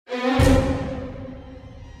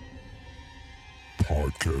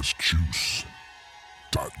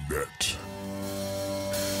podcastjuice.net.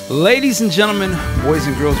 Ladies and gentlemen, boys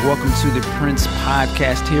and girls, welcome to the Prince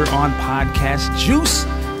Podcast here on Podcast Juice.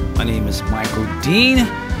 My name is Michael Dean.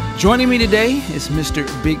 Joining me today is Mr.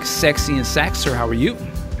 Big Sexy and Sax. Sir, how are you?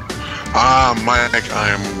 Mike, I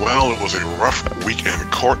am well. It was a rough week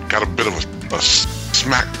in court. Got a bit of a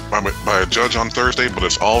smack by a judge on Thursday, but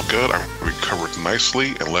it's all good. I recovered nicely,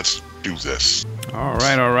 and let's do this. All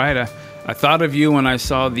right. I thought of you when I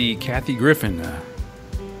saw the Kathy Griffin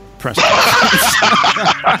press conference.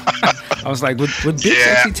 I was like, would Big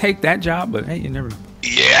Sexy take that job? But hey, you never know.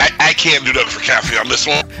 Yeah, I can't do nothing for Kathy on this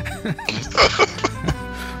one.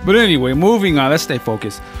 But anyway, moving on. Let's stay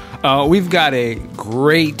focused. We've got a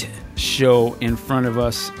great show in front of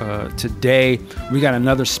us today. We got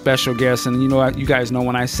another special guest, and you know what? You guys know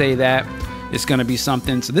when I say that, it's going to be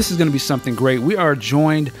something. So this is going to be something great. We are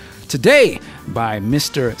joined today by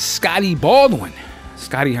Mr. Scottie Baldwin.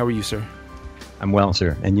 Scottie, how are you, sir? I'm well,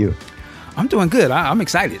 sir. And you? I'm doing good. I'm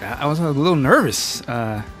excited. I was a little nervous,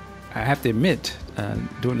 I have to admit,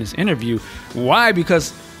 doing this interview. Why?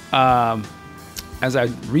 Because as I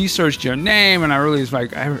researched your name, and I really was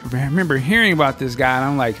like, I remember hearing about this guy, and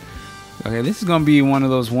I'm like, okay, this is going to be one of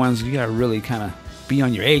those ones you got to really kind of be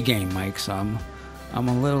on your A game, Mike. So I'm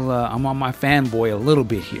a little, I'm on my fanboy a little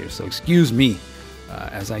bit here. So excuse me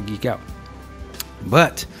as I geek out.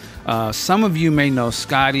 But some of you may know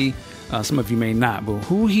Scottie, some of you may not. But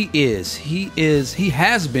who he has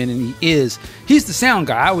been, and he's the sound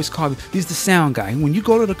guy. I always call him, he's the sound guy. When you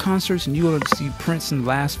go to the concerts and you go to see Prince in the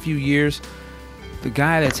last few years, the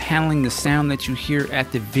guy that's handling the sound that you hear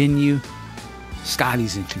at the venue,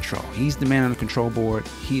 Scottie's in control. He's the man on the control board.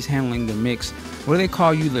 He's handling the mix. What do they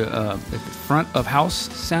call you? The front of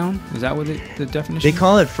house sound? Is that what the definition? They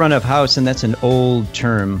call it front of house, and that's an old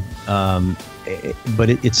term, but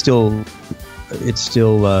it's still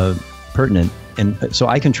pertinent. And so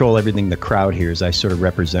I control everything the crowd hears. I sort of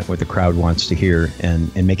represent what the crowd wants to hear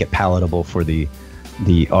and make it palatable for the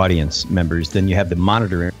audience members. Then you have the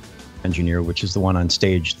monitor engineer, which is the one on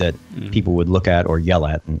stage that people would look at or yell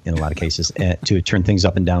at in a lot of cases to turn things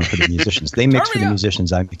up and down for the musicians. They mix for the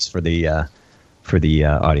musicians, I mix for the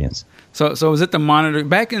audience. So was it the monitor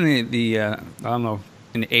back in the I don't know,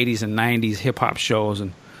 in the 80s and 90s hip hop shows,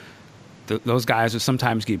 and those guys would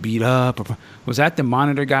sometimes get beat up? Or, was that the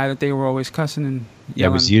monitor guy that they were always cussing and yelling? Yeah, it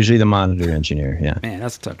was usually the monitor engineer. Yeah, man,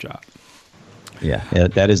 that's a tough job. Yeah,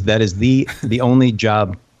 that is the only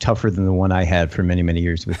job tougher than the one I had for many, many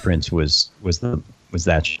years with Prince was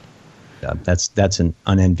that job. That's an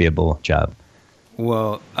unenviable job.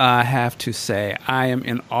 Well, I have to say I am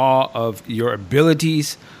in awe of your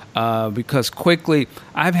abilities because quickly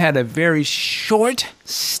I've had a very short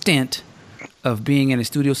stint of being in a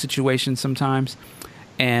studio situation sometimes,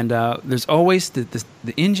 and there's always the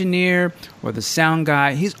engineer or the sound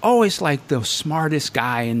guy. He's always like the smartest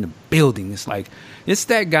guy in the building. It's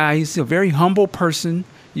that guy. He's a very humble person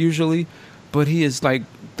usually, but he is like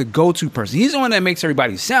the go-to person. He's the one that makes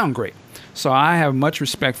everybody sound great. So I have much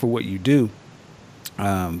respect for what you do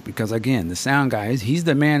because, again, the sound guy, he's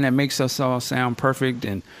the man that makes us all sound perfect.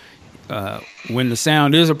 And when the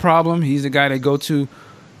sound is a problem, he's the guy they go to.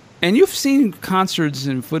 And you've seen concerts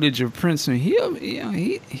and footage of Prince, and he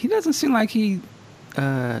doesn't seem like he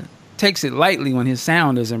takes it lightly when his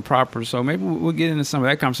sound is improper. So maybe we'll get into some of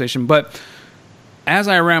that conversation. But as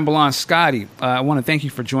I ramble on, Scottie, I want to thank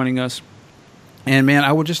you for joining us. And, man,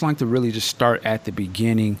 I would just like to really just start at the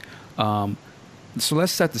beginning. So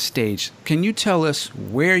let's set the stage. Can you tell us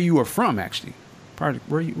where you are from, actually?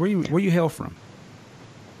 Where you hail from?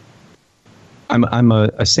 I'm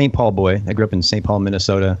a St. Paul boy. I grew up in St. Paul,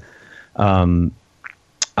 Minnesota. I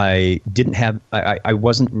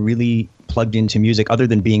wasn't really plugged into music other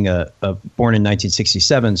than being born in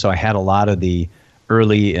 1967. So I had a lot of the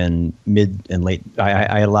early and mid and late.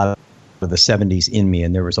 I had a lot of the 70s in me,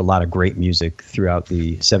 and there was a lot of great music throughout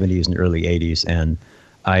the 70s and early 80s. And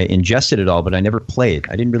I ingested it all, but I never played.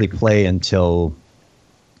 I didn't really play until,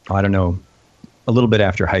 I don't know, a little bit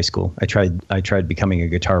after high school. I tried becoming a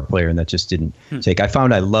guitar player, and that just didn't take. I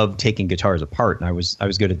found I loved taking guitars apart, and I was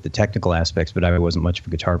good at the technical aspects, but I wasn't much of a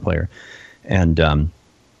guitar player. And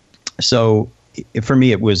so for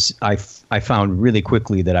me, it was I found really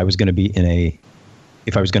quickly that I was going to be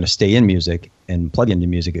if I was going to stay in music and plug into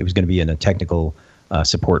music, it was going to be in a technical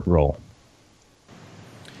support role.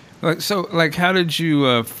 So, how did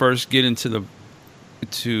you first get into the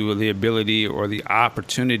ability or the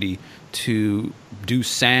opportunity to do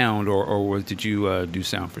sound, or did you do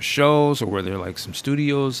sound for shows, or were there like some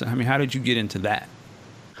studios? I mean, how did you get into that?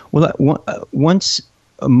 Well, once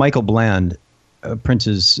Michael Bland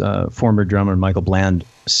Prince's former drummer Michael Bland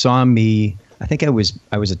saw me. I think I was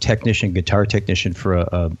a technician, guitar technician for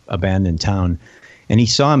a band in town, and he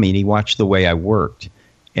saw me and he watched the way I worked,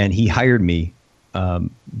 and he hired me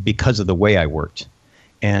because of the way I worked,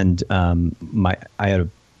 and I had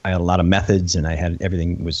a lot of methods, and I had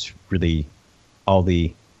everything was really, all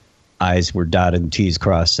the I's were dotted and T's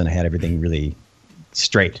crossed, and I had everything really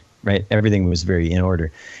straight, right? Everything was very in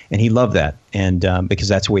order, and he loved that, and because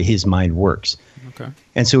that's the way his mind works. Okay.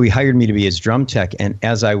 And so he hired me to be his drum tech, and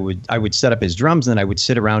as I would set up his drums, and I would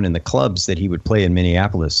sit around in the clubs that he would play in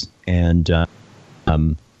Minneapolis, and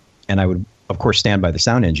I would, of course, stand by the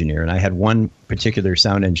sound engineer. And I had one particular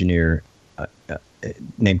sound engineer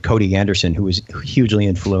named Cody Anderson, who was hugely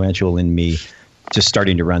influential in me just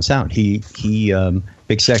starting to run sound. He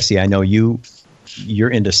Big Sexy, I know you're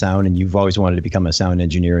into sound, and you've always wanted to become a sound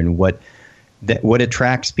engineer. And what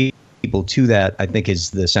attracts people to that, I think, is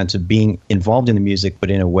the sense of being involved in the music,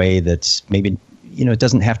 but in a way that's maybe, it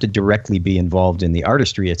doesn't have to directly be involved in the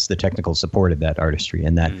artistry. It's the technical support of that artistry,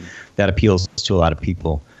 and that appeals to a lot of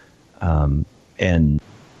people. And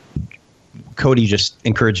Cody just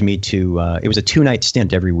encouraged me to, it was a 2-night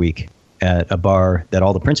stint every week at a bar that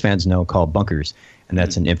all the Prince fans know called Bunkers. And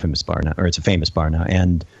that's an infamous bar now, or it's a famous bar now.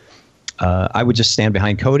 And I would just stand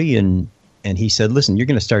behind Cody, and he said, listen, you're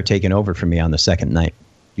going to start taking over for me on the second night.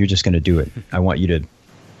 You're just going to do it. I want you to,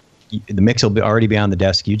 the mix will already be on the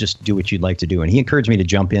desk. You just do what you'd like to do. And he encouraged me to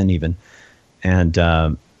jump in even and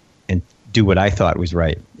do what I thought was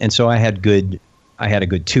right. And so I had a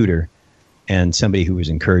good tutor and somebody who was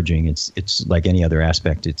encouraging. It's like any other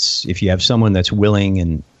aspect. It's, if you have someone that's willing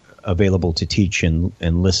and available to teach and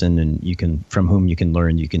listen, and from whom you can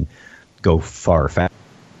learn, you can go far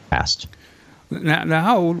fast. Now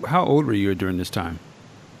how old were you during this time?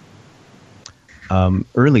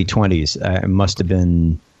 Early 20s. I must have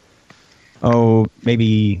been,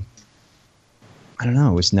 maybe, I don't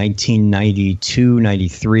know, it was 1992,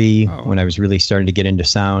 93 when I was really starting to get into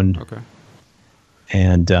sound. Okay.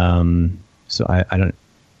 And so I don't,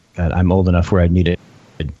 God, I'm old enough where I'd need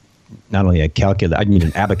not only a calculator, I'd need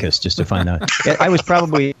an abacus just to find out. I was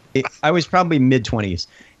probably mid-20s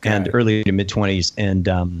and early to mid-20s,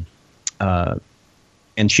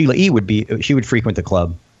 and Sheila E. she would frequent the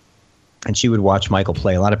club, and she would watch Michael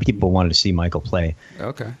play. A lot of people wanted to see Michael play.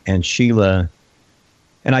 Okay. And Sheila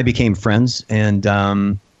and I became friends,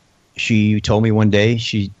 and she told me one day,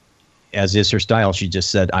 as is her style, she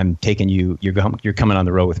just said, I'm taking you, you're coming on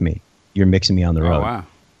the road with me. You're mixing me on the road. Oh, wow.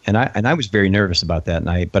 And I was very nervous about that,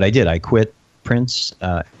 but I did. I quit Prince.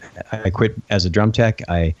 I quit as a drum tech.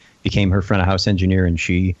 I became her front of house engineer, and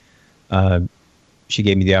she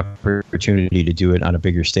gave me the opportunity to do it on a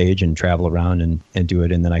bigger stage and travel around and do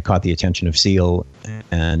it. And then I caught the attention of Seal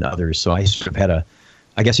and others. So I sort of had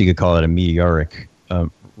I guess you could call it a meteoric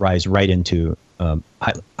rise right into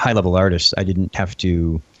high level artists. I didn't have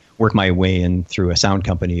to work my way in through a sound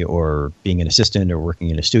company or being an assistant or working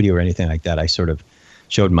in a studio or anything like that. I sort of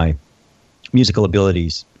showed my musical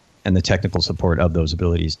abilities and the technical support of those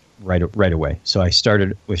abilities right away. So I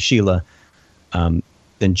started with Sheila, then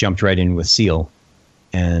jumped right in with Seal,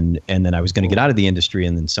 and then I was going to get out of the industry,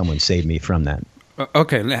 and then someone saved me from that.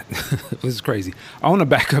 Okay, this is crazy. I want to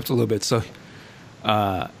back up a little bit. So,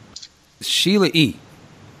 Sheila E.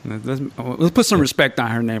 Let's put some respect on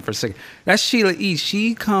her name for a second. That's Sheila E.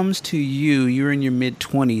 She comes to you. You're in your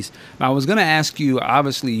mid-20s. Now, I was going to ask you,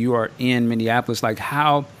 obviously, you are in Minneapolis. Like,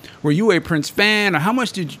 how were you a Prince fan, or how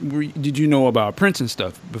much did you know about Prince and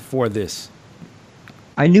stuff before this?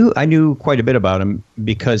 I knew quite a bit about him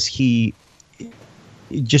because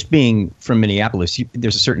just being from Minneapolis,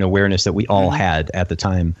 there's a certain awareness that we all had at the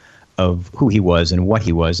time of who he was and what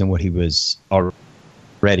he was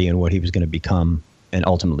already and what he was going to become and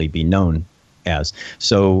ultimately be known as.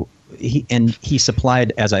 So he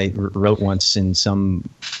supplied, as I wrote once in some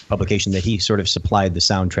publication, that he sort of supplied the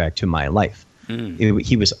soundtrack to my life.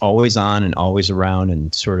 He was always on and always around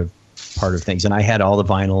and sort of part of things. And I had all the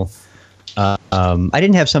vinyl. I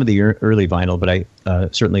didn't have some of the early vinyl, but I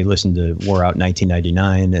certainly listened to Wore Out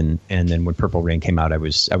 1999, and then when Purple Rain came out, that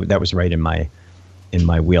was right in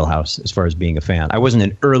my wheelhouse as far as being a fan. I wasn't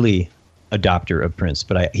an early adopter of Prince,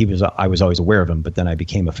 but I was always aware of him. But then I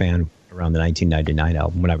became a fan around the 1999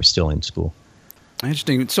 album when I was still in school.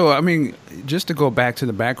 Interesting. So, I mean, just to go back to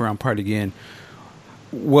the background part again,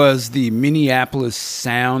 was the Minneapolis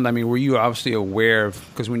sound, I mean, were you obviously aware of,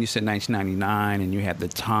 because when you said 1999 and you had the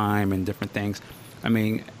time and different things, I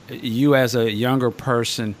mean, you as a younger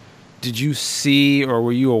person, did you see or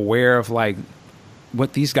were you aware of like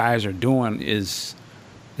what these guys are doing is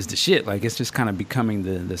the shit? Like it's just kind of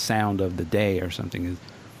becoming the sound of the day or something?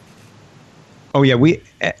 Oh yeah,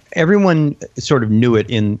 everyone sort of knew it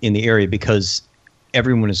in the area because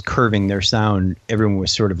everyone was curving their sound. Everyone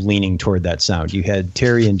was sort of leaning toward that sound. You had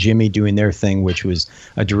Terry and Jimmy doing their thing, which was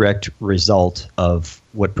a direct result of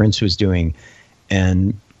what Prince was doing.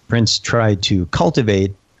 And Prince tried to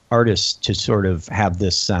cultivate artists to sort of have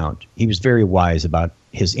this sound. He was very wise about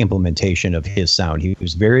his implementation of his sound. He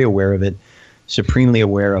was very aware of it, supremely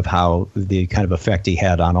aware of how the kind of effect he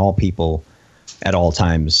had on all people at all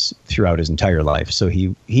times throughout his entire life. So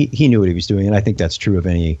he knew what he was doing, and I think that's true of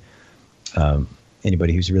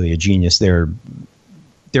anybody who's really a genius. They're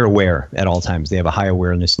aware at all times. They have a high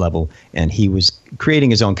awareness level, and he was creating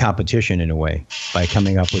his own competition in a way by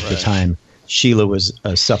coming up with the time. Sheila was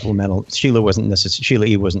a supplemental. Sheila E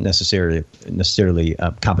wasn't necessarily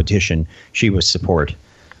competition. She was support.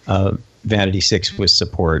 Vanity 6 was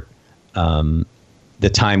support. The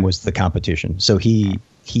time was the competition. So he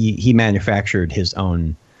manufactured his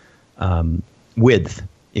own width,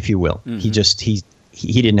 if you will. Mm-hmm.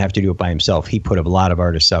 He didn't have to do it by himself. He put a lot of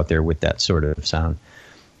artists out there with that sort of sound.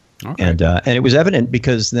 Okay. And it was evident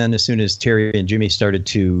because then as soon as Terry and Jimmy started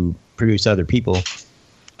to produce other people,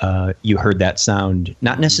 you heard that sound.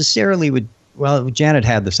 Not necessarily Janet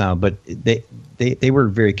had the sound, but they were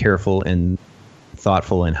very careful and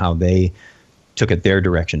thoughtful in how they took it their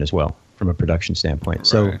direction as well from a production standpoint.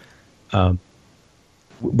 Right. So,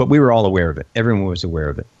 but we were all aware of it. Everyone was aware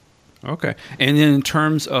of it. Okay. And then in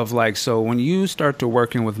terms of so when you start to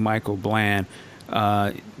working with Michael Bland,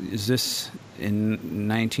 is this in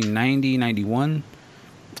 1990, 91?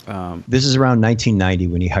 This is around 1990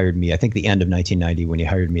 when he hired me. I think the end of 1990 when he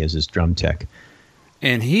hired me as his drum tech.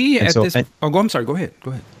 And I'm sorry. Go ahead.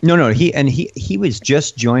 No. He was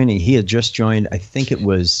just joining. He had just joined. I think it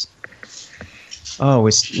was.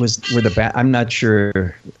 Was with the bat. I'm not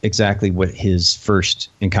sure exactly what his first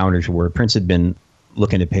encounters were. Prince had been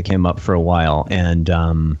looking to pick him up for a while, and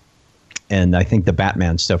I think the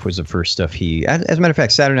Batman stuff was the first stuff he. As a matter of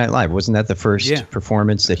fact, Saturday Night Live, wasn't that the first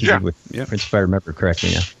performance that he did with Prince, if I remember correctly?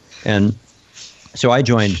 Yeah. And so I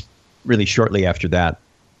joined really shortly after that.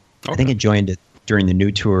 Okay. I think I joined it during the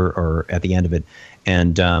new tour or at the end of it,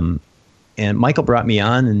 and Michael brought me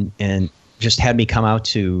on and just had me come out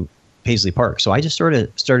to Paisley Park. So I just sort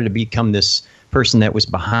of started to become this person that was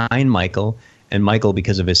behind Michael. And Michael,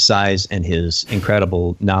 because of his size and his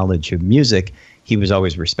incredible knowledge of music, he was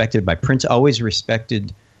always respected by Prince. Always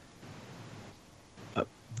respected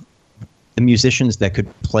the musicians that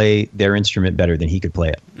could play their instrument better than he could play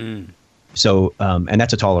it. Mm. So, and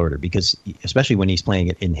that's a tall order because, especially when he's playing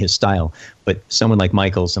it in his style. But someone like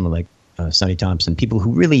Michael, someone like Sonny Thompson, people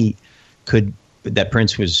who really could. That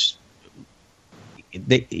Prince was.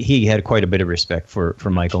 He had quite a bit of respect for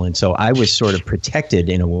Michael, and so I was sort of protected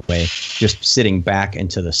in a way, just sitting back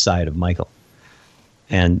into the side of Michael.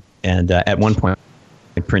 And at one point,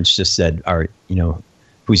 Prince just said, "All right,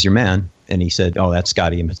 who's your man?" And he said, "Oh, that's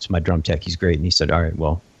Scottie. It's my drum tech. He's great." And he said, "All right,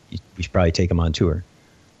 well, we should probably take him on tour."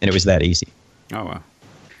 And it was that easy. Oh wow!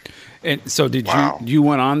 And so, you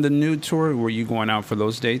went on the new tour? Were you going out for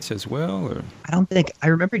those dates as well? Or? I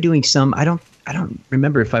remember doing some. I don't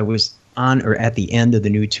remember if I was on or at the end of the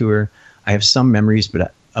new tour. I have some memories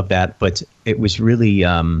of that, but it was really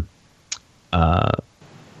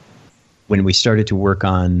when we started to work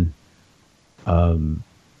on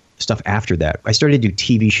stuff after that. I started to do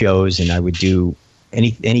TV shows, and I would do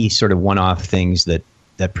any sort of one-off things that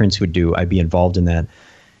Prince would do. I'd be involved in that,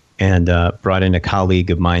 and brought in a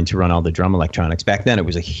colleague of mine to run all the drum electronics. Back then, it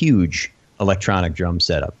was a huge electronic drum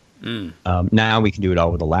setup. Mm. Now we can do it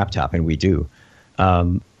all with a laptop, and we do.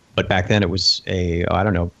 But back then it was a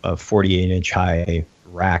 48-inch high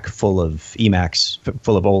rack full of Emacs,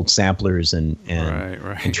 full of old samplers and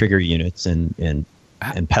trigger units and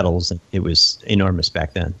pedals. And it was enormous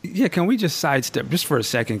back then. Yeah, can we just sidestep just for a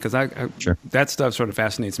second? Because Sure. That stuff sort of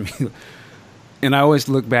fascinates me. And I always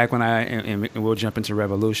look back and we'll jump into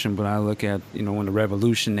Revolution, but I look at, when the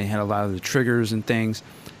Revolution, they had a lot of the triggers and things.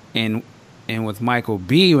 And with Michael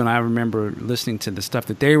B., when I remember listening to the stuff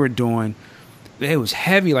that they were doing, it was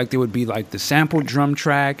heavy. There would be the sample drum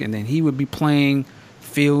track, and then he would be playing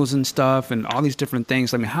fills and stuff and all these different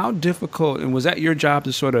things. I mean, how difficult, and was that your job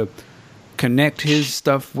to sort of connect his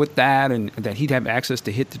stuff with that, and that he'd have access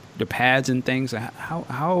to hit the pads and things?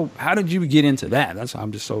 How did you get into that?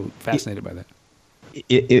 I'm just so fascinated by that.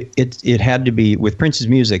 It had to be, with Prince's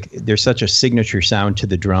music, there's such a signature sound to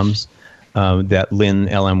the drums, that Lin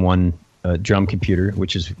LM1 drum computer,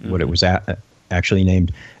 which is what it was actually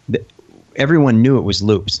named. Everyone knew it was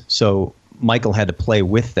loops, so Michael had to play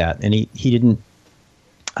with that, and he didn't.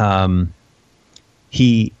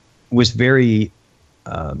 He was very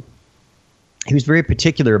he was very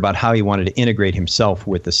particular about how he wanted to integrate himself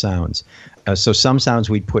with the sounds. So some sounds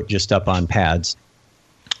we'd put just up on pads,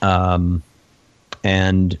 and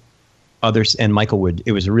others. And Michael would.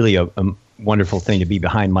 It was really a wonderful thing to be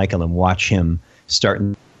behind Michael and watch him start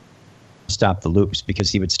and stop the loops, because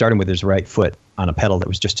he would start him with his right foot on a pedal that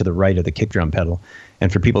was just to the right of the kick drum pedal. And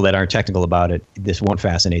for people that aren't technical about it, this won't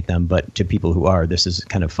fascinate them. But to people who are, this is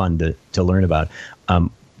kind of fun to learn about.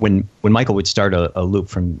 When Michael would start a loop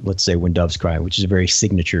from, let's say, When Doves Cry, which is a very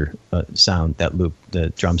signature sound, that loop, the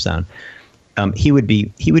drum sound, he would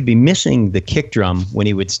be missing the kick drum when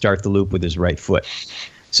he would start the loop with his right foot.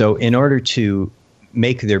 So in order to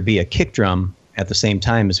make there be a kick drum at the same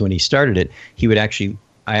time as when he started it,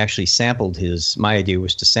 I actually sampled my idea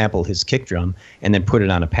was to sample his kick drum and then put it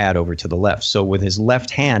on a pad over to the left. So with his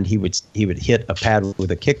left hand, he would hit a pad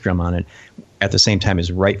with a kick drum on it at the same time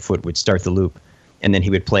his right foot would start the loop, and then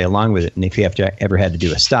he would play along with it. And if he ever had to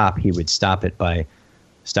do a stop, he would stop it by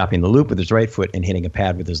stopping the loop with his right foot and hitting a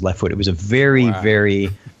pad with his left foot. It was a very, very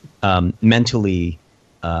mentally.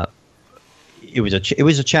 It was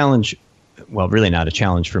a challenge. Well, really not a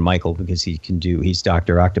challenge for Michael, because he's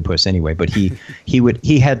Dr. Octopus anyway, but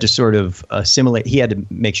he had to sort of assimilate. He had to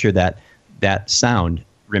make sure that sound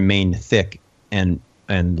remained thick and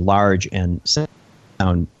large and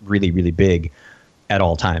sound really, really big at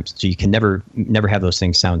all times. So you can never have those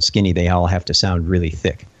things sound skinny. They all have to sound really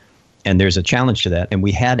thick. And there's a challenge to that. And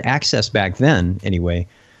we had access back then anyway.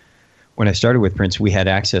 When I started with Prince, we had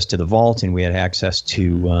access to the vault, and we had access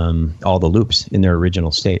to all the loops in their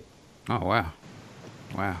original state. Oh, wow.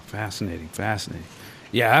 Wow. Fascinating.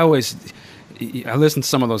 Yeah, I listen to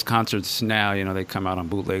some of those concerts now, they come out on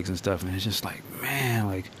bootlegs and stuff, and it's just like, man,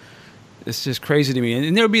 like, it's just crazy to me.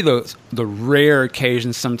 And there'll be the rare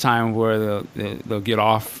occasions sometime where they'll get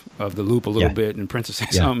off of the loop a little bit, and Prince will say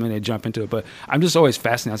something and they jump into it. But I'm just always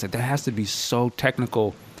fascinated. I was like, that has to be so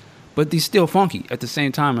technical, but he's still funky at the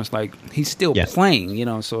same time. It's like he's still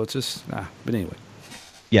playing, so it's just, but anyway.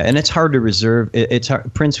 Yeah, and it's hard to reserve. It's hard.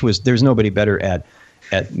 There's nobody better at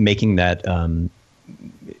making that,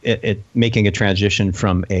 making a transition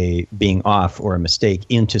from a being off or a mistake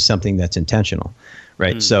into something that's intentional,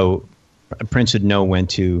 right? Mm. So Prince would know when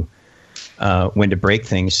to break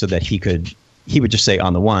things so that he would just say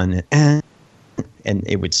on the one, and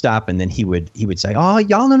it would stop, and then he would say, "Oh,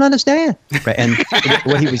 y'all don't understand," right? And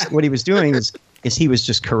what he was doing is he was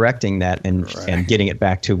just correcting that and getting it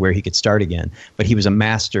back to where he could start again. But he was a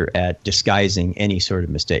master at disguising any sort of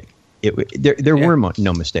mistake. There were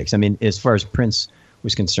no mistakes. I mean, as far as Prince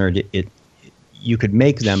was concerned, you could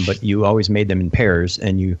make them, but you always made them in pairs,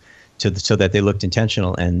 and so that they looked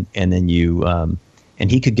intentional, and then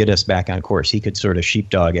and he could get us back on course. He could sort of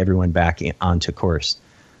sheepdog everyone back onto course.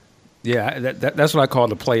 Yeah, that's what I call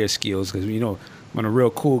the player skills, because when a real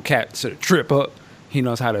cool cat sort of trip up, he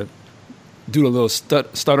knows how to do a little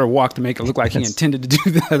stutter walk to make it look like he intended to do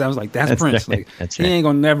that. I was like, that's Prince. Right. Like, he ain't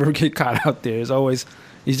gonna never get caught out there.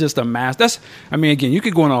 He's just a master. Again, you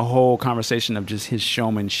could go on a whole conversation of just his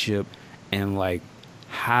showmanship and like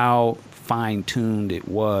how fine-tuned it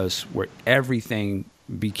was, where everything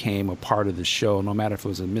became a part of the show, no matter if it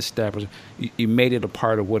was a misstep. You made it a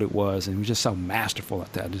part of what it was, and he was just so masterful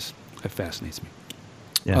at that. It fascinates me.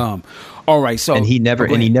 Yeah. All right. So he never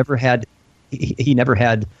had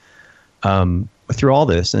through all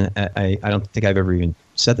this, and I don't think I've ever even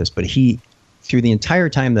said this, but through the entire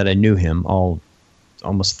time that I knew him,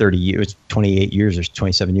 almost 30 years, 28 years or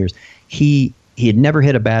 27 years, he had never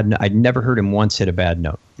hit a bad note. I'd never heard him once hit a bad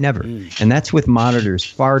note. Never. And that's with monitors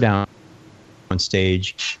far down on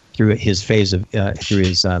stage through his phase of,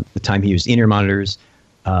 the time he used in-ear monitors,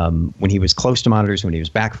 when he was close to monitors, when he was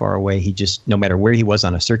back far away, he just, no matter where he was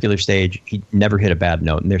on a circular stage, he never hit a bad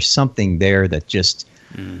note. And there's something there that just,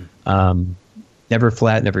 never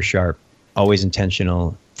flat, never sharp, always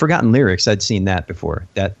intentional. Forgotten lyrics, I'd seen that before.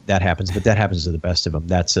 That happens, but that happens to the best of them.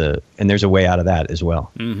 And there's a way out of that as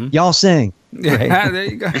well. Mm-hmm. Y'all sing. Right? There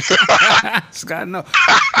you go. Scott, no.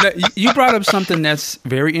 You brought up something that's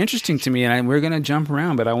very interesting to me, and we're going to jump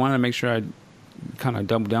around, but I want to make sure I kind of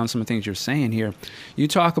double down some of the things you're saying here. You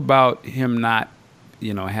talk about him not,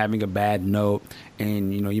 having a bad note,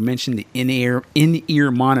 and, you mentioned the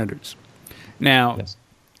in-ear monitors. Now, yes.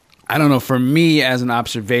 I don't know, for me as an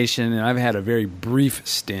observation, and I've had a very brief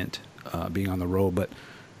stint being on the road, but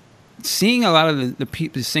seeing a lot of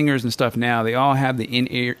the singers and stuff now, they all have the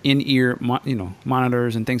in-ear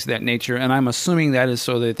monitors and things of that nature, and I'm assuming that is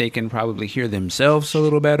so that they can probably hear themselves a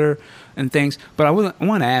little better and things. But I want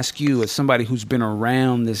to ask you, as somebody who's been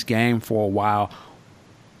around this game for a while,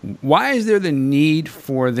 why is there the need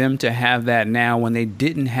for them to have that now when they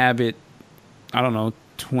didn't have it, I don't know,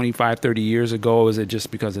 25, 30 years ago? Is it just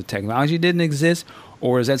because the technology didn't exist?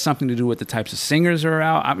 Or is that something to do with the types of singers that are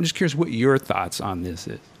out? I'm just curious what your thoughts on this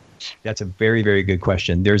is. That's a very, very good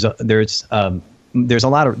question. There are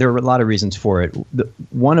a lot of reasons for it.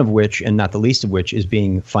 One of which, and not the least of which, is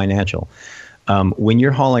being financial. When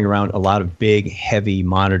you're hauling around a lot of big, heavy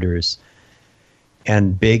monitors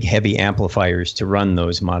and big, heavy amplifiers to run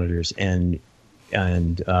those monitors and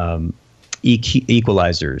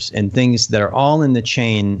equalizers and things that are all in the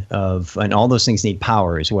chain of, and all those things need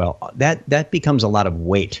power as well. That becomes a lot of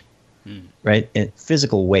weight, right? And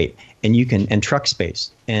physical weight, and truck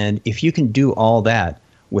space. And if you can do all that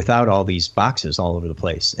without all these boxes all over the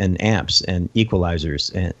place and amps and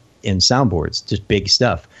equalizers and soundboards, just big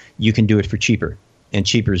stuff, you can do it for cheaper, and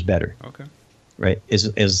cheaper is better. Okay. Right.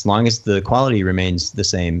 As long as the quality remains the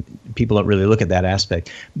same, people don't really look at that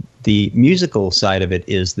aspect. The musical side of it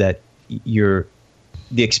is that the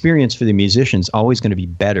experience for the musician's always going to be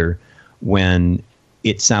better when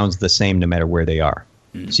it sounds the same no matter where they are.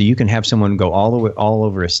 So you can have someone go all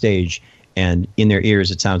over a stage, and in their ears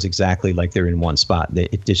it sounds exactly like they're in one spot.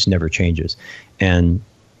 It just never changes. And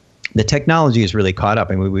the technology has really caught up.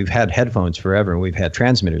 I mean, we've had headphones forever, and we've had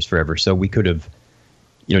transmitters forever, so we could have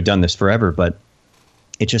done this forever, but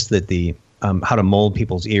it's just that the how to mold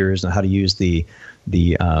people's ears and how to use the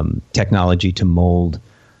technology to mold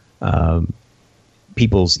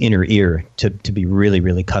people's inner ear to be really,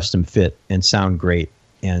 really custom fit and sound great,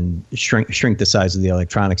 and shrink the size of the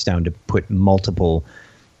electronics down to put multiple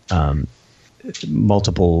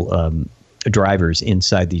drivers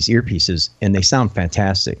inside these earpieces, and they sound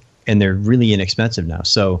fantastic. And they're really inexpensive now.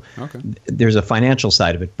 So there's a financial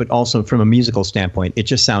side of it, but also from a musical standpoint, it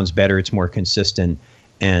just sounds better. It's more consistent,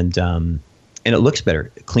 and it looks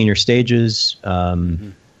better. Cleaner stages.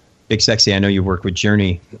 Big Sexy, I know you worked with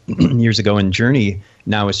Journey years ago, and Journey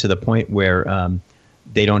now is to the point where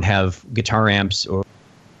they don't have guitar amps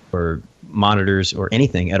or monitors or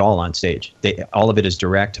anything at all on stage. All of it is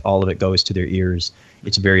direct. All of it goes to their ears.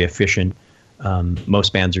 It's very efficient.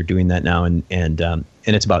 Most bands are doing that now, and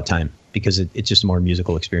it's about time, because it's just a more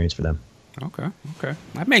musical experience for them. Okay,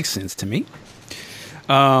 that makes sense to me.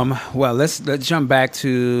 Well, let's jump back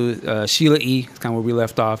to Sheila E. It's kind of where we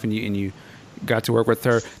left off, and you got to work with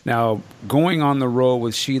her. Now, going on the road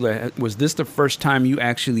with Sheila, was this the first time you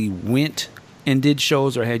actually went and did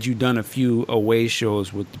shows, or had you done a few away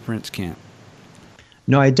shows with the Prince Camp?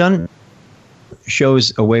 No, I'd done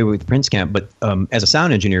shows away with Prince Camp, but as a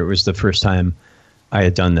sound engineer, it was the first time I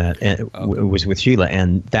had done that, and it was with Sheila,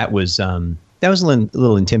 and that was a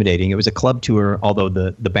little intimidating. It was a club tour, although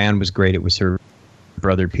the band was great. It was her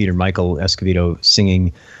brother Peter Michael Escovedo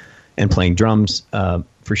singing and playing drums.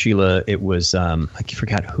 For Sheila, it was I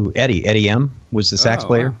forgot who. Eddie M was the sax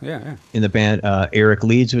player in the band. Eric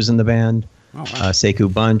Leeds was in the band.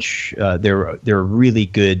 Sekou Bunch. They're really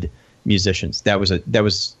good musicians. That was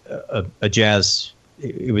a jazz.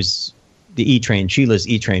 It was the E Train. Sheila's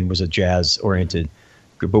E Train was a jazz oriented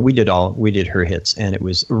group, but we did her hits, and it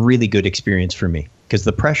was a really good experience for me, because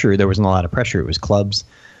there wasn't a lot of pressure. It was clubs,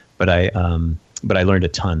 but I learned a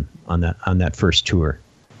ton on that first tour.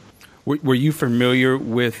 Were you familiar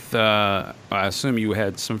with? I assume you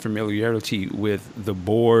had some familiarity with the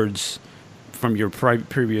boards from your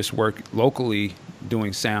previous work locally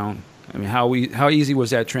doing sound. I mean, how easy was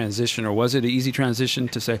that transition, or was it an easy transition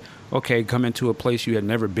to say, okay, come into a place you had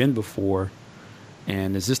never been before,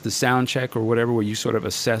 and is this the sound check or whatever, where you sort of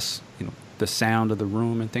assess, the sound of the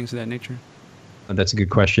room and things of that nature? That's a good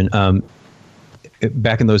question.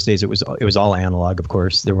 Back in those days, it was all analog, of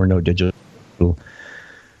course. There were no digital,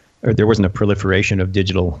 or there wasn't a proliferation of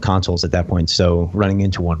digital consoles at that point. So running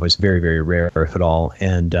into one was very, very rare, if at all.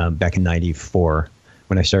 And back in '94,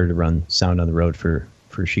 when I started to run sound on the road for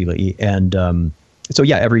Sheila E. And so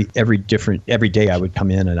yeah, every day I would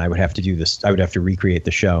come in and I would have to do this. I would have to recreate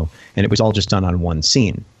the show, and it was all just done on one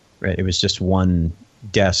scene, right? It was just one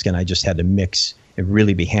desk, and I just had to mix and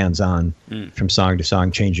really be hands-on from song to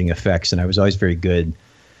song, changing effects. And I was always very good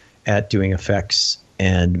at doing effects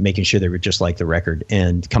and making sure they were just like the record,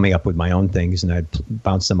 and coming up with my own things. And I'd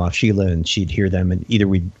bounce them off Sheila, and she'd hear them, and either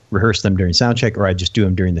we'd rehearse them during sound check, or I'd just do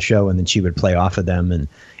them during the show, and then she would play off of them.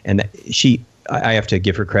 And I have to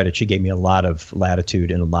give her credit. She gave me a lot of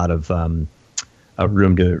latitude and a lot of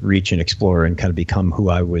room to reach and explore and kind of become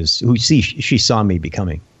she saw me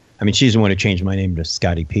becoming. I mean, she's the one who changed my name to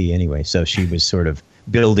Scottie P anyway. So she was sort of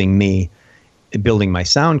building my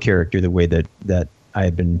sound character the way that I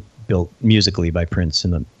had been built musically by Prince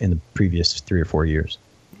in the previous 3 or 4 years.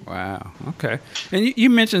 Wow. Okay. And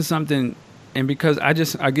you mentioned something, and because I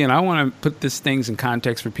want to put these things in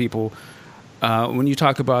context for people. when you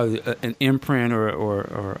talk about an imprint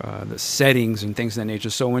or the settings and things of that nature,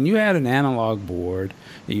 so when you had an analog board,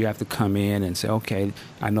 you have to come in and say, okay,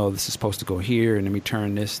 I know this is supposed to go here, and let me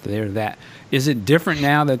turn this there, that. Is it different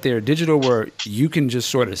now that they're digital where you can just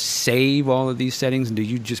sort of save all of these settings, and do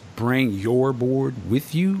you just bring your board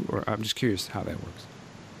with you? Or I'm just curious how that works.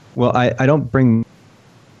 Well, I don't bring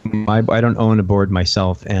I don't own a board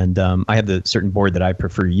myself, and I have the certain board that I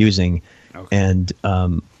prefer using, okay. And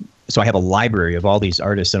so I have a library of all these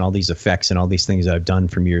artists and all these effects and all these things that I've done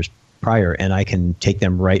from years prior, and I can take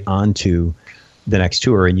them right onto the next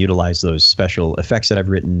tour and utilize those special effects that I've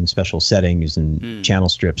written, special settings and channel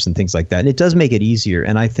strips and things like that. And it does make it easier,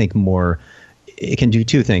 and I think it can do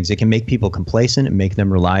two things. It can make people complacent and make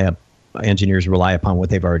them engineers rely upon what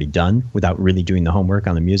they've already done without really doing the homework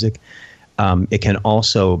on the music. It can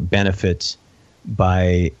also benefit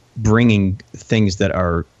by bringing things that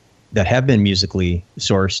have been musically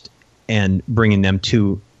sourced and bringing them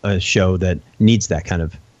to a show that needs that kind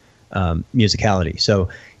of musicality. So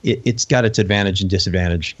it's got its advantage and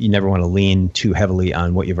disadvantage. You never want to lean too heavily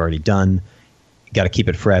on what you've already done. You got to keep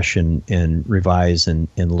it fresh and revise and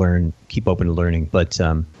learn, keep open to learning. But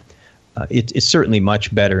it's certainly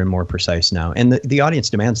much better and more precise now. And the audience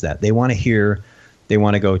demands that. They want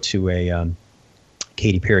to go to a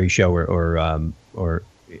Katy Perry show or a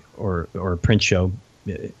Prince show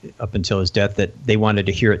up until his death, that they wanted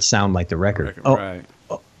to hear it sound like the record. Right.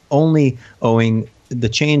 Only owing the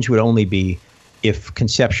change would only be if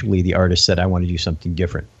conceptually the artist said, I want to do something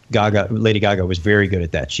different. Lady Gaga was very good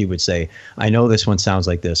at that. She would say, I know this one sounds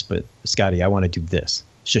like this, but Scottie, I want to do this.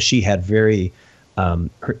 So she had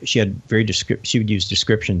she would use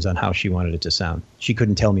descriptions on how she wanted it to sound. She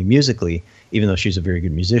couldn't tell me musically, even though she's a very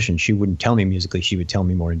good musician. She wouldn't tell me musically. She would tell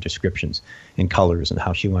me more in descriptions and colors and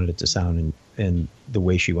how she wanted it to sound and the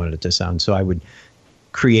way she wanted it to sound. So I would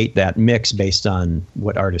create that mix based on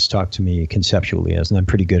what artists talk to me conceptually as, and I'm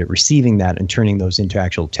pretty good at receiving that and turning those into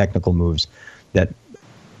actual technical moves that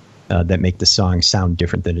make the song sound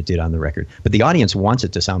different than it did on the record. But the audience wants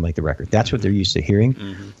it to sound like the record. That's what they're used to hearing.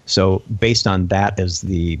 Mm-hmm. So based on that as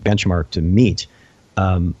the benchmark to meet,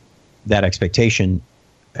 that expectation,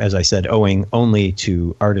 as I said, owing only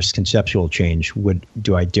to artist conceptual change,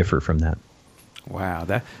 do I differ from that? Wow,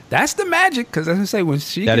 that's the magic. Because as I say, when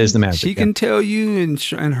is the magic. She can tell you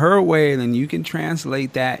in her way, and then you can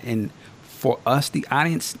translate that, and for us, the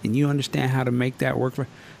audience, and you understand how to make that work.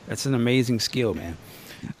 That's an amazing skill, man.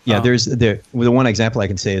 Yeah, the one example I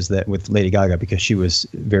can say is that with Lady Gaga, because she was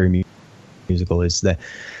very musical, is that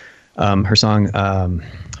her song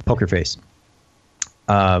 "Poker Face."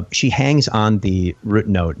 She hangs on the root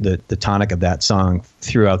note, the tonic of that song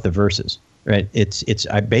throughout the verses. Right,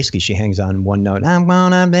 basically she hangs on one note. I'm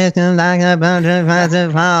gonna make it like a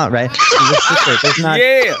butterfly. Right,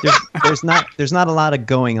 there's not a lot of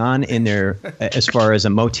going on in there as far as a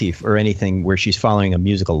motif or anything where she's following a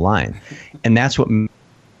musical line, and that's what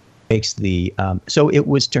makes the. So it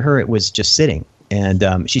was to her, it was just sitting, and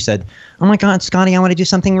she said, "Oh my God, Scottie, I want to do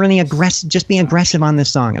something really aggressive. Just be aggressive on this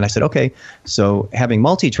song." And I said, "Okay." So having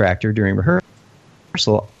multi-tracked during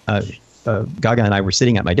rehearsal. Gaga and I were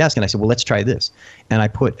sitting at my desk, and I said, well, let's try this. And I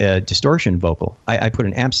put a distortion vocal. I put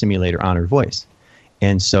an amp simulator on her voice.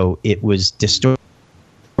 And so it was distorted,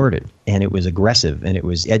 and it was aggressive, and it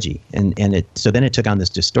was edgy. So then it took on this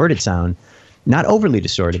distorted sound, not overly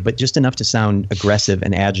distorted, but just enough to sound aggressive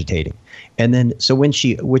and agitating. And then, so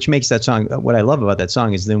which makes that song, what I love about that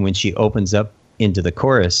song is then when she opens up into the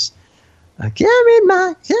chorus, that's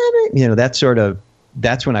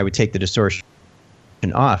when I would take the distortion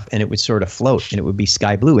off, and it would sort of float, and it would be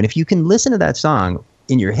sky blue. And if you can listen to that song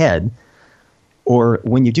in your head, or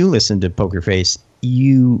when you do listen to Poker Face,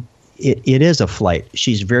 it is a flight.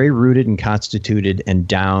 She's very rooted and constituted and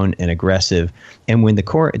down and aggressive. And when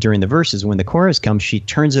during the verses, when the chorus comes, she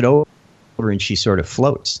turns it over and she sort of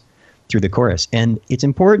floats through the chorus. And it's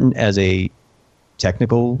important as a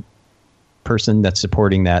technical person that's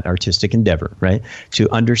supporting that artistic endeavor, right, to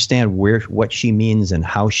understand what she means and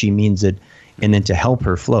how she means it. And then to help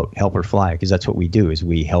her float, help her fly, because that's what we do, is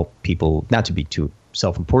we help people, not to be too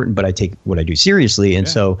self-important, but I take what I do seriously. And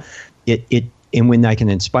so and when I can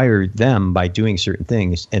inspire them by doing certain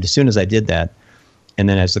things, and as soon as I did that, and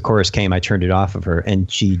then as the chorus came, I turned it off of her,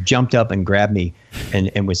 and she jumped up and grabbed me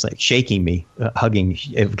and was like shaking me, hugging,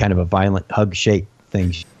 kind of a violent hug shake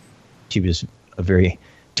thing. She was a very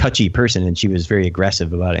touchy person, and she was very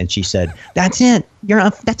aggressive about it. And she said, "That's it.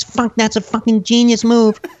 That's a fucking genius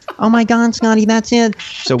move. Oh my God, Scottie, that's it."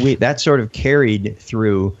 So that sort of carried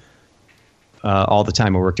through all the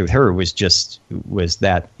time I worked with her. Was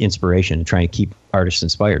that inspiration and trying to keep artists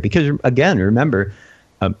inspired. Because again, remember,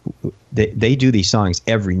 they do these songs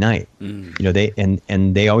every night. You know,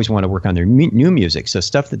 and they always want to work on their new music. So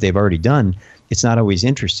stuff that they've already done, it's not always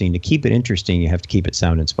interesting. To keep it interesting, you have to keep it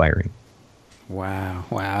sound inspiring.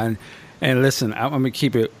 Wow. And listen, I'm gonna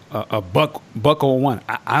keep it a buck 01.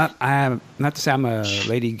 I am not to say I'm a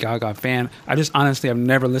Lady Gaga fan. I just honestly have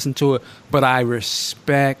never listened to it, but I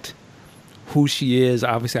respect who she is.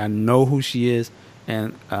 Obviously, I know who she is,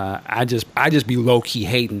 and I just be low key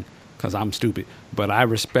hating because I'm stupid. But I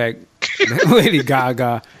respect Lady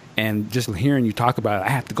Gaga, and just hearing you talk about it, I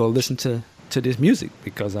have to go listen to this music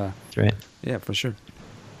because That's right. Yeah, for sure.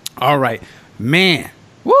 All right, man.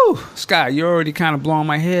 Woo, Scott, you're already kind of blowing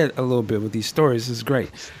my head a little bit with these stories. This is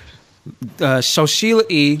great. So Sheila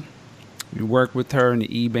E., you worked with her in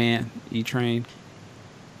the E band, E Train,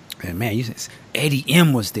 and man, you said Eddie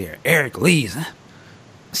M was there. Eric Lee's, huh?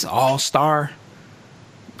 It's an all-star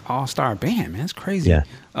band, man. It's crazy. Yeah.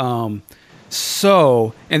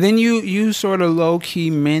 So, and then you sort of low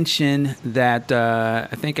key mentioned that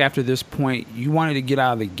I think after this point you wanted to get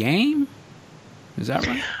out of the game. Is that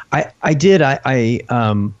right? I did.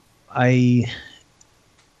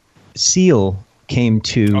 Seal came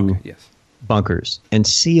to Bunkers, and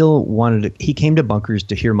Seal he came to Bunkers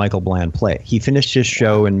to hear Michael Bland play. He finished his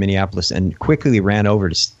show in Minneapolis and quickly ran over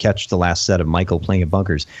to catch the last set of Michael playing at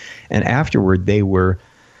Bunkers. And afterward,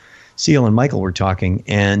 Seal and Michael were talking,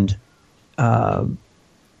 and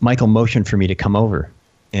Michael motioned for me to come over.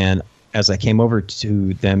 And as I came over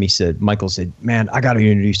to them, Michael said, "Man, I got to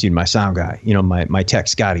introduce you to my sound guy. You know, my tech,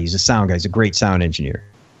 Scottie. He's a sound guy. He's a great sound engineer.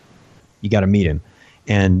 You got to meet him."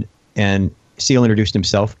 And Seal introduced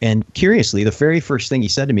himself. And curiously, the very first thing he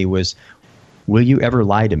said to me was, "Will you ever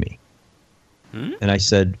lie to me?" And I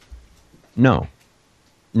said, "No."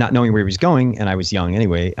 Not knowing where he was going, and I was young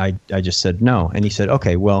anyway, I just said no. And he said,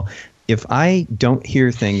 "Okay, well, if I don't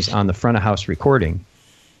hear things on the front of house recording,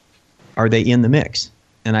 are they in the mix?"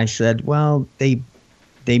 And I said, "Well, they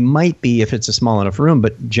might be if it's a small enough room,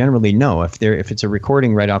 but generally no. If it's a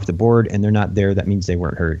recording right off the board and they're not there, that means they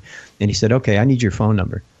weren't heard." And he said, "Okay, I need your phone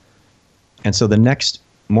number." And so the next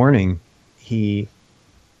morning, he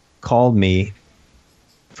called me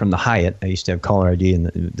from the Hyatt. I used to have caller ID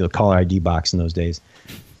in the caller ID box in those days.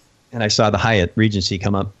 And I saw the Hyatt Regency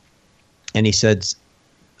come up, and he said,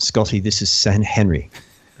 "Scottie, this is Henry."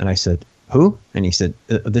 And I said, "Who?" And he said,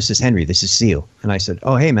 "This is Henry. This is Seal." And I said,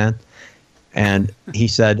 "Oh, hey, man." And he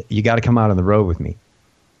said, "You got to come out on the road with me."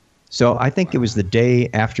 So I think it was the day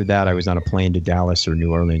after that I was on a plane to Dallas or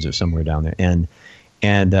New Orleans or somewhere down there.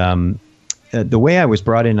 And the way I was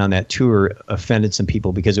brought in on that tour offended some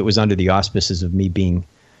people because it was under the auspices of me being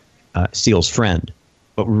Seal's friend.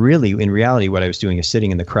 But really, in reality, what I was doing is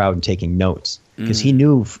sitting in the crowd and taking notes because he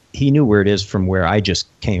knew where it is from where I just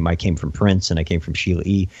came. I came from Prince and I came from Sheila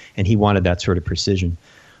E., and he wanted that sort of precision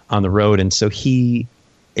on the road. And so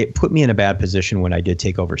it put me in a bad position when I did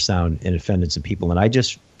take over sound and offended some people. And I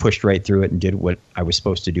just pushed right through it and did what I was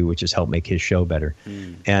supposed to do, which is help make his show better.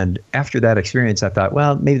 And after that experience, I thought,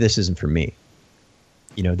 well, maybe this isn't for me.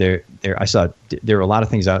 You know, I saw there were a lot of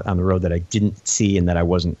things out on the road that I didn't see and that I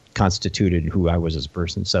wasn't constituted who I was as a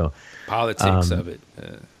person. So politics of it.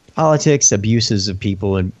 Politics, abuses of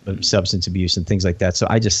people, and substance abuse and things like that. So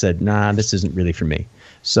I just said, nah, this isn't really for me.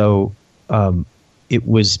 So it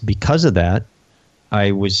was because of that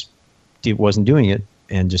I wasn't doing it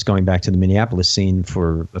and just going back to the Minneapolis scene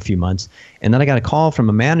for a few months. And then I got a call from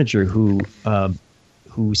a manager who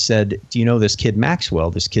said, "Do you know this kid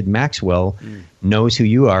Maxwell? This kid Maxwell knows who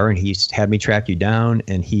you are, and he's had me track you down,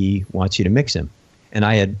 and he wants you to mix him." And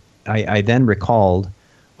I then recalled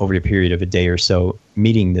over a period of a day or so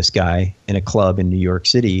meeting this guy in a club in New York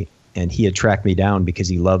City, and he had tracked me down because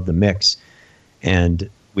he loved the mix. And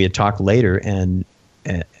we had talked later, and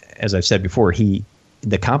as I've said before,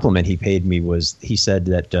 the compliment he paid me was, he said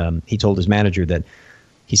that he told his manager that,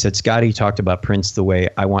 he said, "Scottie talked about Prince the way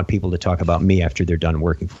I want people to talk about me after they're done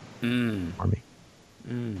working for me."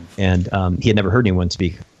 And he had never heard anyone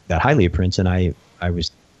speak that highly of Prince, and I was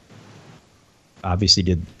obviously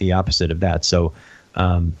did the opposite of that. So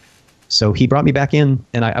he brought me back in,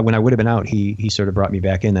 and when I would have been out, he sort of brought me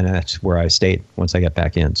back in, and that's where I stayed once I got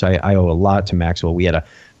back in. So I owe a lot to Maxwell. We had a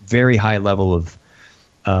very high level of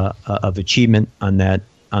achievement on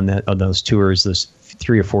those tours, those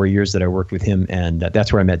 3 or 4 years that I worked with him, and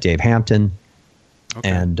that's where I met Dave Hampton.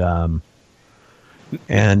 Okay.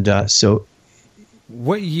 So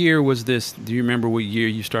what year was this? Do you remember what year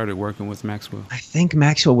you started working with Maxwell? I think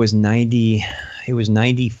Maxwell was 90. It was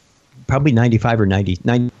 90, probably 95 or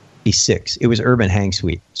 96. It was Urban Hang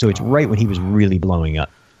Suite, so it's right when he was really blowing up.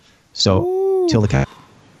 So till the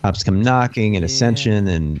Cops Come Knocking and Ascension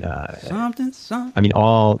and something. I mean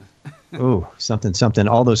something.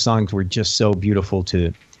 All those songs were just so beautiful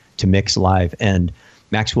to mix live, and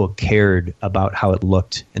Maxwell cared about how it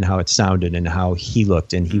looked and how it sounded and how he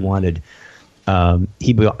looked, and he wanted.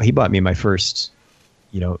 He bought me my first,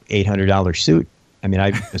 $800 suit. I mean,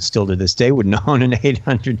 I still to this day wouldn't own an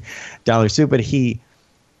 $800 suit, but he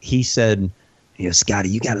said, Scottie,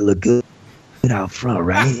 you got to look good out front,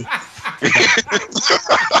 right?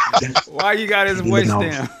 Why you got his voice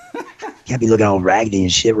down? You can't be looking all raggedy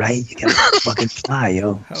and shit, right? You gotta fucking fly,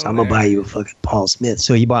 yo. So I'm gonna buy you a fucking Paul Smith.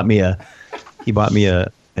 So he bought me an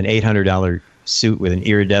 $800 suit with an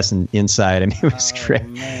iridescent inside. I mean, it was great.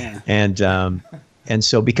 Man. And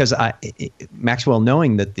so because Maxwell,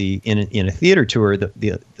 knowing that in a theater tour,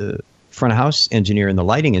 the front of house engineer and the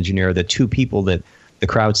lighting engineer are the two people that the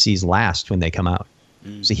crowd sees last when they come out.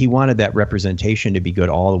 So he wanted that representation to be good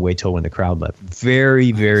all the way till when the crowd left.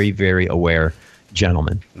 Very, very, very aware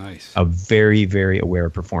gentleman. Nice. A very, very aware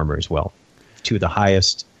performer as well, to the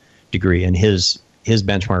highest degree. And his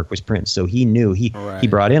benchmark was Prince. So he knew he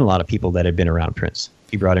brought in a lot of people that had been around Prince.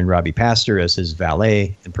 He brought in Robbie Pastor as his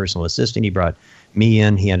valet and personal assistant. He brought me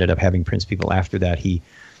in. He ended up having Prince people after that. He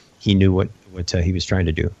knew what he was trying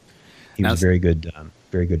to do. He was very good.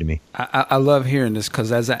 Very good to me. I love hearing this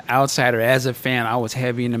because as an outsider, as a fan, I was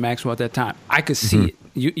heavy into Maxwell at that time. I could see it.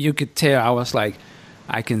 You could tell. I was like,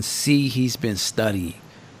 I can see he's been studying.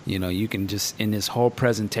 You can just in this whole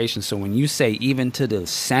presentation. So when you say even to the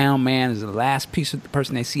sound man is the last piece of the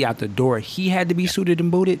person they see out the door, he had to be suited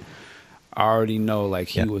and booted. I already know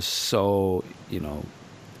he was so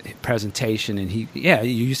presentation and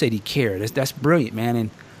you said he cared. That's brilliant,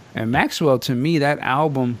 man. And Maxwell, to me, that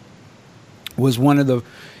album was one of the,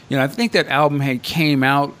 I think that album had came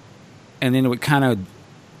out and then it would kind of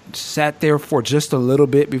sat there for just a little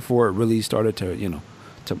bit before it really started to,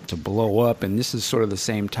 to blow up. And this is sort of the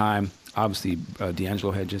same time, obviously,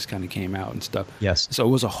 D'Angelo had just kind of came out and stuff. Yes. So it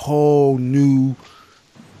was a whole new,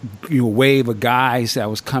 wave of guys that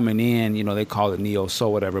was coming in, they call it neo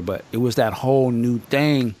soul, whatever, but it was that whole new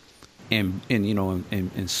thing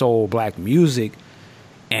in soul black music.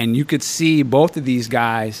 And you could see both of these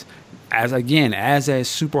guys as a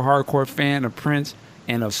super hardcore fan of Prince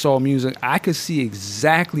and of soul music, I could see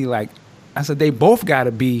exactly I said, they both got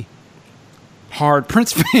to be hard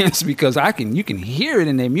Prince fans because you can hear it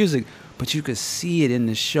in their music, but you could see it in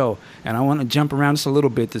the show. And I want to jump around just a little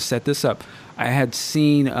bit to set this up. I had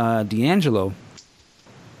seen D'Angelo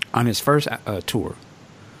on his first tour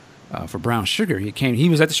for Brown Sugar. He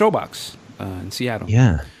was at the Showbox in Seattle.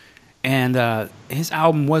 Yeah. And his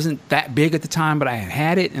album wasn't that big at the time, but I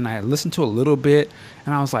had it and I had listened to a little bit.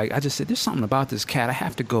 And I was like, I just said, there's something about this cat. I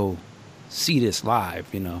have to go see this live,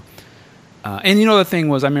 And the thing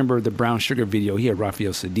was, I remember the Brown Sugar video. He had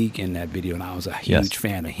Raphael Sadiq in that video, and I was a huge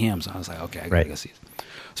fan of him. So I was like, okay, I gotta go see this.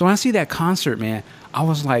 So when I see that concert, man, I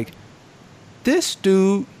was like, this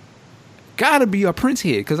dude gotta be a Prince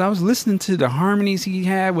head, because I was listening to the harmonies he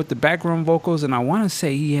had with the background vocals, and I want to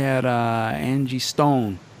say he had Angie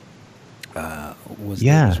Stone was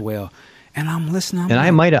there as well. And I'm listening.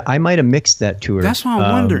 I might have mixed that tour. That's what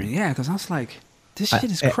I'm wondering. Yeah, because I was like, this shit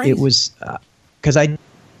is crazy. It was because I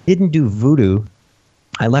didn't do Voodoo.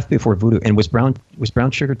 I left before Voodoo, and was Brown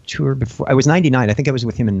Sugar tour before. I was 99. I think I was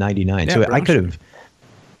with him in 99. Yeah, so I could have.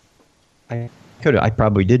 I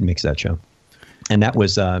probably did mix that show. And that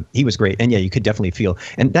was, he was great. And yeah, you could definitely feel.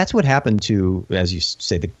 And that's what happened to, as you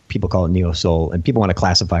say, the people call it neo soul. And people want to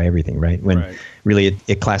classify everything, right? When really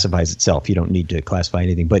it classifies itself. You don't need to classify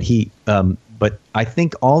anything. But but I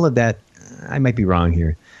think all of that, I might be wrong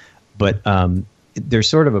here, but there's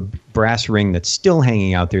sort of a brass ring that's still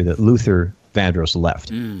hanging out there that Luther Vandross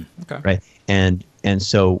left. Okay. Right. And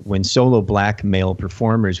so when solo black male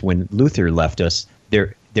performers, when Luther left us,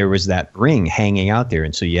 there was that ring hanging out there.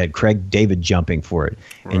 And so you had Craig David jumping for it.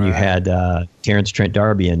 Right. And you had Terrence Trent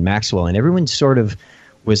D'Arby and Maxwell. And everyone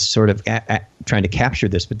was trying to capture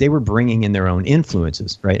this. But they were bringing in their own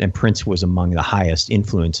influences, right? And Prince was among the highest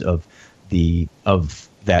influence of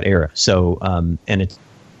that era. So, and it's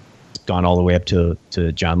gone all the way up to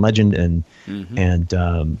John Legend. And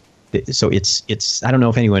so it's I don't know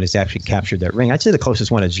if anyone has actually captured that ring. I'd say the closest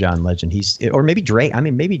one is John Legend. Or maybe Drake. I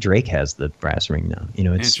mean, maybe Drake has the brass ring now.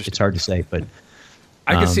 It's hard to say, but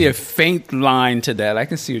I can see a faint line to that. I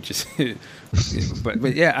can see what you're saying.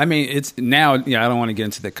 but yeah, I mean, it's now. Yeah, I don't want to get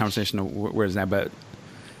into the conversation of where it's now, but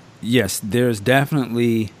yes, there's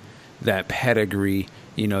definitely that pedigree.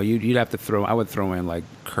 You'd have to throw. I would throw in like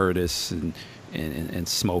Curtis and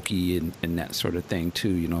Smokey and that sort of thing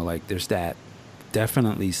too. Like there's that.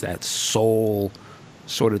 Definitely that soul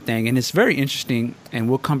sort of thing, and it's very interesting. And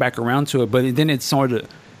we'll come back around to it, but then it sort of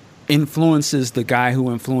influences the guy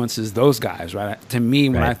who influences those guys, right? To me,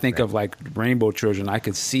 when I think of like Rainbow Children, I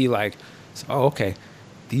could see like, oh, okay,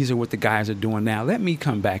 these are what the guys are doing now. Let me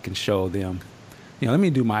come back and show them. Let me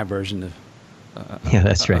do my version of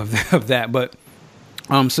that's right. of that. But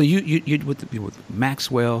so you with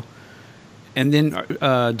Maxwell, and then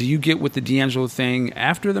do you get with the D'Angelo thing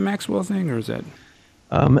after the Maxwell thing, or is that?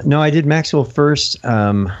 No, I did Maxwell first,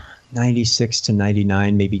 96 to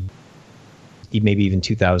 99, maybe even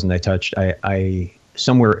 2000. I touched. I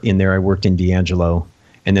somewhere in there I worked in D'Angelo,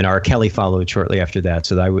 and then R. Kelly followed shortly after that.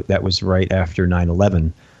 So that was right after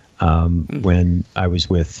 9/11 when I was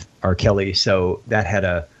with R. Kelly. So that had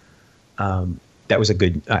that was a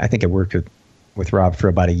good. I think I worked with Rob for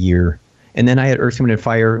about a year, and then I had Earth, Wind and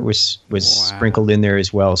Fire was sprinkled in there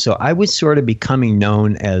as well. So I was sort of becoming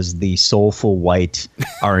known as the soulful white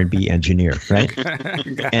R&B engineer, right?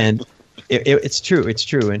 And it's true.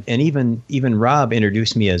 And even Rob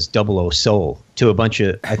introduced me as 00 Soul to a bunch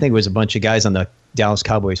of, I think it was a bunch of guys on the Dallas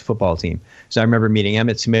Cowboys football team. So I remember meeting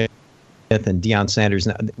Emmitt Smith and Deion Sanders.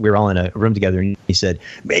 And we were all in a room together, and he said,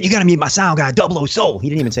 "Man, you got to meet my sound guy, 00 Soul." He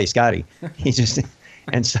didn't even say Scottie. He just,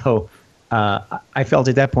 and so I felt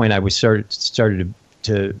at that point I was started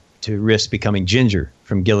to risk becoming Ginger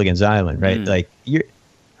from Gilligan's Island, right? Like,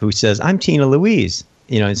 who says, "I'm Tina Louise."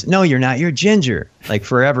 It's, "No, you're not. You're Ginger." Like,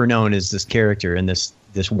 forever known as this character and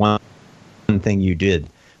this one thing you did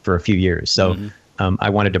for a few years. So I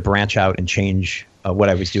wanted to branch out and change what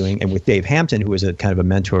I was doing. And with Dave Hampton, who was a kind of a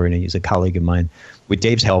mentor and he's a colleague of mine, with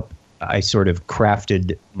Dave's help, I sort of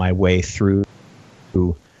crafted my way through,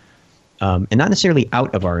 and not necessarily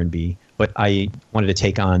out of R&B, but I wanted to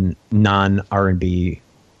take on non-R&B,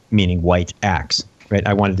 meaning white acts. Right,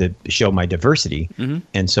 I wanted to show my diversity,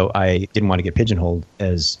 and so I didn't want to get pigeonholed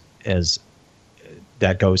as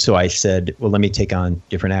that goes. So I said, well, let me take on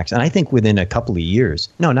different acts. And I think within a couple of years,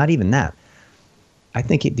 no, not even that. I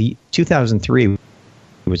think the 2003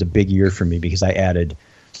 was a big year for me because I added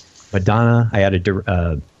Madonna, I added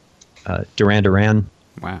Duran Duran.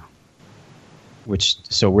 Wow.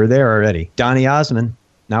 So we're there already. Donny Osmond,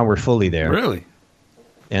 now we're fully there. Really?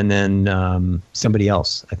 And then somebody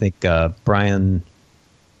else, I think Brian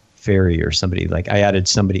Ferry or somebody. Like, I added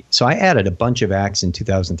somebody. So I added a bunch of acts in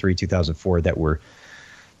 2003, 2004 that were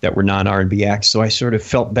non-R&B acts. So I sort of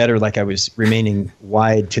felt better, like I was remaining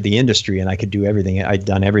wide to the industry and I could do everything. I'd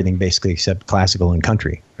done everything basically except classical and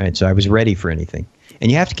country, right? So I was ready for anything.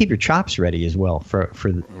 And you have to keep your chops ready as well for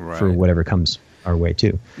whatever comes our way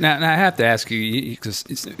too. Now I have to ask you, because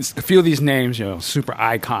it's a few of these names, super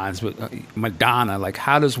icons, but Madonna, like,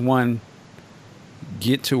 how does one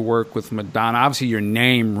get to work with Madonna? Obviously your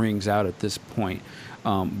name rings out at this point,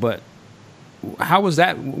 but how was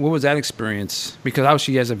that? What was that experience? Because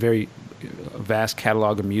obviously she has a very vast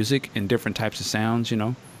catalog of music and different types of sounds,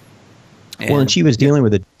 And she was dealing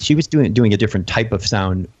with she was doing a different type of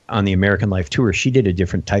sound on the American Life tour. She did a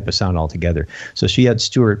different type of sound altogether. So she had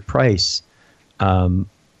Stuart Price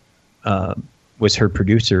was her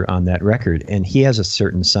producer on that record, and he has a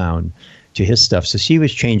certain sound to his stuff. So she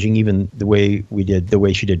was changing even the way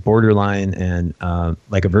she did Borderline and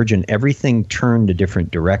Like a Virgin. Everything turned a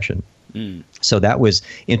different direction. So that was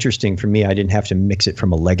interesting for me. I didn't have to mix it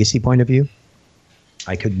from a legacy point of view.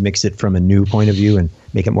 I could mix it from a new point of view and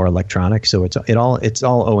make it more electronic. So it's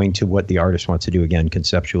all owing to what the artist wants to do, again,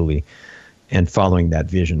 conceptually, and following that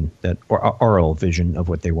vision, that oral vision of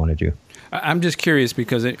what they want to do. I'm just curious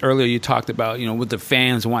because earlier you talked about, what the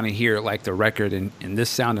fans want to hear, like the record and this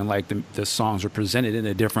sounding like the songs were presented in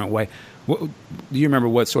a different way. Do you remember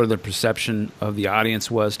what sort of the perception of the audience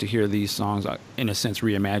was to hear these songs, in a sense,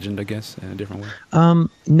 reimagined, I guess, in a different way?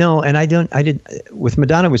 No, and I did. With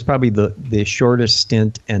Madonna was probably the shortest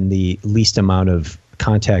stint and the least amount of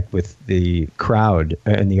contact with the crowd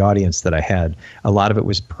and the audience that I had. A lot of it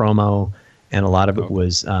was promo. And a lot of it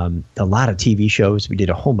was a lot of TV shows. We did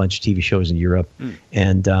a whole bunch of TV shows in Europe,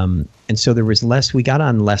 and so there was less. We got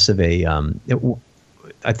on less of a.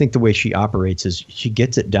 I think the way she operates is she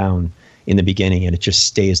gets it down in the beginning, and it just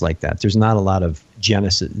stays like that. There's not a lot of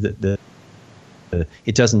genesis.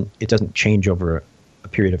 It doesn't change over a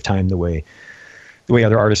period of time the way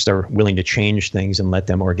other artists are willing to change things and let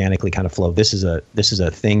them organically kind of flow. This is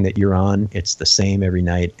a thing that you're on. It's the same every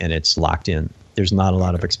night, and it's locked in. There's not a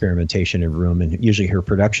lot of experimentation in room, and usually her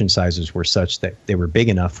production sizes were such that they were big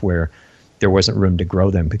enough where there wasn't room to grow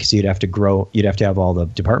them, because you'd have to have all the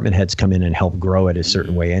department heads come in and help grow it a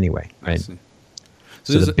certain way anyway, right?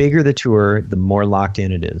 So the bigger the tour, the more locked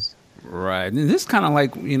in it is. Right. And this kind of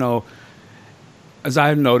like, as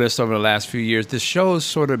I've noticed over the last few years, the shows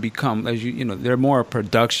sort of become, as they're more a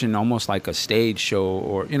production, almost like a stage show,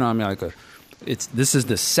 or this is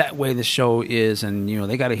the set way the show is, and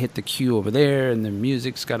they got to hit the cue over there, and the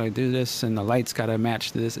music's got to do this, and the lights got to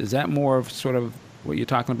match this. Is that more of sort of what you're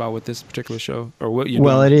talking about with this particular show, or what you?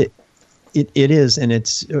 Well, it is, and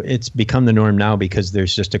it's become the norm now because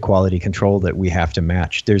there's just a quality control that we have to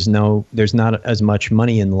match. There's not as much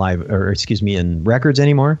money in in records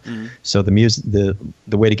anymore. Mm-hmm. So the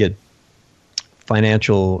way to get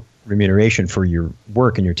financial remuneration for your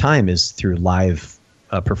work and your time is through live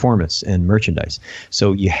performance and merchandise.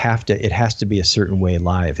 So it has to be a certain way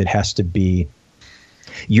live. It has to be,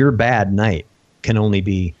 your bad night can only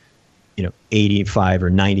be 85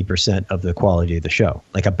 or 90% of the quality of the show.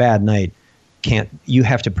 Like a bad night you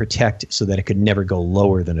have to protect so that it could never go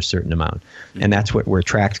lower than a certain amount. Mm-hmm. And that's where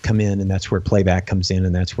tracks come in, and that's where playback comes in,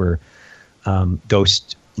 and that's where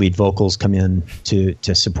ghost lead vocals come in to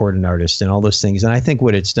support an artist and all those things. And I think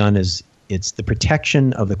what it's done is it's the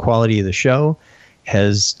protection of the quality of the show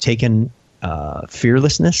has taken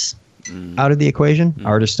fearlessness out of the equation. Mm-hmm.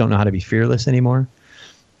 Artists don't know how to be fearless anymore.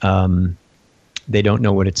 They don't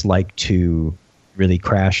know what it's like to really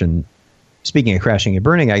crash. And speaking of crashing and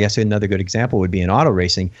burning, I guess another good example would be in auto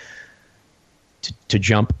racing, to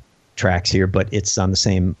jump tracks here, but it's on the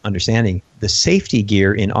same understanding. The safety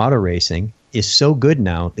gear in auto racing is so good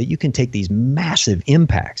now that you can take these massive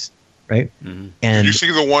impacts, right? Mm-hmm. And did you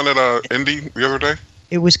see the one at Indy the other day?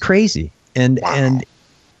 It was crazy. And wow.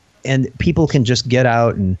 and people can just get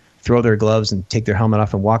out and throw their gloves and take their helmet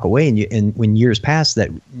off and walk away. And when years passed,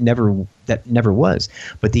 that never was.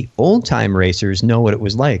 But the old time racers know what it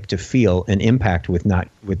was like to feel an impact with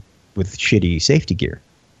shitty safety gear,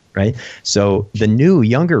 right? So the new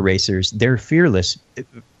younger racers, they're fearless,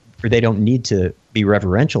 or they don't need to be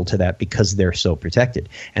reverential to that because they're so protected.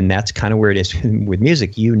 And that's kind of where it is with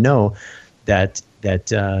music. That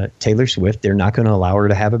Taylor Swift, they're not going to allow her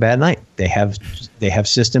to have a bad night. They have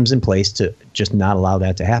systems in place to just not allow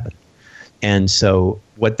that to happen. And so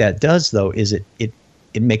what that does, though, is it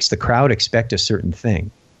makes the crowd expect a certain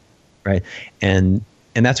thing, right? And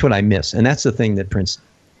that's what I miss. And that's the thing that Prince,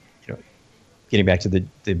 getting back to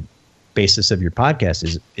the basis of your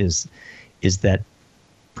podcast is that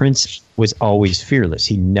Prince was always fearless.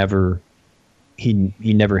 He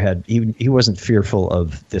wasn't fearful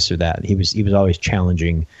of this or that. He was always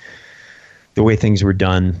challenging the way things were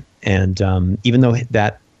done. And even though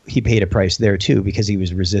that he paid a price there too, because he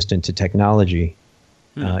was resistant to technology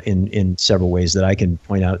in several ways that I can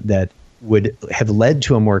point out that would have led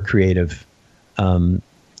to a more creative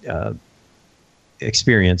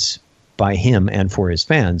experience by him and for his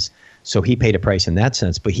fans. So he paid a price in that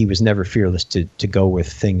sense, but he was never fearless to go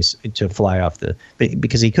with things to fly off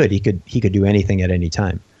because he could do anything at any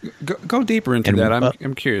time. Go deeper into that.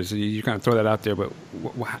 I'm curious. You kind of throw that out there, but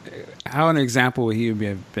how an example would he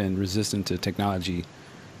have been resistant to technology?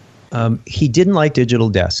 He didn't like digital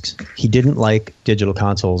desks. He didn't like digital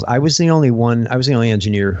consoles. I was the only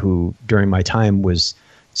engineer who, during my time, was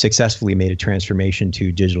successfully made a transformation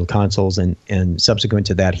to digital consoles, and subsequent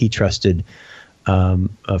to that, he trusted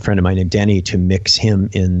a friend of mine named Denny to mix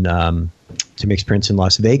Prince in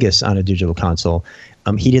Las Vegas on a digital console.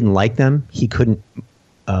 He didn't like them. He couldn't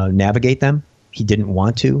navigate them. He didn't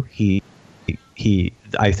want to.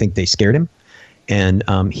 I think they scared him, and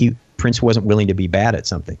Prince wasn't willing to be bad at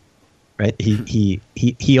something, right? He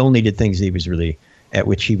only did things at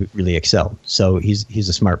which he really excelled. So he's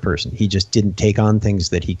a smart person. He just didn't take on things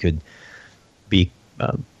that he could be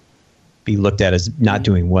looked at as not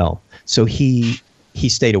doing well. So he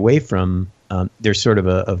stayed away from. There's sort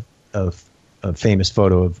of a famous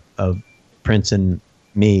photo of Prince and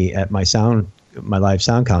me at my live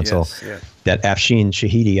sound console. Yes. That Afshin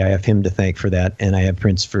Shahidi, I have him to thank for that, and I have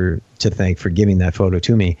Prince to thank for giving that photo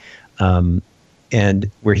to me. And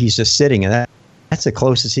where he's just sitting, and that's the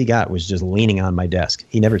closest he got, was just leaning on my desk.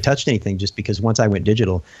 He never touched anything, just because once I went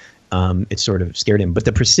digital, it sort of scared him. But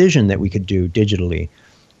the precision that we could do digitally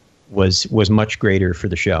was much greater for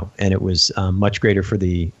the show, and it was much greater for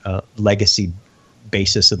the legacy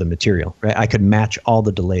basis of the material. Right, I could match all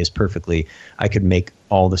the delays perfectly. I could make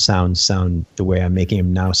all the sounds sound the way I'm making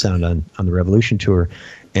them now sound on the Revolution tour,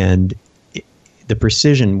 and the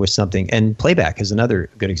precision was something. And playback is another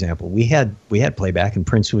good example. We had playback, and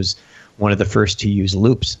Prince was one of the first to use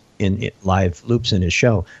loops live loops in his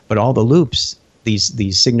show. But all the loops,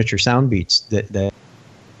 these signature sound beats that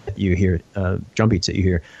you hear, drum beats that you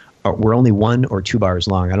hear, were only 1 or 2 bars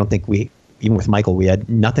long. I don't think we even with Michael,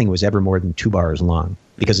 nothing was ever more than 2 bars long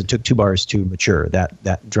because it took 2 bars to mature.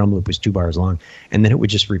 That drum loop was 2 bars long, and then it would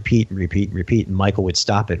just repeat and repeat and repeat, and Michael would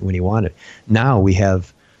stop it when he wanted. Now we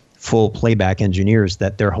have full playback engineers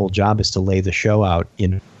that their whole job is to lay the show out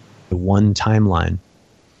in the one timeline,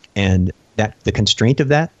 and that the constraint of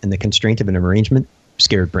that and the constraint of an arrangement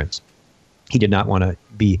scared Prince. He didn't want to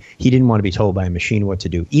be told by a machine what to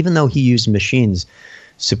do, even though he used machines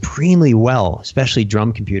supremely well, especially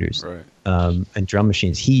drum computers, right. And drum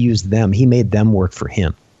machines. He used them. He made them work for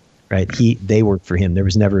him, right? They worked for him. There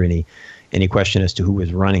was never any question as to who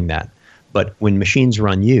was running that. But when machines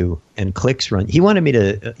run you and clicks run, he wanted me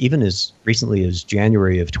to, even as recently as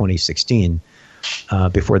January of 2016,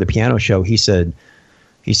 before the piano show, he said,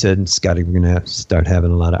 Scottie, we're going to start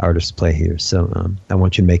having a lot of artists play here. So I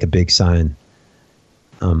want you to make a big sign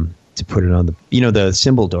to put it on the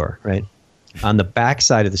cymbal door, right? On the back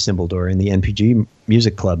side of the cymbal door in the NPG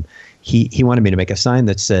Music Club, he wanted me to make a sign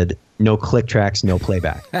that said, no click tracks, no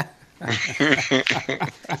playback.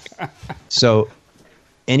 So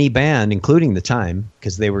any band, including The Time,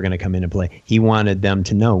 because they were going to come in and play, he wanted them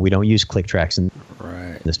to know we don't use click tracks in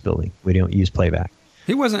this building. We don't use playback.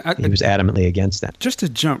 He was adamantly against that. Just to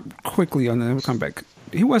jump quickly on that, we'll come back.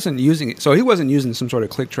 He wasn't using it. So he wasn't using some sort of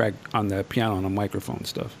click track on the piano and a microphone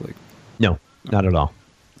stuff. No, not at all.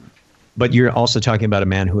 But you're also talking about a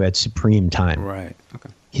man who had supreme time. Right. Okay.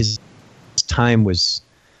 His time was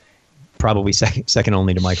probably second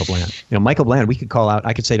only to Michael Bland. Michael Bland,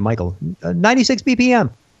 I could say to Michael, 96 BPM,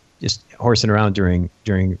 just horsing around during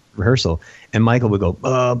rehearsal. And Michael would go,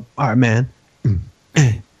 all right, man.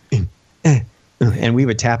 And we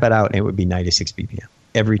would tap it out, and it would be 96 BPM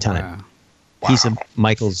every time. Wow.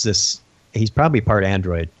 He's probably part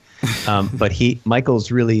Android, but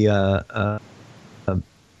Michael's really.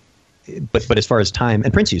 But as far as time,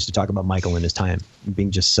 and Prince used to talk about Michael and his time being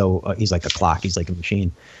just so. He's like a clock. He's like a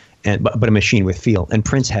machine, but a machine with feel. And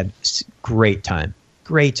Prince had great time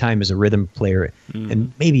as a rhythm player,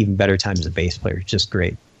 and maybe even better time as a bass player. Just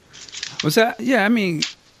great. Was that? Yeah, I mean.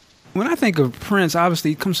 When I think of Prince,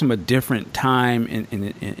 obviously, he comes from a different time and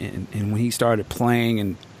when he started playing,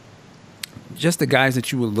 and just the guys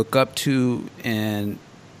that you would look up to, and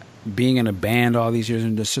being in a band all these years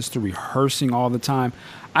and just the rehearsing all the time.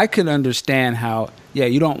 I could understand how,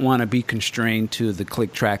 you don't want to be constrained to the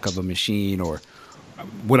click track of a machine, or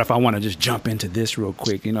what if I want to just jump into this real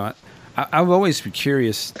quick? I've always been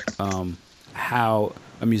curious how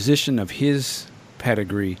a musician of his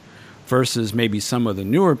pedigree versus maybe some of the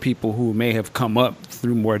newer people who may have come up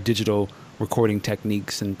through more digital recording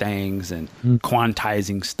techniques and things and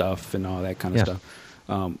quantizing stuff and all that kind of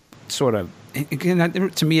stuff. Sort of,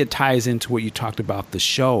 again, to me, it ties into what you talked about, the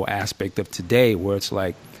show aspect of today, where it's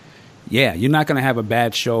like, you're not going to have a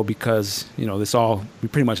bad show because, we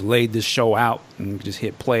pretty much laid this show out and just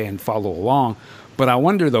hit play and follow along. But I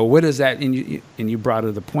wonder, though, what does that, and you brought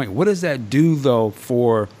to the point, what does that do, though,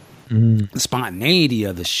 for the spontaneity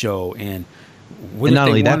of the show, and not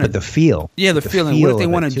only that, but the feel. Yeah, the feeling. What if they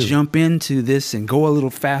want to jump into this and go a little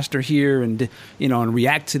faster here, and and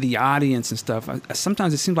react to the audience and stuff?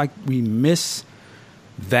 Sometimes it seems like we miss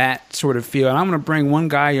that sort of feel. And I'm going to bring one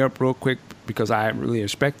guy up real quick because I really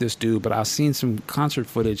respect this dude. But I've seen some concert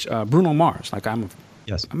footage. Bruno Mars. I'm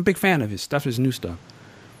a big fan of his stuff, his new stuff.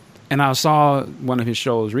 And I saw one of his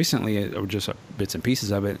shows recently, or just bits and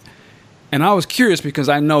pieces of it. And I was curious because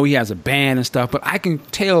I know he has a band and stuff, but I can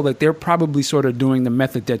tell that they're probably sort of doing the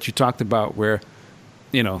method that you talked about where,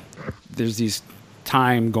 there's these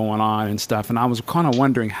time going on and stuff. And I was kind of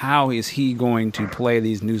wondering, how is he going to play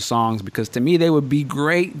these new songs? Because to me, they would be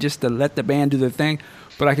great just to let the band do their thing.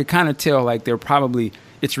 But I could kind of tell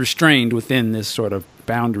it's restrained within this sort of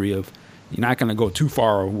boundary of you're not going to go too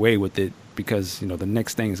far away with it because, the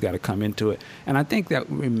next thing's got to come into it. And I think that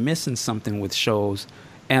we're missing something with shows.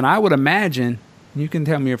 And I would imagine, you can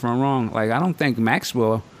tell me if I'm wrong, I don't think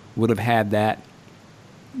Maxwell would have had that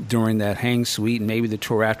during that Hang Suite and maybe the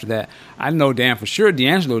tour after that. I know damn for sure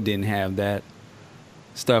D'Angelo didn't have that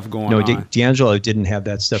stuff going on. No, D'Angelo didn't have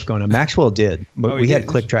that stuff going on. Maxwell did, but we had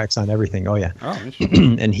click tracks on everything. Oh, yeah. Oh,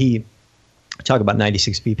 and he, talk about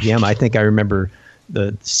 96 BPM, I think I remember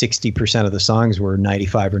the 60% of the songs were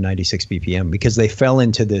 95 or 96 BPM because they fell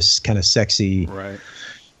into this kind of sexy... Right.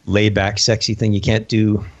 laid back, sexy thing. You can't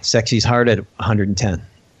do sexy's hard at 110,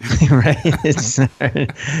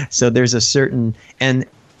 right? So there's a certain, and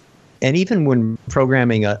even when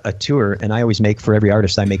programming a tour, and I always make, for every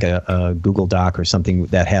artist, I make a Google Doc or something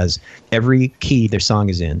that has every key their song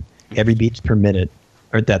is in, every beats per minute,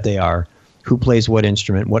 or that they are, who plays what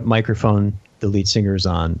instrument, what microphone the lead singer is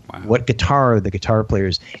on, what guitar the guitar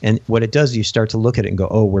players, and what it does, you start to look at it and go,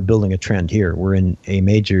 oh, we're building a trend here. We're in A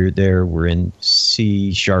major there, we're in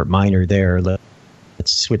C sharp minor there. Let's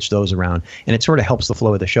switch those around. And it sort of helps the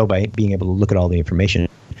flow of the show by being able to look at all the information.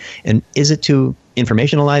 And is it too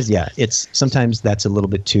informationalized? Yeah, it's sometimes that's a little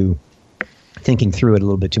bit too thinking through it a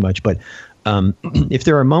little bit too much. But if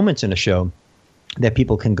there are moments in a show that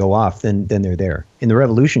people can go off, then they're there. In the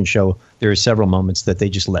Revolution show, there are several moments that they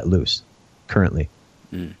just let loose currently.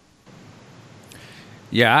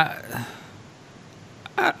 Yeah,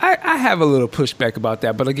 I have a little pushback about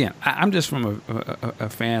that. But again, I'm just from a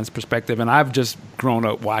fan's perspective, and I've just grown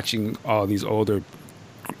up watching all these older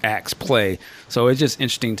acts play. So it's just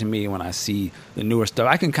interesting to me when I see the newer stuff.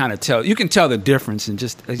 I can kind of tell. You can tell the difference, and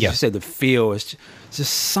just as you said, the feel. It's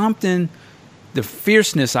just something. The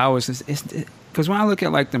fierceness I always, because when I look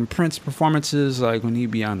at like them Prince performances, like when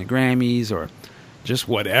he'd be on the Grammys or just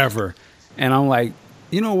whatever, and I'm like,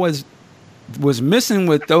 you know, was missing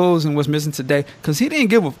with those and what's missing today, because he didn't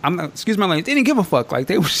give a, excuse my language, they didn't give a fuck. Like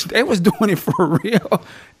they was doing it for real,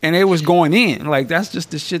 and they was going in. Like that's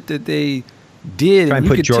just the shit that they did. Try and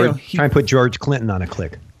put George Clinton on a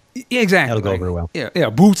click. Yeah, exactly. That'll go over well. Yeah,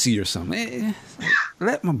 Bootsy or something.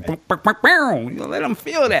 Let them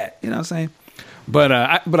feel that. You know what I'm saying? But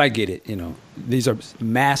I get it. You know, these are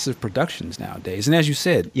massive productions nowadays, and as you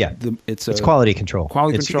said, it's quality control,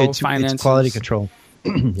 finances, it's quality control.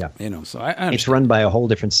 Yeah, you know. So I understand. It's run by a whole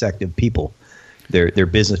different sect of people. They're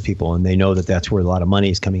business people, and they know that that's where a lot of money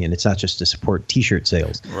is coming in. It's not just to support T-shirt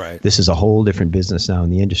sales. Right. This is a whole different business now,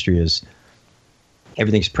 and the industry is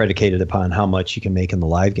everything's predicated upon how much you can make in the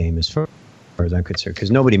live game, as far as I'm concerned.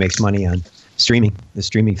 Because nobody makes money on streaming. The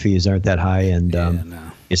streaming fees aren't that high, and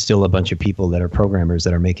it's still a bunch of people that are programmers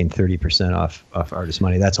that are making 30% off artist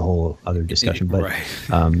money. That's a whole other discussion. But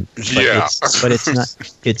it's not.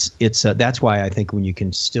 It's that's why I think when you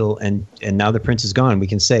can still and now the Prince is gone, we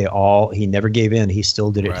can say he never gave in. He still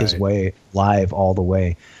did it his way, live all the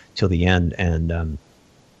way till the end, and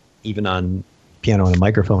even on piano and a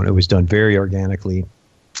microphone, it was done very organically.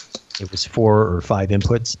 It was 4 or 5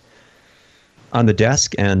 inputs on the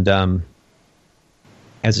desk, and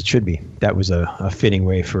as it should be. That was a fitting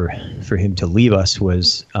way for him to leave us,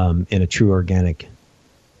 was in a true organic,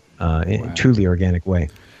 truly organic way.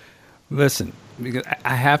 Listen, because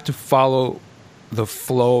I have to follow the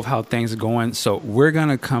flow of how things are going, so we're going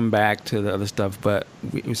to come back to the other stuff, but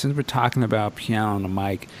since we're talking about piano and the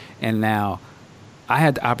mic, and now I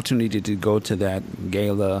had the opportunity to go to that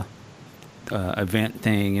gala event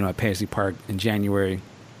thing, you know, at Paisley Park in January.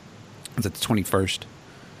 It was at the 21st.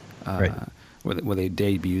 Right. Where they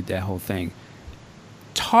debuted that whole thing.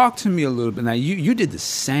 Talk to me a little bit. Now, you did the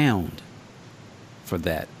sound for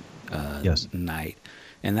that night,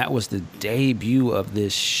 and that was the debut of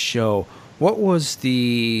this show. What was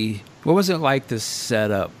it like to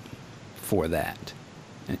set up for that,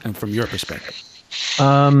 and from your perspective?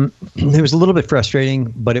 It was a little bit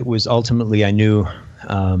frustrating, but it was ultimately, I knew,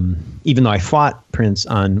 even though I fought Prince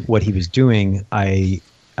on what he was doing, I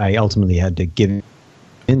ultimately had to give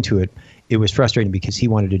into it. It was frustrating because he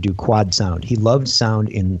wanted to do quad sound. He loved sound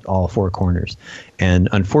in all 4 corners. And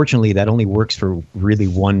unfortunately, that only works for really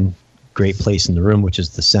one great place in the room, which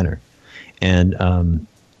is the center. And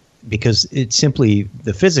because it's simply,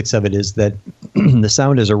 the physics of it is that the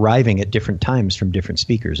sound is arriving at different times from different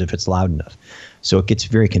speakers if it's loud enough. So it gets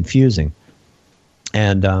very confusing.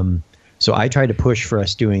 And so I tried to push for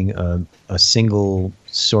us doing a single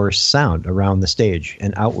source sound around the stage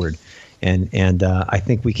and outward. And I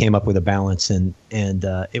think we came up with a balance, and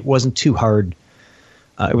it wasn't too hard.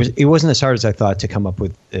 It wasn't as hard as I thought to come up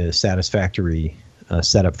with a satisfactory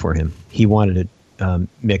setup for him. He wanted it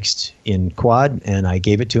mixed in quad, and I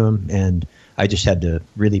gave it to him, and I just had to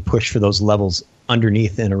really push for those levels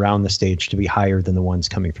underneath and around the stage to be higher than the ones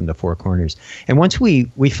coming from the 4 corners. And once we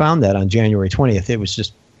found that on January 20th, it was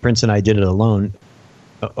just Prince and I did it alone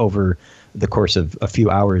over the course of a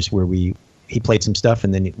few hours, where he played some stuff,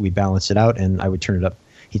 and then we balanced it out, and I would turn it up.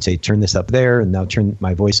 He'd say, turn this up there, and now turn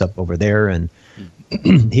my voice up over there. And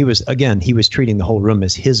he was treating the whole room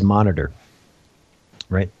as his monitor,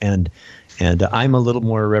 right? And I'm a little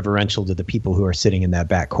more reverential to the people who are sitting in that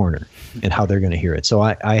back corner and how they're going to hear it. So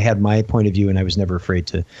I had my point of view, and I was never afraid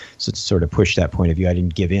to sort of push that point of view. I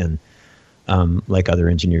didn't give in, like other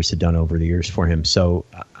engineers had done over the years for him. So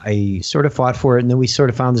I sort of fought for it, and then we sort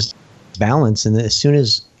of found this balance. And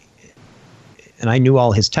and I knew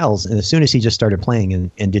all his tells, and as soon as he just started playing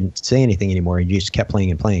and didn't say anything anymore, he just kept playing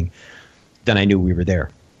and playing, then I knew we were there.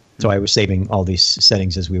 So I was saving all these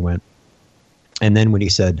settings as we went. And then when he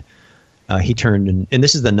said, he turned, and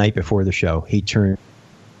this is the night before the show, he turned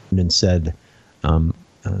and said,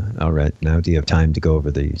 All right, now do you have time to go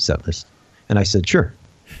over the set list? And I said, sure.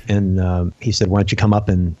 And he said, why don't you come up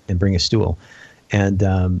and bring a stool?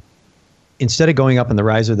 And instead of going up in the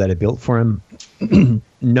riser that I built for him,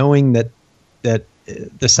 knowing that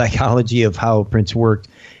the psychology of how Prince worked,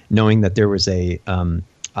 knowing that there was a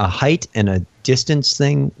height and a distance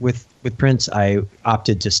thing with Prince, I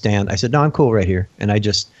opted to stand. I said, no, I'm cool right here. And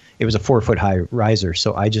it was a 4-foot high riser.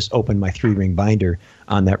 So I just opened my 3-ring binder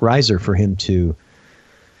on that riser for him to,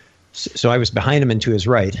 so I was behind him and to his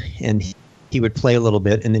right, and he would play a little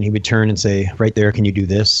bit, and then he would turn and say, right there, can you do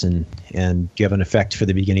this? And do you have an effect for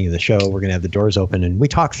the beginning of the show? We're going to have the doors open. And we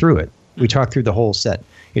talked through it. We talked through the whole set.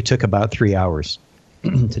 It took about 3 hours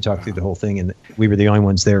to talk through the whole thing, and we were the only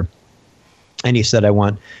ones there. And he said,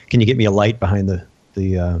 can you get me a light behind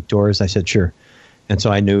the doors? I said, sure. And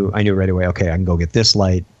so I knew right away, okay, I can go get this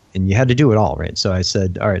light. And you had to do it all, right? So I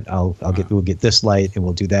said, all right, we'll get this light, and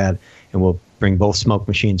we'll do that, and we'll bring both smoke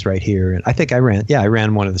machines right here. And I think I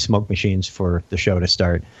ran one of the smoke machines for the show to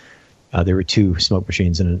start. There were 2 smoke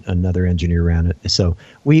machines, and another engineer ran it. So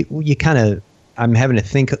I'm having to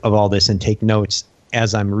think of all this and take notes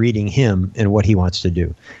as I'm reading him and what he wants to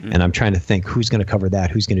do. And I'm trying to think, who's going to cover that?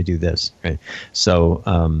 Who's going to do this? Right. So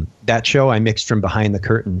that show I mixed from behind the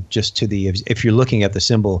curtain just to if you're looking at the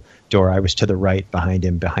cymbal door, I was to the right behind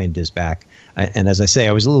him, behind his back. And as I say,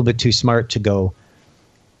 I was a little bit too smart to go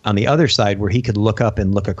on the other side where he could look up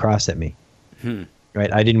and look across at me.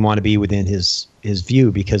 Right. I didn't want to be within his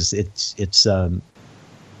view because it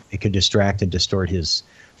could distract and distort his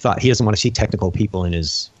thought. He doesn't want to see technical people in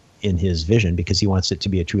his vision because he wants it to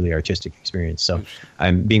be a truly artistic experience. So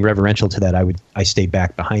I'm being reverential to that. I stayed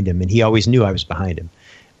back behind him, and he always knew I was behind him,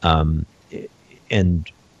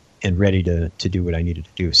 and ready to do what I needed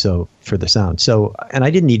to do. So for the sound. So, and I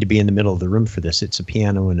didn't need to be in the middle of the room for this. It's a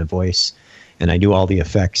piano and a voice, and I knew all the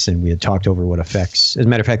effects, and we had talked over what effects. As a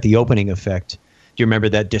matter of fact, the opening effect, do you remember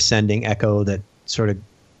that descending echo that sort of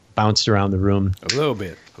bounced around the room? A little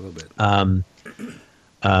bit.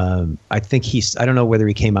 I think I don't know whether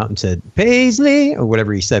he came out and said Paisley or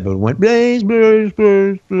whatever he said, but it went Blaze, Blaze,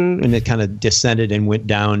 Blaze, Blaze, and it kind of descended and went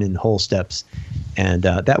down in whole steps. And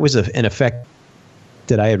that was an effect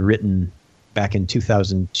that I had written back in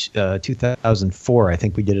 2004. I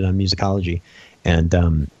think we did it on Musicology.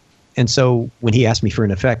 And so when he asked me for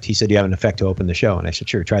an effect, he said, do you have an effect to open the show? And I said,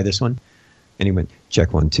 sure, try this one. And he went,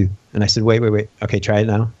 check 1, 2. And I said, wait. Okay, try it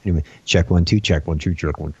now. And he went, check 1, 2, check 1, 2,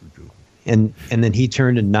 check 1, 2, 2. And then he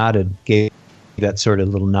turned and nodded, gave that sort of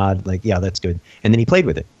little nod, like, yeah, that's good. And then he played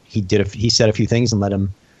with it. He said a few things and let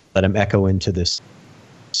him echo into this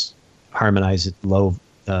harmonized low,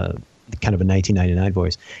 kind of a 1999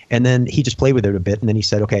 voice. And then he just played with it a bit. And then he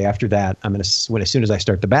said, okay, after that, as soon as I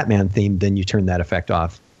start the Batman theme, then you turn that effect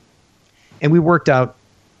off. And we worked out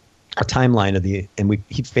a timeline he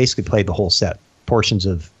basically played the whole set, portions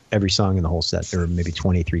of every song in the whole set. There were maybe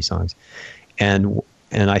 23 songs.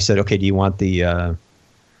 And I said, okay, do you want the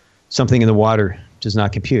something in the water does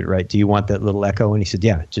not compute, right? Do you want that little echo? And he said,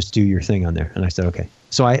 yeah, just do your thing on there. And I said, okay.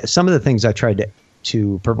 So some of the things I tried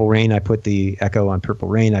to Purple Rain, I put the echo on Purple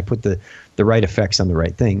Rain. I put the right effects on the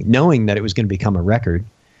right thing, knowing that it was going to become a record,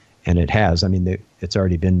 and it has. I mean, it's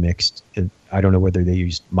already been mixed. I don't know whether they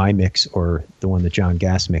used my mix or the one that John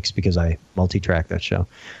Gass mixed because I multi-tracked that show.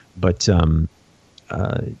 But so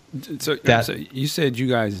you said you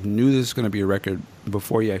guys knew this was going to be a record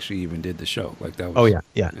before you actually even did the show. Like that was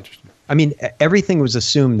interesting. I mean, everything was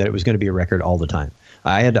assumed that it was going to be a record all the time.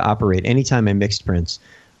 I had to operate anytime I mixed Prince.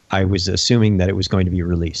 I was assuming that it was going to be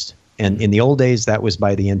released. And in the old days, that was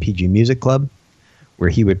by the NPG Music Club, where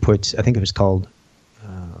he would put, I think it was called,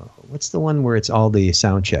 what's the one where it's all the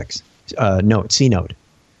sound checks? C Note.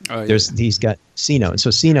 Oh, yeah. He's got C Note.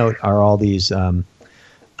 So C Note are all these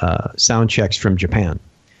sound checks from Japan.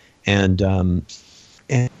 And so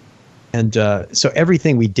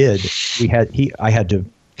everything we did, I had to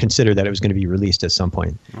consider that it was going to be released at some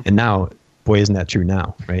point. Okay. And now, boy, isn't that true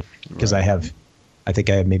now, right? Because I think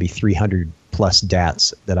I have maybe 300 plus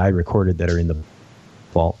DATs that I recorded that are in the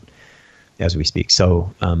vault as we speak.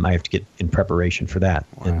 So I have to get in preparation for that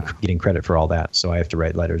and getting credit for all that. So I have to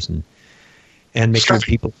write letters and make sure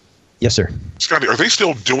people. Yes, sir. Scottie, are they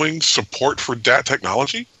still doing support for DAT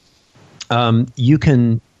technology? You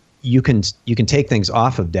can take things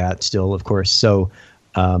off of DAT still, of course. So,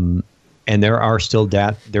 and there were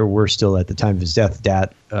still at the time of his death,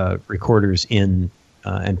 DAT recorders and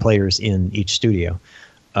players in each studio.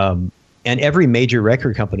 And every major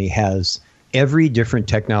record company has every different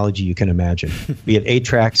technology you can imagine, be it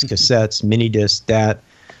 8-tracks, cassettes, mini disc, DAT,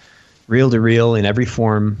 reel-to-reel in every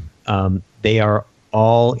form. They are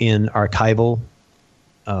all in archival,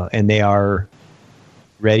 and they are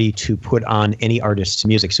ready to put on any artist's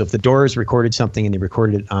music. So if the Doors recorded something and they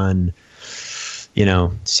recorded it on,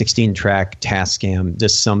 16-track Tascam,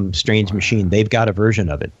 just some strange machine, they've got a version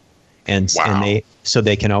of it. And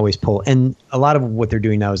they can always pull. And a lot of what they're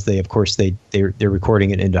doing now is they're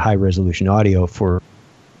recording it into high resolution audio for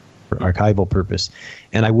archival purpose.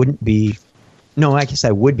 And I would be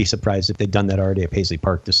surprised if they'd done that already at Paisley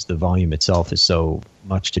Park. The volume itself is so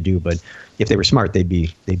much to do, but if they were smart, they'd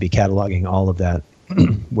be cataloging all of that.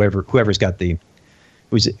 Whoever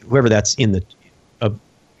that's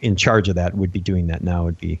in charge of that would be doing that now.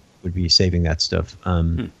 Would be saving that stuff.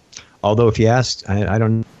 Although if you asked, I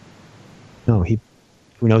don't know.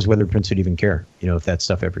 Who knows whether Prince would even care? If that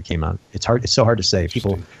stuff ever came out. It's so hard to say.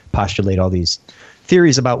 People postulate all these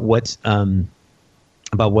theories about what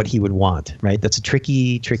he would want. Right? That's a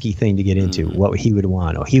tricky thing to get into. What he would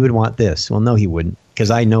want. Oh, he would want this. Well, no, he wouldn't, because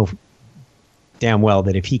I know damn well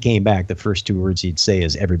that if he came back, the first two words he'd say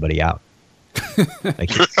is "everybody out."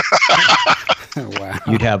 Wow.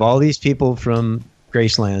 You'd have all these people from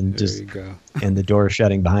Graceland and the door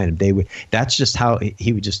shutting behind him. That's just how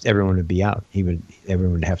he would everyone would be out.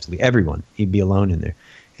 Everyone would have to leave. Everyone. He'd be alone in there,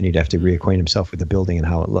 and he'd have to reacquaint himself with the building and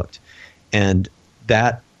how it looked. And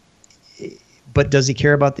that, but does he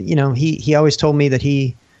care about he always told me that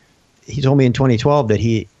he told me in 2012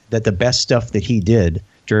 that the best stuff that he did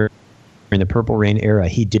during the Purple Rain era,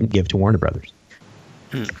 he didn't give to Warner Brothers.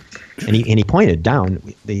 And he pointed down.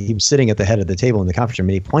 He was sitting at the head of the table in the conference room,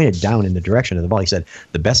 and he pointed down in the direction of the ball. He said,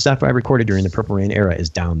 "The best stuff I recorded during the Purple Rain era is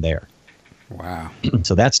down there." Wow!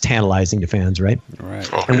 So that's tantalizing to fans, right? Right.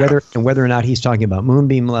 Oh, and whether or not he's talking about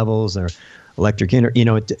moonbeam levels or electric inner,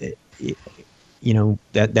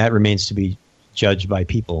 that remains to be judged by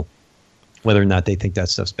people, whether or not they think that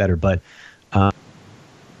stuff's better. But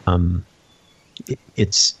I'm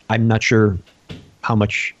not sure how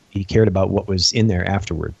much he cared about what was in there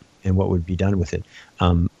afterward and what would be done with it.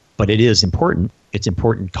 But it is important. It's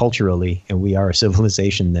important culturally, and we are a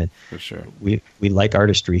civilization that for sure we like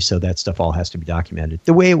artistry, so that stuff all has to be documented.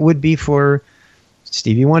 The way it would be for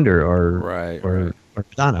Stevie Wonder or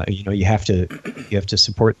Madonna. You have to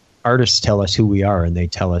support artists. Tell us who we are, and they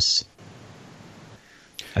tell us.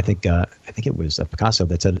 I think it was Picasso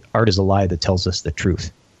that said, "Art is a lie that tells us the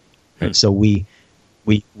truth." Right. So we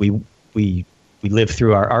live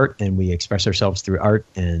through our art, and we express ourselves through art,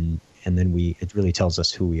 and then it really tells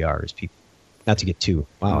us who we are as people. Not to get too,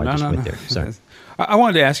 I just went there. Sorry. I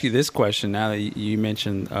wanted to ask you this question now that you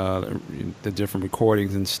mentioned the different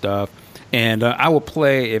recordings and stuff. And I will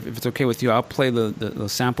play, if it's okay with you, I'll play the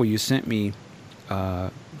sample you sent me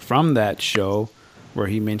from that show where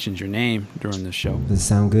he mentions your name during the show. Does it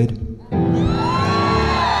sound good?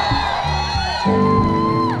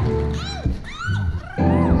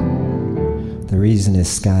 The reason is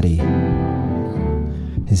Scottie.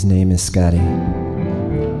 His name is Scottie.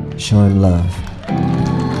 Show him love.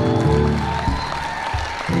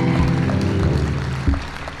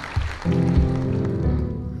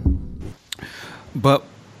 But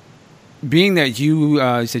being that you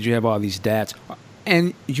said you have all these dads,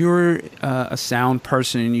 and you're a sound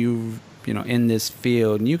person, and you in this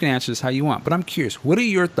field, and you can answer this how you want. But I'm curious, what are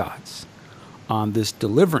your thoughts on this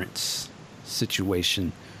Deliverance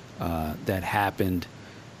situation that happened?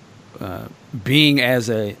 Being as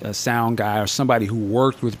a sound guy or somebody who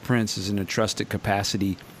worked with Prince is in a trusted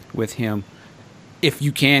capacity with him, if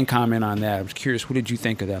you can comment on that, I was curious, what did you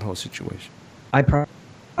think of that whole situation? I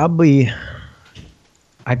probably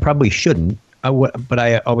shouldn't, but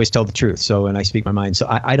I always tell the truth. So, and I speak my mind. So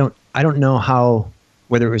I don't know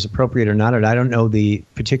whether it was appropriate or not. I don't know the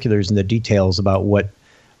particulars and the details about what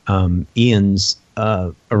Ian's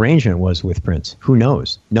arrangement was with Prince. Who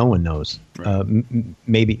knows? No one knows. Right.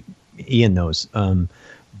 Maybe Ian knows.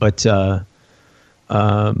 But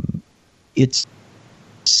it's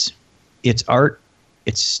art.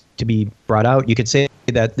 It's to be brought out. You could say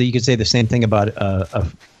the same thing about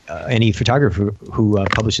any photographer who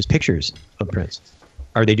publishes pictures of Prince.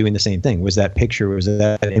 Are they doing the same thing? Was that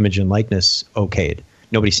image and likeness okayed?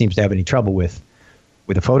 Nobody seems to have any trouble with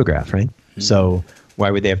a photograph, right? Mm-hmm. So why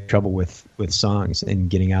would they have trouble with songs and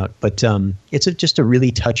getting out? But it's just a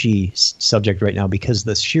really touchy subject right now because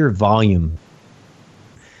the sheer volume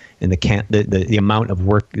and the amount of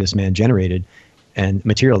work this man generated and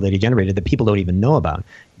material that he generated that people don't even know about.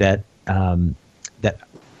 That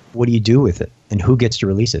what do you do with it, and who gets to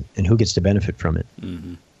release it, and who gets to benefit from it?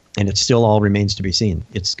 Mm-hmm. And it still all remains to be seen.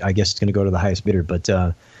 I guess it's going to go to the highest bidder, but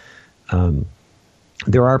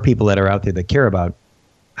there are people that are out there that care about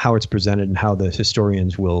how it's presented and how the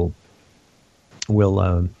historians will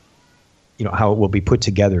how it will be put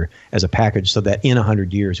together as a package, so that in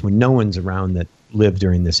 100 years, when no one's around, that live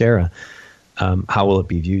during this era, how will it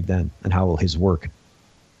be viewed then? And how will his work,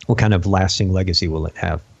 what kind of lasting legacy will it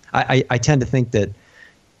have? I tend to think that,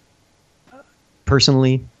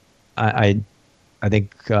 personally, I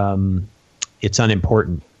think it's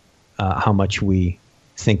unimportant how much we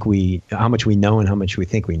know and how much we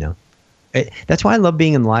think we know. That's why I love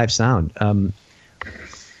being in live sound.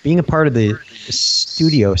 Being a part of the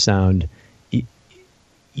studio sound,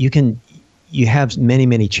 you have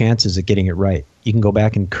many chances at getting it right. You can go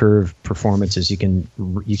back and curve performances. You can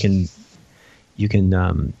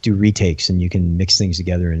do retakes, and you can mix things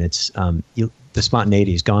together, and it's the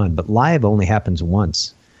spontaneity is gone. But live only happens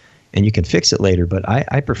once, and you can fix it later. But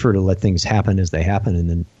I prefer to let things happen as they happen. And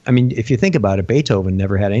then, I mean, if you think about it, Beethoven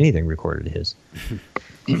never had anything recorded of his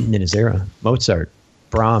in his era. Mozart,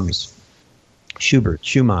 Brahms, Schubert,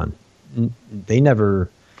 Schumann, they never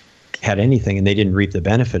had anything, and they didn't reap the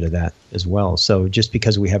benefit of that as well. So just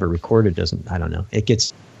because we have it recorded doesn't, I don't know, it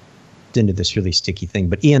gets into this really sticky thing.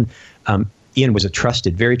 But Ian was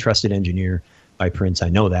a very trusted engineer by Prince. I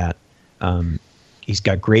know that. He's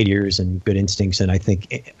got great ears and good instincts, and I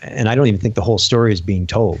don't even think the whole story is being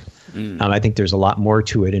told. I think there's a lot more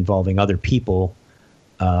to it involving other people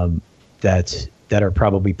that are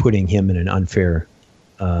probably putting him in an unfair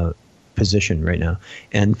position right now,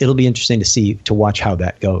 and it'll be interesting to watch how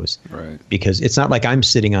that goes. Right. Because it's not like I'm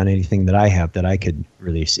sitting on anything that I have that I could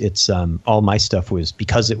release. It's all my stuff was,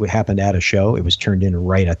 because it happened at a show, it was turned in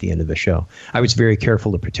right at the end of the show. I was very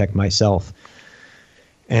careful to protect myself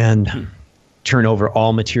and turn over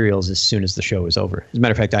all materials as soon as the show was over. As a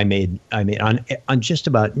matter of fact, I made on just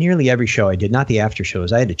about nearly every show I did, not the after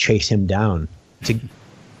shows, I had to chase him down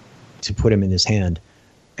to put him in his hand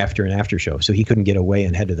after an after show, so he couldn't get away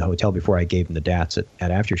and head to the hotel before I gave him the DATs at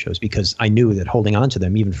after shows, because I knew that holding on to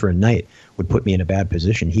them even for a night would put me in a bad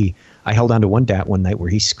position. I held on to one DAT one night where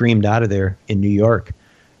he screamed out of there in New York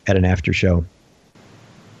at an after show,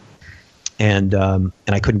 and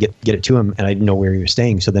I couldn't get it to him, and I didn't know where he was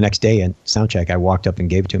staying. So the next day at soundcheck, I walked up and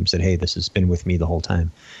gave it to him and said, "Hey, this has been with me the whole time."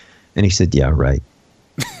 And he said, "Yeah, right."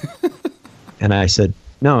 And I said,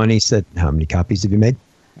 "No." And he said, "How many copies have you made?"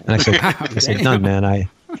 And I said, "None, man."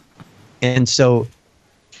 And so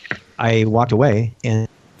I walked away, and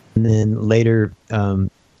then later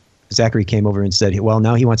Zachary came over and said, "Well,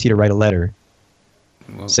 now he wants you to write a letter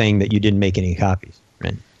saying that you didn't make any copies."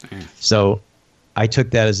 Right? So I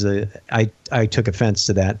took that I took offense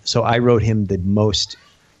to that. So I wrote him the most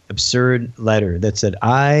absurd letter that said,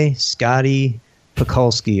 "I, Scottie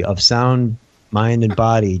Pekulski of Sound, Mind, and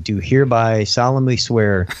Body, do hereby solemnly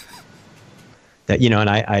swear." That, and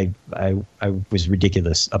I was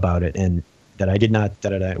ridiculous about it, and that I did not,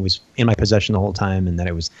 that it was in my possession the whole time, and that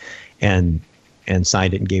it was, and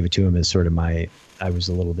signed it and gave it to him as sort of I was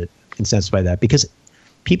a little bit incensed by that, because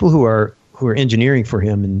people who are engineering for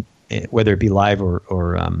him, and whether it be live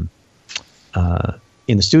or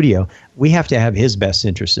in the studio, we have to have his best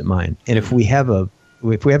interest in mind. And if we haven't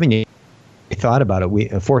thought about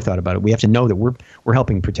it, forethought about it, we have to know that we're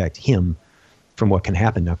helping protect him from what can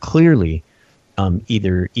happen. Now, clearly,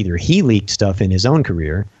 either he leaked stuff in his own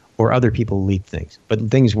career, or other people leaked things. But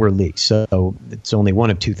things were leaked, so it's only one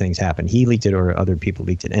of two things happened: he leaked it, or other people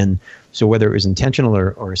leaked it. And so, whether it was intentional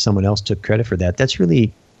or someone else took credit for that, that's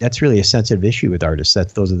really a sensitive issue with artists.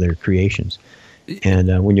 Those are their creations.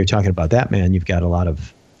 And when you're talking about that man, you've got a lot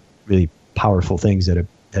of really powerful things that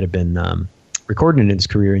have been recorded in his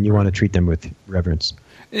career, and you want to treat them with reverence.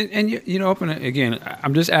 And open it again.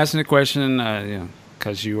 I'm just asking the question,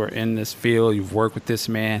 because you are in this field, you've worked with this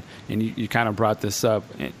man, and you kind of brought this up.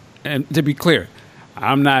 And to be clear,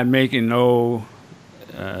 I'm not making no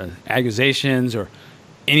accusations or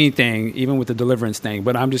anything, even with the Deliverance thing.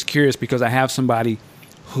 But I'm just curious, because I have somebody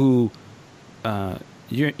who,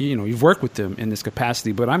 you've worked with them in this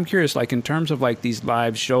capacity. But I'm curious, like in terms of like these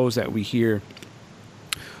live shows that we hear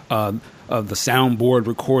of the soundboard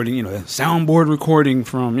recording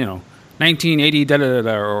from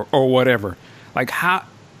 1980 or whatever. Like, how,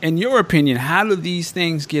 in your opinion, how do these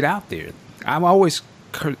things get out there? I was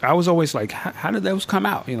always like, how did those come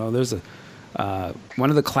out? There's one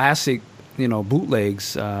of the classic,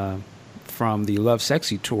 bootlegs from the Love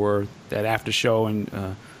Sexy tour, that after show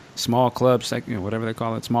in small clubs, like whatever they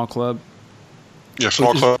call it, small club. Yeah,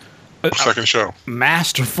 small club. Second show.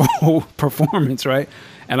 Masterful performance, right?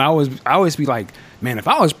 And I always be like, man, if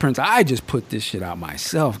I was Prince, I'd just put this shit out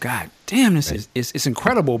myself. God damn, it's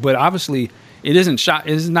incredible. But obviously, it isn't shot.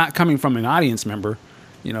 It is not coming from an audience member.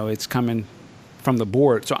 It's coming from the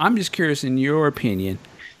board. So I'm just curious, in your opinion,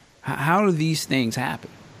 how do these things happen?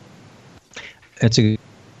 That's a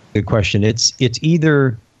good question. It's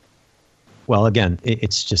either, well, again,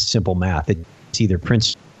 it's just simple math.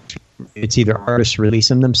 either artists release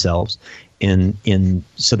them themselves in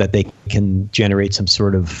so that they can generate some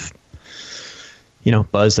sort of,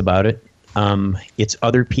 buzz about it. It's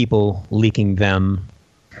other people leaking them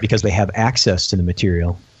because they have access to the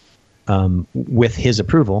material with his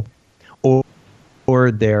approval,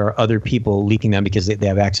 or there are other people leaking them because they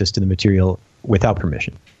have access to the material without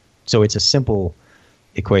permission. So it's a simple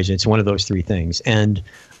equation. It's one of those three things. And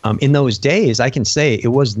in those days, I can say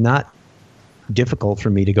it was not difficult for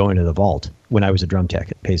me to go into the vault when I was a drum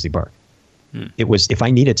tech at Paisley Park. It was, if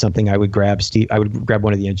I needed something, I would grab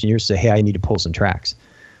one of the engineers and say, hey, I need to pull some tracks.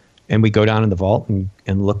 And we go down in the vault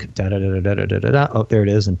and look, oh, there it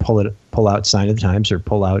is, and pull out Sign of the Times or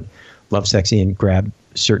pull out Love Sexy and grab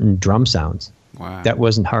certain drum sounds. Wow. That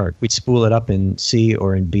wasn't hard. We'd spool it up in C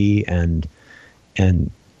or in B and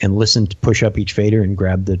listen to push up each fader and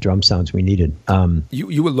grab the drum sounds we needed.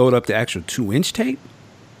 You would load up the actual 2-inch tape?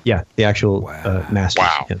 Yeah, the actual masters.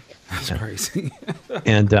 Wow. Yeah. That's crazy.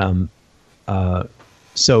 And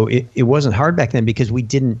so it wasn't hard back then because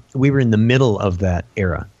we were in the middle of that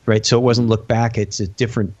era, right? So it wasn't look back. It's a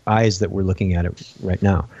different eyes that we're looking at it right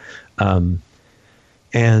now. And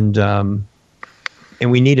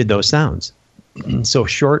we needed those sounds. So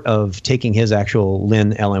short of taking his actual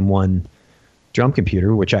Lin LM1 drum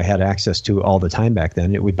computer, which I had access to all the time back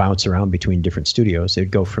then, it would bounce around between different studios.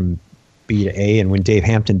 It'd go from B to A. And when Dave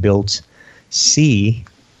Hampton built C,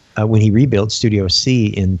 when he rebuilt Studio C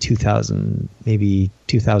in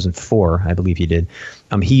 2004, I believe he did,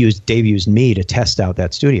 Dave used me to test out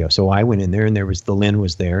that studio. So I went in there, and the Lin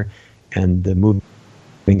was there, and the moving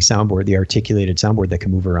soundboard, the articulated soundboard that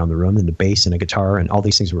could move around the room, and the bass and a guitar, and all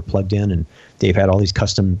these things were plugged in. And Dave had all these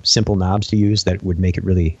custom simple knobs to use that would make it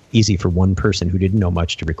really easy for one person who didn't know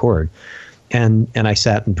much to record. And I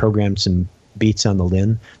sat and programmed some beats on the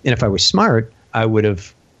Lin. And if I was smart, I would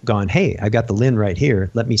have gone, hey, I got the Lin right here.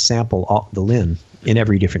 Let me sample the Lin in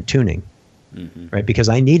every different tuning, right? Because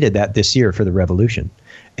I needed that this year for the Revolution.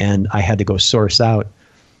 And I had to go source out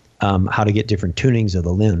how to get different tunings of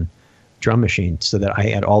the Lin drum machine so that I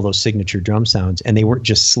had all those signature drum sounds. And they weren't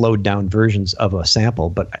just slowed down versions of a sample,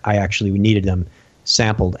 but I actually needed them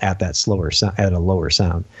sampled at that at a lower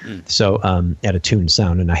sound. So at a tuned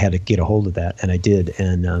sound. And I had to get a hold of that. And I did.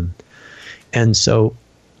 And so,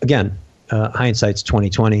 again, hindsight's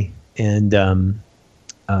 20/20, and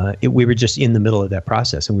we were just in the middle of that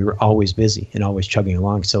process, and we were always busy and always chugging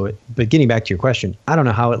along. But getting back to your question, I don't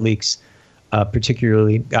know how it leaks.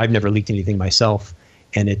 Particularly, I've never leaked anything myself,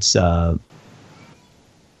 and it's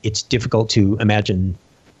difficult to imagine.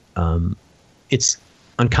 It's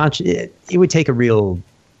unconscious. It would take a real.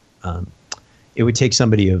 It would take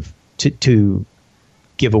somebody to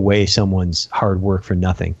give away someone's hard work for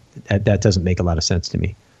nothing. That doesn't make a lot of sense to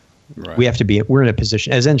me. Right. We're in a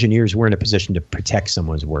position, as engineers, we're in a position to protect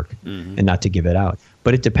someone's work and not to give it out.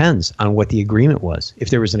 But it depends on what the agreement was. If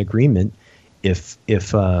there was an agreement, if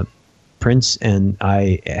Prince and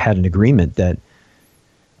I had an agreement that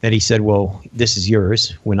he said, well, this is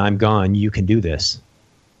yours. When I'm gone, you can do this.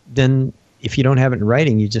 Then if you don't have it in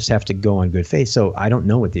writing, you just have to go on good faith. So I don't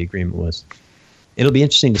know what the agreement was. It'll be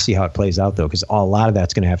interesting to see how it plays out, though, because a lot of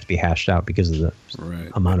that's going to have to be hashed out because of the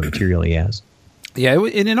amount of material he has. Yeah,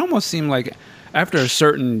 it almost seemed like after a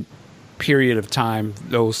certain period of time,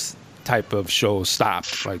 those type of shows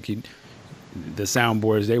stopped. Like the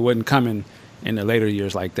soundboards, they wasn't coming in the later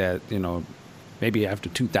years like that. Maybe after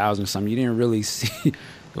 2000 something, you didn't really see.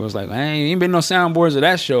 It was like, ain't been no soundboards of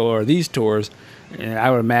that show or these tours. And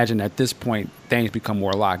I would imagine at this point things become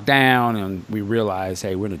more locked down, and we realize,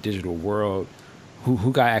 hey, we're in a digital world.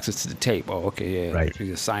 Who got access to the tape? Oh, okay, yeah, right. You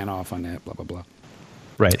just sign off on that, blah blah blah.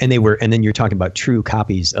 Right, and then you're talking about true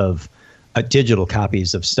copies of digital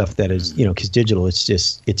copies of stuff that is, because digital, it's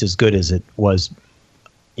as good as it was,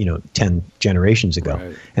 10 generations ago,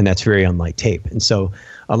 right. And that's very unlike tape. And so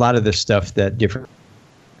a lot of the stuff that different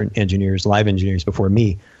engineers, live engineers before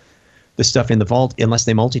me, the stuff in the vault, unless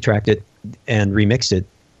they multi-tracked it and remixed it,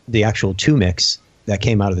 the actual 2-mix that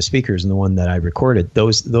came out of the speakers and the one that I recorded,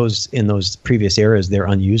 those in those previous eras, they're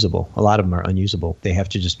unusable. A lot of them are unusable. They have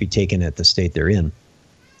to just be taken at the state they're in.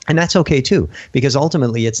 And that's okay too, because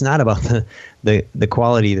ultimately it's not about the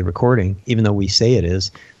quality of the recording, even though we say it is.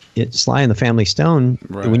 It's Sly and the Family Stone.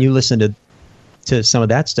 Right. When you listen to some of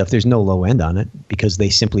that stuff, there's no low end on it because they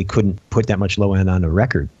simply couldn't put that much low end on a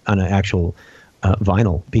record, on an actual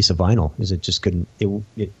piece of vinyl, because it just couldn't.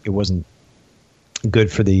 It wasn't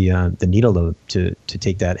good for the needle to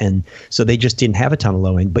take that, and so they just didn't have a ton of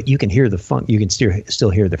low end. But you can hear the funk. You can still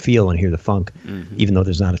hear the feel and hear the funk, even though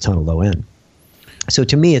there's not a ton of low end. So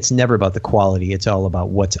to me, it's never about the quality. It's all about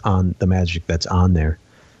what's on the magic that's on there.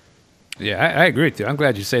 Yeah, I agree with you. I'm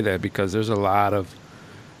glad you say that because there's a lot of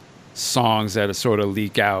songs that sort of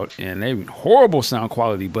leak out and they horrible sound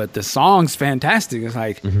quality, but the song's fantastic. It's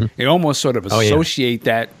like it almost sort of associate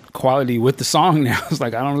that quality with the song now. It's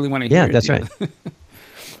like I don't really want to hear it. Yeah, that's right.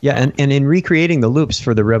 Yeah, and in recreating the loops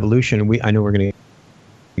for the Revolution, I know we're going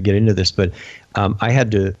to get into this, but I had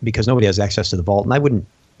to, because nobody has access to the vault, and I wouldn't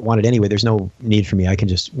want it anyway. There's no need for me. I can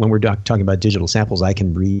just, when we're talking about digital samples, I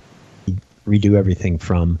can redo everything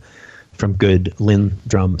from good Linn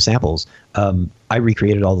drum samples. I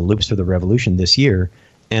recreated all the loops for the Revolution this year,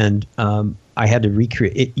 and I had to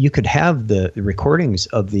recreate it. You could have the recordings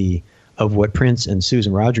of what Prince and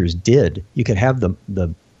Susan Rogers did. You could have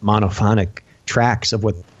the monophonic tracks of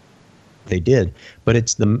what they did, but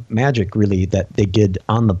it's the magic really that they did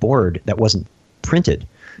on the board that wasn't printed.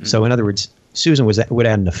 So in other words, Susan would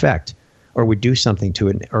add an effect or would do something to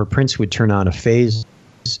it, or Prince would turn on a phase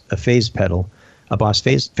pedal, a Boss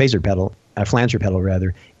phaser pedal, a flanger pedal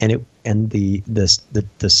rather, and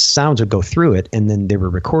the sounds would go through it, and then they were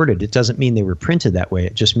recorded. It doesn't mean they were printed that way.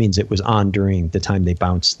 It just means it was on during the time they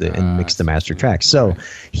bounced and mixed the master tracks. So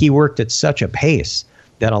he worked at such a pace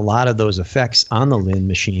that a lot of those effects on the Linn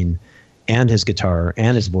machine and his guitar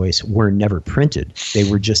and his voice were never printed. They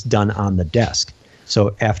were just done on the desk.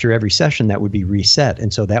 So after every session, that would be reset,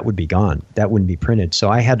 and so that would be gone. That wouldn't be printed. So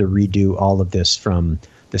I had to redo all of this from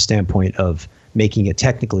the standpoint of making it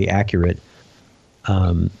technically accurate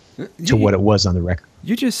to what it was on the record.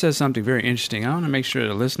 You just said something very interesting. I want to make sure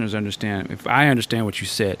the listeners understand, if I understand what you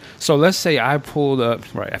said. So let's say I pulled up,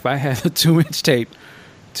 if I had a 2-inch tape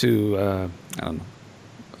to, I don't know,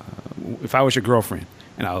 if I was your girlfriend,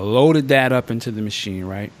 and I loaded that up into the machine,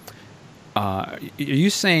 right? Are you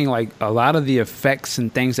saying like a lot of the effects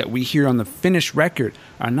and things that we hear on the finished record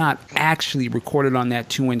are not actually recorded on that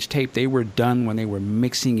 2-inch tape? They were done when they were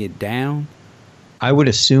mixing it down? I would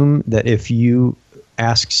assume that if you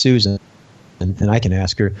ask Susan, and I can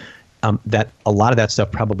ask her, that a lot of that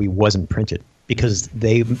stuff probably wasn't printed because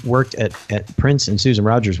they worked at Prince and Susan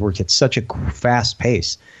Rogers worked at such a fast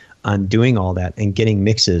pace on doing all that and getting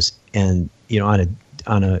mixes, and in a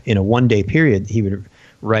 1-day period he would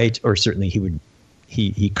write, or certainly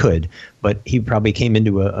he could, but he probably came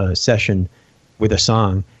into a session with a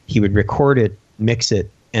song. He would record it, mix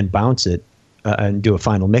it, and bounce it, and do a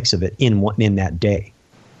final mix of it in that day.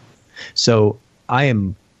 So I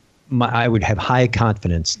would have high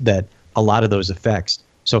confidence that a lot of those effects.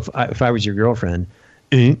 So if I was your girlfriend,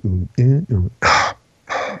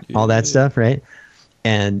 all that stuff, right?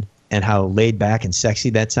 And how laid back and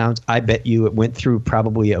sexy that sounds. I bet you it went through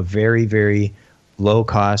probably a very, very low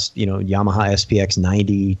cost, Yamaha SPX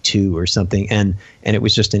 92 or something, and it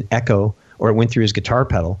was just an echo, or it went through his guitar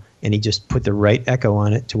pedal, and he just put the right echo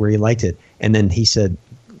on it to where he liked it, and then he said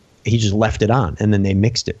he just left it on, and then they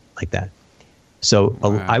mixed it like that. So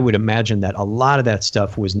I would imagine that a lot of that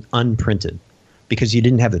stuff was unprinted because you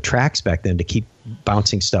didn't have the tracks back then to keep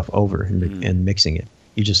bouncing stuff over and mixing it.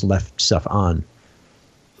 You just left stuff on.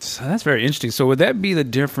 So that's very interesting. So would that be the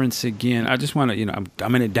difference again? I just want to, I'm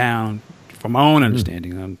dumbing it down from my own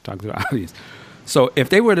understanding. I'm talking to the audience. So if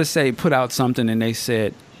they were to say, put out something and they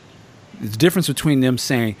said, the difference between them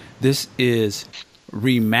saying this is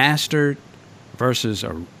remastered versus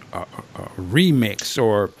a remix,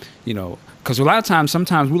 or, because a lot of times,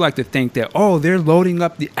 sometimes we like to think that, they're loading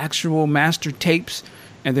up the actual master tapes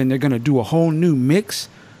and then they're going to do a whole new mix,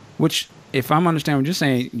 which, if I'm understanding what you're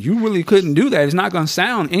saying, you really couldn't do that. It's not going to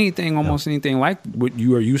sound almost anything like what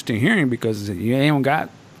you are used to hearing because you ain't got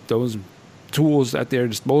those tools at their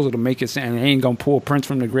disposal to make it sound. They ain't going to pull Prince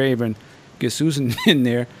from the grave and get Susan in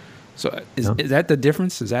there. So is that the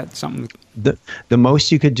difference? Is that something? The most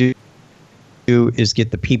you could do is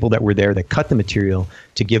get the people that were there that cut the material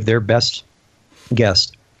to give their best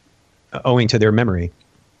guess, owing to their memory,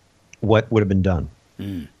 what would have been done.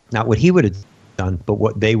 Not what he would have done, but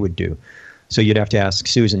what they would do. So you'd have to ask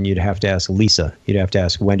Susan, you'd have to ask Lisa, you'd have to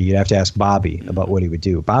ask Wendy, you'd have to ask Bobby about what he would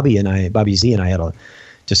do. Bobby Z and I had a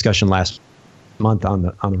discussion last month on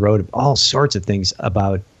the road of all sorts of things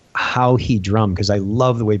about how he drummed, because I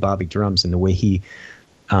love the way Bobby drums and the way he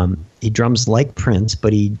drums like Prince,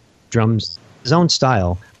 but he drums his own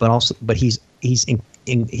style, but he's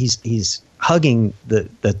hugging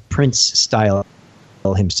the Prince style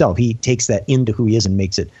himself. He takes that into who he is and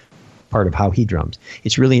makes it part of how he drums.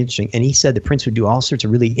 It's really interesting. And he said that Prince would do all sorts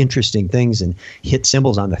of really interesting things and hit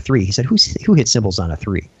cymbals on the 3. He said, who hit cymbals on a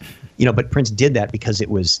 3? But Prince did that because it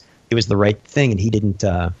was the right thing, and he didn't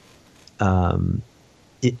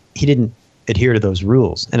adhere to those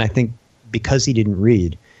rules. And I think because he didn't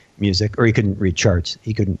read music, or he couldn't read charts,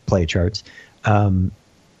 he couldn't play charts,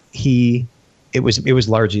 he it was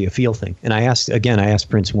largely a feel thing. And I asked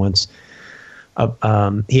Prince once.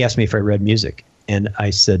 He asked me if I read music, and I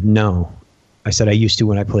said no. I said I used to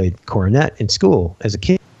when I played cornet in school as a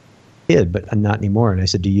kid, but not anymore. And I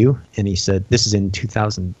said, do you? And he said, this is in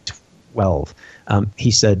 2012.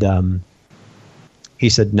 He said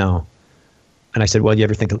no. And I said, well, do you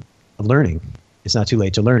ever think of learning? It's not too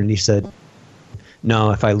late to learn. And he said,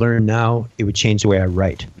 no, if I learn now, it would change the way I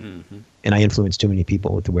write. Mm-hmm. And I influence too many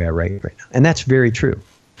people with the way I write right now. And that's very true.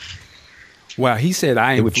 Wow, he said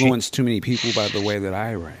I influence too many people by the way that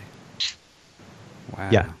I write. Wow,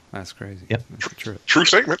 yeah. That's crazy. Yep. That's true. True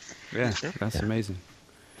statement. Yeah, that's amazing.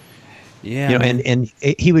 Yeah, you know, and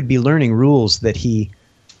he would be learning rules that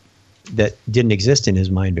didn't exist in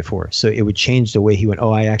his mind before. So it would change the way he went.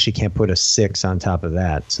 Oh, I actually can't put a 6 on top of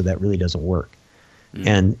that, so that really doesn't work. Mm.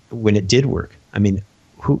 And when it did work, I mean,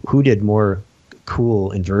 who did more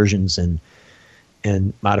cool inversions and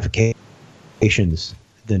modifications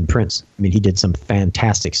than Prince? I mean, he did some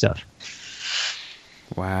fantastic stuff.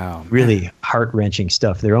 Wow. Really heart-wrenching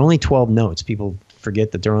stuff. There are only 12 notes. People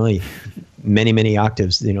forget that there are only many, many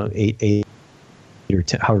octaves, you know, 8 or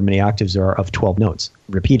 10, however many octaves there are of 12 notes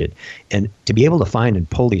repeated. And to be able to find and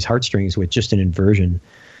pull these heartstrings with just an inversion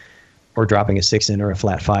or dropping a 6 in or a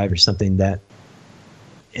flat 5 or something that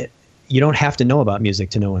you don't have to know about music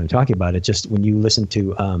to know what I'm talking about. It just when you listen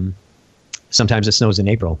to Sometimes It Snows in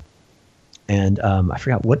April. And I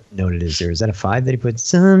forgot what note it is there. Is that a 5 that he put?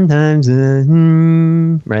 Sometimes,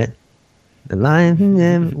 right? The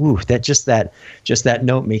line, ooh, just that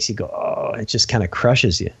note makes you go, oh, it just kind of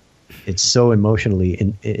crushes you. It's so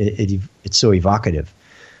emotionally, it's so evocative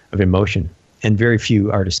of emotion. And very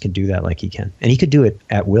few artists can do that like he can. And he could do it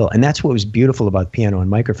at will. And that's what was beautiful about piano and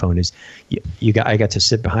microphone is I got to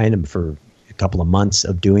sit behind him for a couple of months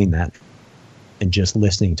of doing that and just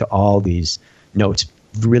listening to all these notes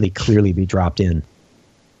really clearly be dropped in.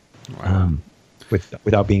 Wow.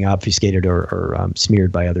 Without being obfuscated or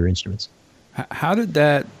smeared by other instruments. How did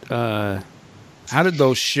that? How did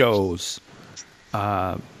those shows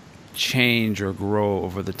change or grow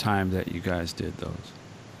over the time that you guys did those,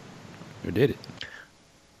 or did it?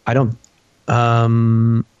 I don't.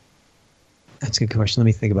 That's a good question. Let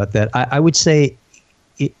me think about that. I would say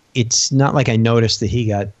it's not like I noticed that he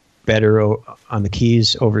got better on the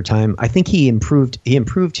keys over time. I think he improved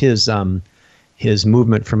his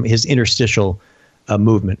movement from his interstitial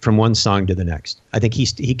movement from one song to the next. I think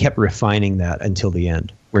he kept refining that until the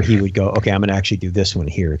end, where he would go, okay, I'm going to actually do this one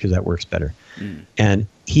here because that works better. Mm. And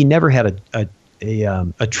he never had he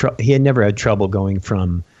had never had trouble going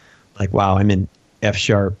from like, wow, I'm in F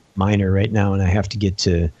sharp minor right now and I have to get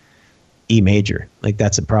to E major. Like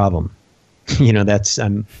that's a problem. You know,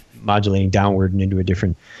 I'm modulating downward and into a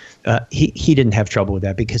different. He didn't have trouble with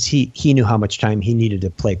that because he knew how much time he needed to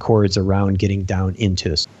play chords around getting down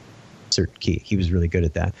into a certain key. He was really good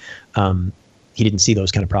at that. He didn't see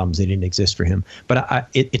those kind of problems. They didn't exist for him. But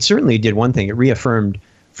it certainly did one thing. It reaffirmed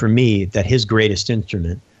for me that his greatest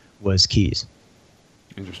instrument was keys.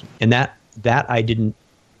 Interesting. And that I didn't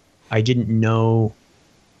know.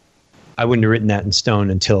 I wouldn't have written that in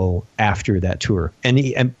stone until after that tour,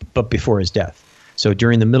 but before his death. So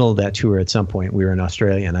during the middle of that tour, at some point, we were in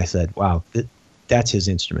Australia, and I said, wow, that's his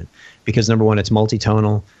instrument. Because number one, it's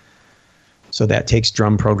multitonal, so that takes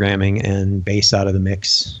drum programming and bass out of the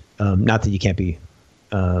mix. Not that you can't be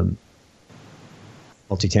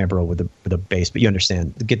multi-temporal with a bass, but you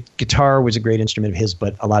understand. The guitar was a great instrument of his,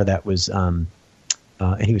 but a lot of that was, and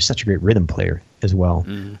he was such a great rhythm player as well.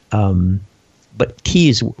 Mm. But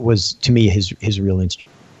keys was, to me, his real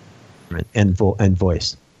instrument, and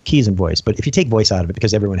voice. Keys and voice. But if you take voice out of it,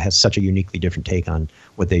 because everyone has such a uniquely different take on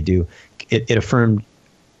what they do, it affirmed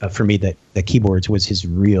for me that keyboards was his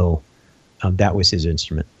real, that was his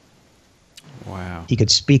instrument. Wow. He could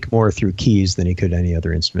speak more through keys than he could any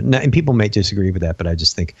other instrument. Now, and people may disagree with that, but I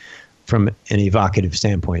just think from an evocative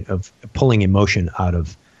standpoint of pulling emotion out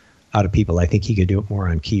of people, I think he could do it more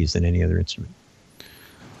on keys than any other instrument.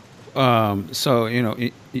 So, you know,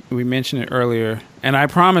 we mentioned it earlier, and I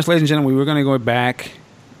promised, ladies and gentlemen, we were going to go back,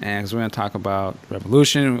 and we're going to talk about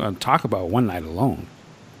Revolution, we're going to talk about One Night Alone.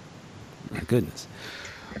 My goodness.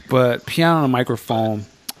 But piano and microphone,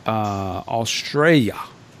 Australia,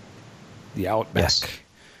 the Outback.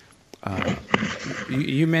 Yes.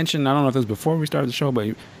 You mentioned, I don't know if it was before we started the show,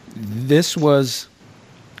 but this was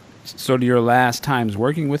sort of your last times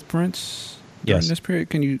working with Prince during this period.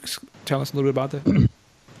 Can you tell us a little bit about that?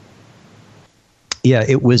 Yeah,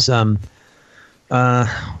 it was,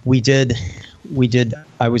 we did,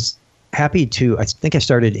 I was happy to, I think I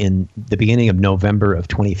started in the beginning of November of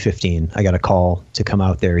 2015. I got a call to come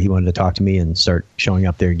out there. He wanted to talk to me and start showing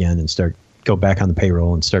up there again and start go back on the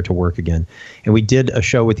payroll and start to work again. And we did a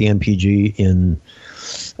show with the NPG in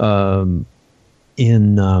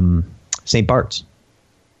St. Bart's,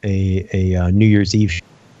 a New Year's Eve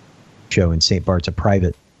show in St. Bart's, a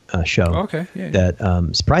private show. Okay. Yeah. That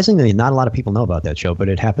surprisingly, not a lot of people know about that show, but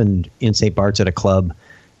it happened in St. Bart's at a club,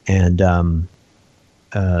 and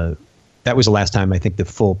that was the last time I think the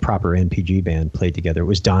full proper NPG band played together. It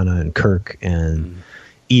was Donna and Kirk and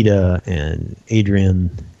Ida and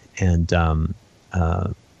Adrian, and I'm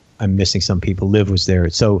missing some people. Liv was there,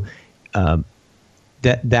 so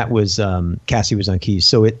that was Cassie was on keys.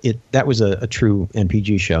 So that was a true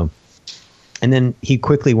NPG show. And then he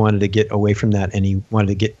quickly wanted to get away from that, and he wanted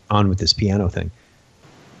to get on with this piano thing.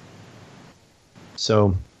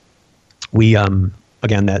 So we,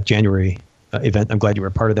 again, that January event, I'm glad you were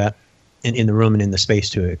a part of that, and in the room and in the space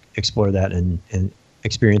to explore that and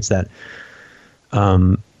experience that.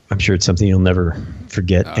 I'm sure it's something you'll never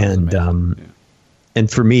forget. And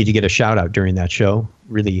for me to get a shout out during that show,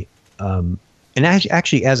 really, and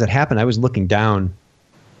actually as it happened, I was looking down.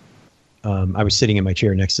 I was sitting in my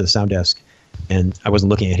chair next to the sound desk, and I wasn't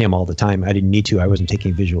looking at him all the time. I didn't need to. I wasn't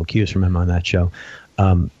taking visual cues from him on that show.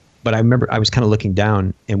 But I remember I was kind of looking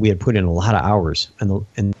down, and we had put in a lot of hours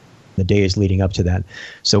in the days leading up to that.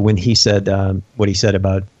 So when he said what he said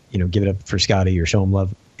about, give it up for Scottie or show him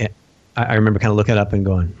love, I remember kind of looking up and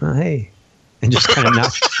going, oh, hey, and just kind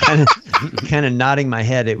of nodding my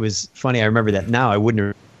head. It was funny. I remember that now. I wouldn't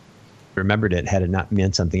have remembered it had it not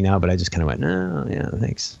meant something now, but I just kind of went, no, yeah,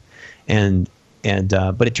 thanks.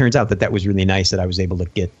 But it turns out that was really nice that I was able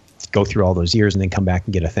to go through all those years and then come back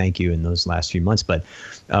and get a thank you in those last few months. But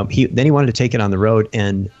he wanted to take it on the road,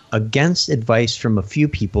 and against advice from a few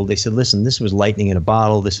people, they said, listen, this was lightning in a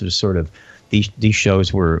bottle. This was sort of, these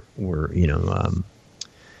shows were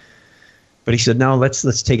but he said, no,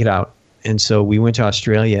 let's take it out. And so we went to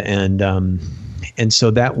Australia, and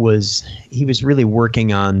so he was really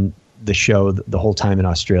working on the show the whole time in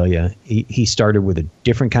Australia. He started with a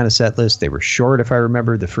different kind of set list. They were short, if I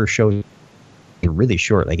remember. The first show were really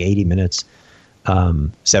short, like 80 minutes,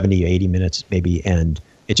 70, 80 minutes maybe. And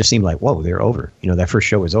it just seemed like, whoa, they're over. That first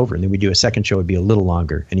show was over. And then we do a second show, it'd be a little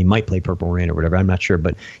longer. And he might play Purple Rain or whatever. I'm not sure,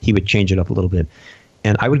 but he would change it up a little bit.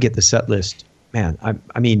 And I would get the set list, man,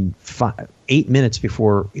 I mean, 8 minutes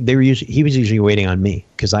before he was usually waiting on me,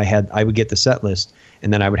 because I would get the set list,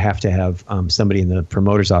 and then I would have to have somebody in the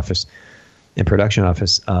promoter's office and production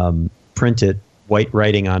office print it, white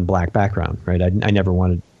writing on black background, right? I never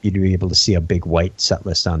wanted you to be able to see a big white set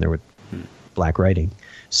list on there with black writing.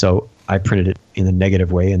 So I printed it in a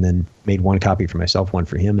negative way, and then made one copy for myself, one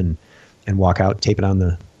for him, and walk out, set it on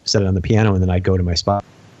the piano, and then I'd go to my spot,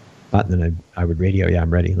 and then I would radio, yeah,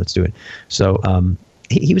 I'm ready, let's do it. So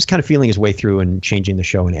he was kind of feeling his way through and changing the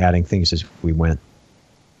show and adding things as we went.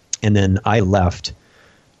 And then I left.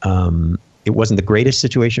 It wasn't the greatest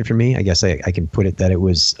situation for me. I guess I can put it that it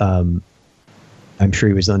was, I'm sure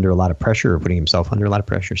he was under a lot of pressure, or putting himself under a lot of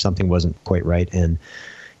pressure. Something wasn't quite right. And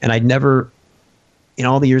I'd never, in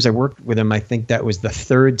all the years I worked with him, I think that was the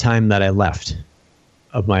third time that I left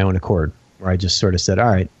of my own accord, where I just sort of said, all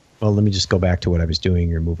right, well, let me just go back to what I was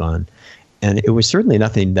doing or move on. And it was certainly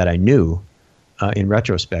nothing that I knew in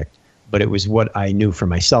retrospect, but it was what I knew for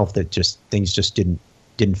myself, that things just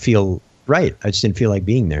didn't feel right. I just didn't feel like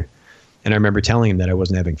being there. And I remember telling him that I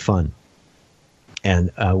wasn't having fun,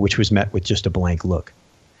 and which was met with just a blank look.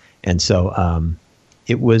 And so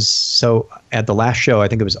at the last show, I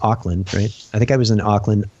think it was Auckland, right? I think I was in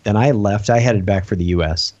Auckland. Then I left. I headed back for the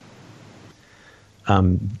U.S.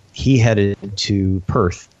 He headed to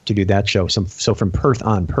Perth to do that show. So from Perth,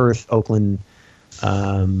 Oakland,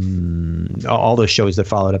 all those shows that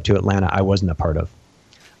followed up to Atlanta, I wasn't a part of.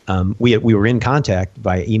 We were in contact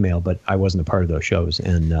via email, but I wasn't a part of those shows.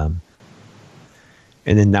 And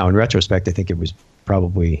then now in retrospect, I think it was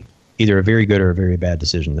probably either a very good or a very bad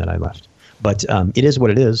decision that I left. But it is what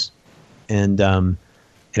it is, and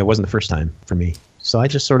it wasn't the first time for me. So I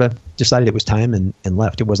just sort of decided it was time and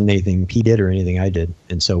left. It wasn't anything he did or anything I did.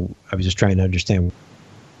 And so I was just trying to understand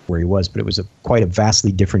where he was. But it was quite a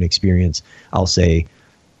vastly different experience, I'll say,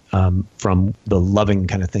 from the loving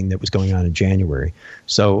kind of thing that was going on in January.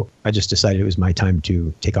 So I just decided it was my time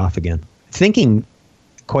to take off again, thinking,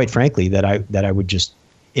 quite frankly, that I would just,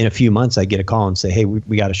 in a few months, I'd get a call and say, hey,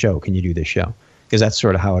 we got a show. Can you do this show? Because that's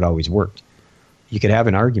sort of how it always worked. You could have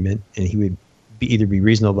an argument, and he would either be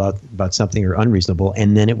reasonable about something or unreasonable,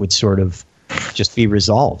 and then it would sort of just be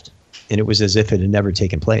resolved. And it was as if it had never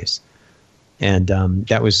taken place. And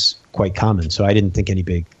that was quite common. So I didn't think any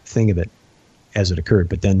big thing of it as it occurred.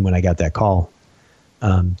 But then when I got that call,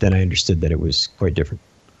 then I understood that it was quite different.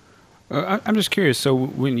 I'm just curious. So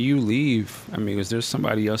when you leave, I mean, is there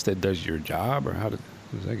somebody else that does your job, or how does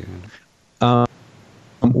that get handled?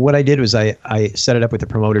 What I did was I set it up with the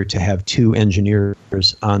promoter to have 2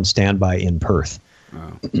 engineers on standby in Perth.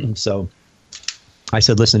 Oh. So I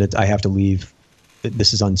said, listen, I have to leave.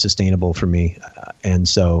 This is unsustainable for me. And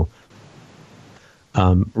so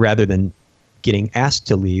rather than getting asked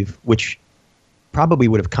to leave, which probably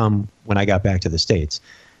would have come when I got back to the States,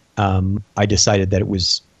 I decided that it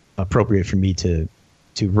was appropriate for me to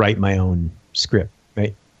write my own script,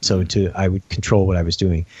 right? So I would control what I was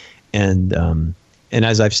doing. And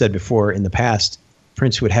as I've said before in the past,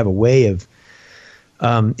 Prince would have a way of,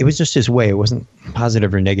 it was just his way. It wasn't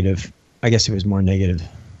positive or negative. I guess it was more negative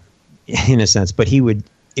in a sense. But he would,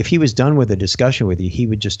 if he was done with a discussion with you, he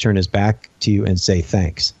would just turn his back to you and say,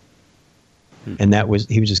 thanks. And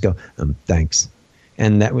he would just go, thanks.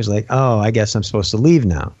 And that was like, oh, I guess I'm supposed to leave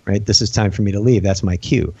now, right? This is time for me to leave. That's my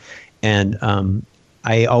cue. And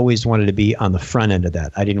I always wanted to be on the front end of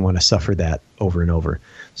that. I didn't want to suffer that over and over.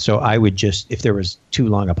 So I would just, if there was too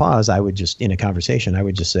long a pause, I would just, in a conversation, I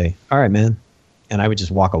would just say, all right, man. And I would just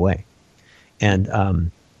walk away.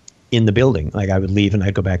 And in the building, like I would leave and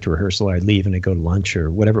I'd go back to rehearsal, or I'd leave and I'd go to lunch or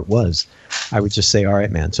whatever it was. I would just say, all right,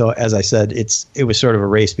 man. So as I said, it was sort of a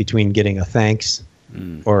race between getting a thanks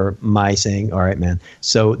or my saying, all right, man.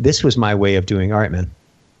 So this was my way of doing, all right, man.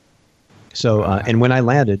 So, and when I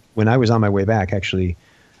landed, when I was on my way back, actually,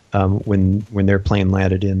 when their plane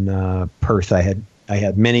landed in Perth, I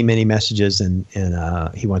had many, many messages and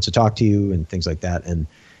he wants to talk to you and things like that. And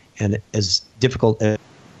as difficult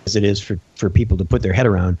as it is for people to put their head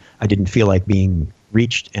around, I didn't feel like being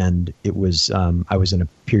reached. And it was, I was in a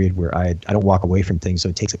period where I don't walk away from things. So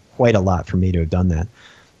it takes quite a lot for me to have done that.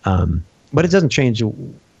 But it doesn't change.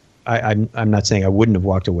 I'm not saying I wouldn't have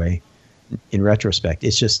walked away in retrospect.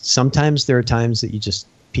 It's just sometimes there are times that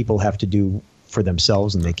people have to do for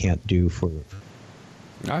themselves and they can't do for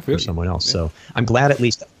someone else. So I'm glad at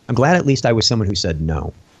least I was someone who said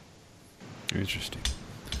no. Interesting,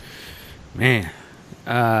 man.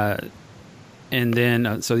 And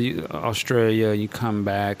then so you Australia, you come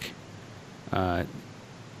back, and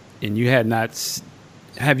you had not.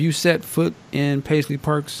 Have you set foot in Paisley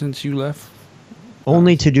Park since you left?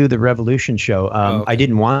 Only to do the Revolution show. Okay. I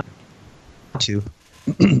didn't want to.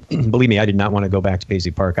 Believe me, I did not want to go back to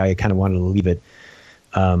Paisley Park. I kind of wanted to leave it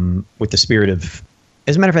with the spirit of.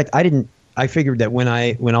 As a matter of fact, I figured that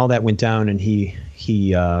when all that went down and he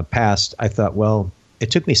passed, I thought, well,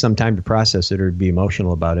 it took me some time to process it or be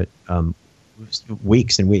emotional about it.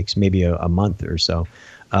 Weeks and weeks, maybe a month or so.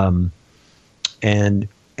 And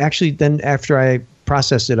actually, then after I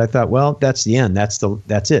processed it, I thought, well, that's the end. That's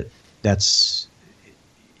it. That's,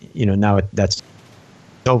 now that's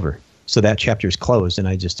over. So that chapter is closed, and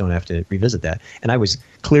I just don't have to revisit that. And I was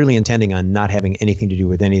clearly intending on not having anything to do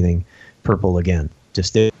with anything Purple again.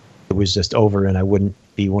 It was just over, and I wouldn't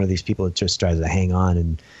be one of these people that just tries to hang on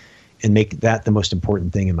and make that the most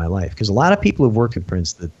important thing in my life. Because a lot of people who've worked with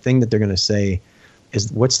Prince, the thing that they're going to say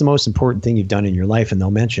is, what's the most important thing you've done in your life? And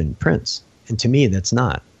they'll mention Prince. And to me, that's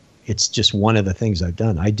not. It's just one of the things I've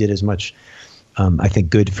done. I did as much, I think,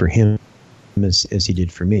 good for him as he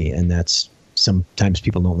did for me. And that's, sometimes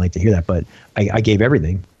people don't like to hear that, but I gave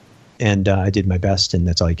everything. And I did my best, and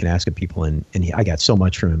that's all you can ask of people. And I got so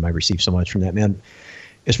much from him. I received so much from that man,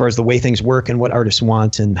 as far as the way things work and what artists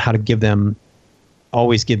want and how to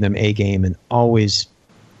always give them a game, and always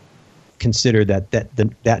consider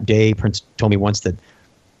that day. Prince told me once that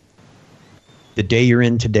the day you're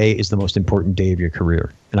in today is the most important day of your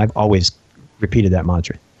career. And I've always repeated that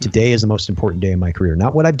mantra. Today is the most important day of my career.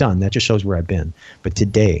 Not what I've done. That just shows where I've been. But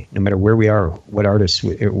today, no matter where we are, what artist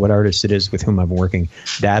it is with whom I'm working,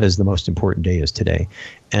 that is the most important day, is today.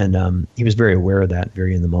 And he was very aware of that,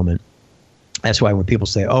 very in the moment. That's why when people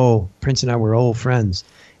say, oh, Prince and I were old friends.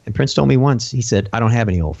 And Prince told me once, he said, I don't have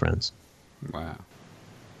any old friends. Wow.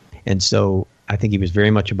 And so I think he was very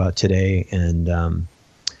much about today. And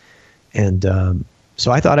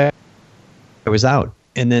so I thought I was out.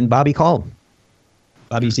 And then Bobby called.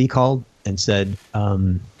 Bobby Z called and said,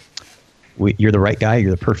 you're the right guy.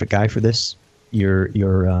 You're the perfect guy for this.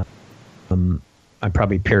 I'm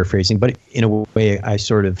probably paraphrasing, but in a way I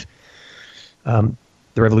sort of,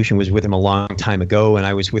 the Revolution was with him a long time ago, and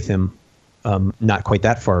I was with him not quite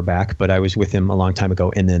that far back, but I was with him a long time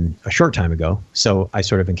ago and then a short time ago. So I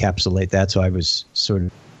sort of encapsulate that. So I was sort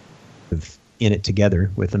of in it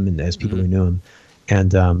together with him and as people who knew him.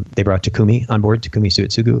 And they brought Takumi on board, Takumi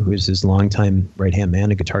Suetsugu, who is his longtime right-hand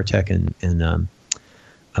man, a guitar tech, and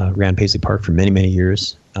ran Paisley Park for many, many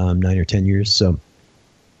years, 9 or 10 years. So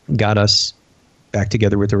got us back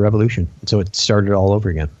together with the Revolution. So it started all over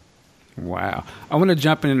again. Wow. I want to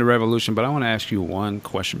jump into the Revolution, but I want to ask you one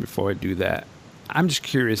question before I do that. I'm just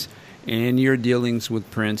curious, in your dealings with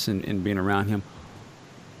Prince and being around him,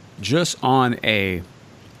 just on a,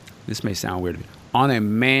 this may sound weird, on a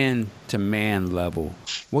man-to-man level,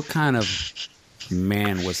 what kind of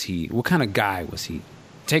man was he? What kind of guy was he?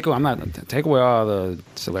 Take away all the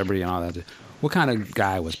celebrity and all that. What kind of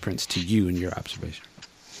guy was Prince to you in your observation?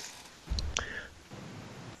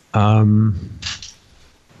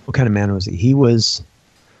 What kind of man was he? He was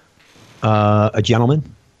a gentleman.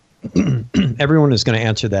 Everyone is going to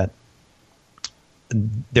answer that.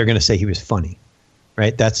 They're going to say he was funny,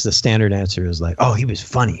 right? That's the standard answer, is like, oh, he was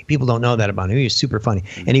funny. People don't know that about him. He was super funny.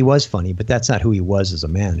 And he was funny, but that's not who he was as a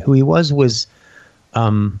man. Who he was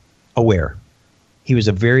aware. He was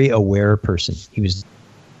a very aware person. He was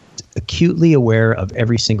acutely aware of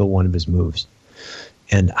every single one of his moves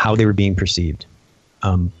and how they were being perceived,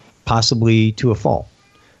 possibly to a fault.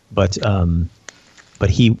 But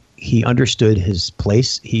he understood his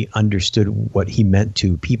place. He understood what he meant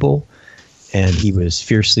to people, and he was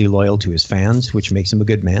fiercely loyal to his fans, which makes him a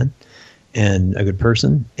good man and a good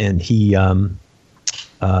person. And he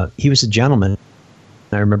was a gentleman.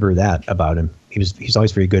 I remember that about him. He's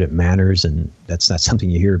always very good at manners, and that's not something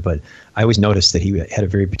you hear. But I always noticed that he had a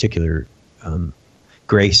very particular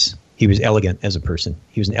grace. He was elegant as a person.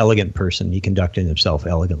 He was an elegant person. He conducted himself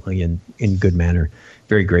elegantly and in good manner,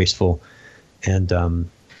 very graceful, and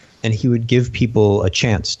he would give people a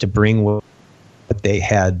chance to bring what they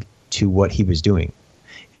had to what he was doing.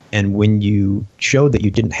 And when you showed that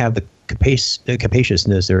you didn't have the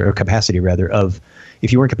capaciousness or capacity rather of,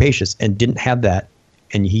 if you weren't capacious and didn't have that,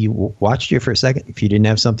 and he watched you for a second, if you didn't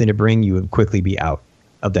have something to bring, you would quickly be out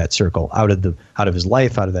of that circle, out of his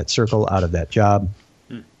life, out of that circle, out of that job.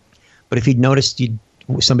 But if he'd noticed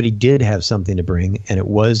somebody did have something to bring and it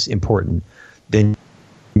was important, then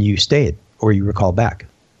you stayed or you were called back.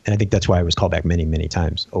 And I think that's why I was called back many, many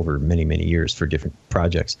times over many, many years for different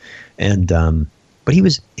projects. And but he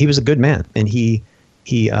was a good man, and he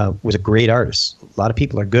was a great artist. A lot of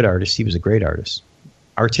people are good artists. He was a great artist,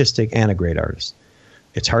 artistic and a great artist.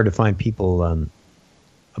 It's hard to find people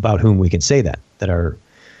about whom we can say that are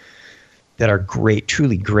great,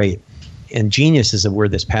 truly great. And genius is a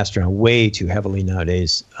word that's passed around way too heavily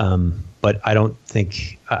nowadays. But I don't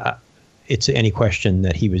think it's any question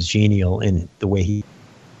that he was genial in the way he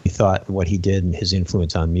thought and what he did and his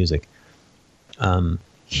influence on music.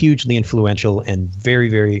 Hugely influential and very,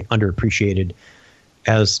 very underappreciated,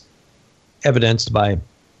 as evidenced by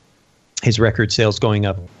his record sales going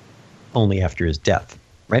up only after his death,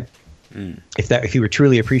 right? If he were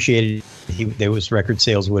truly appreciated, those record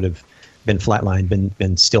sales would have been flatlined,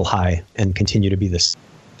 been still high, and continue to be the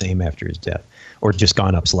same after his death, or just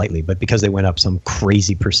gone up slightly. But because they went up some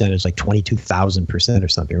crazy percentage, like 22,000% or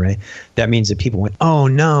something, right? That means that people went, "Oh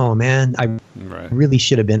no, man! I really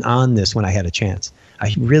should have been on this when I had a chance.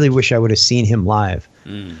 I really wish I would have seen him live."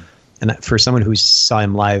 And for someone who saw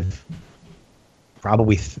him live,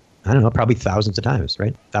 probably thousands of times,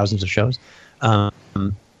 right? Thousands of shows, at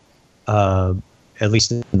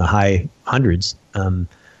least in the high hundreds.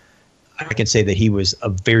 I can say that he was a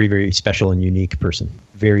very, very special and unique person.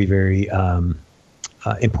 Very, very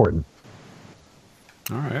important.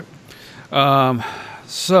 All right.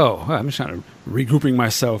 So I'm just kind of regrouping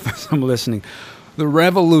myself as I'm listening. The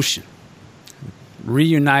Revolution,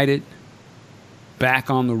 reunited,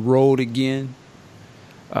 back on the road again.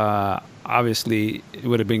 Obviously, it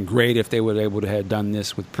would have been great if they were able to have done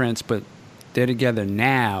this with Prince, but they're together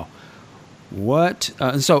now.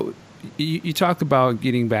 So you talked about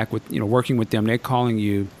getting back with, working with them. They're calling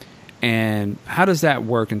you, and how does that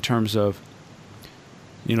work in terms of,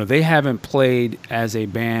 they haven't played as a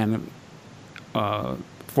band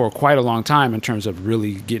for quite a long time in terms of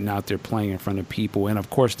really getting out there playing in front of people, and of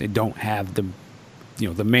course they don't have the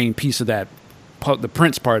main piece of that. The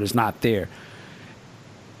Prince part is not there.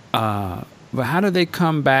 But how do they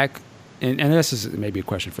come back? And this is maybe a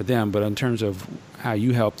question for them, but in terms of how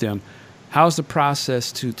you help them, how's the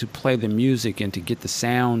process to play the music and to get the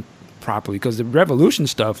sound properly? Because the Revolution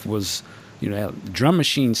stuff was, drum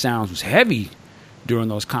machine sounds was heavy during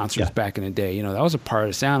those concerts back in the day. That was a part of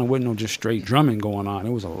the sound. It wasn't no just straight drumming going on.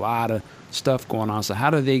 It was a lot of stuff going on. So how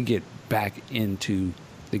do they get back into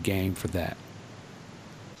the game for that?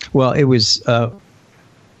 Well, it was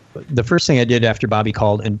the first thing I did after Bobby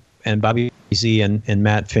called, and Bobby Z and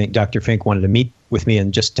Matt Fink, Dr. Fink, wanted to meet with me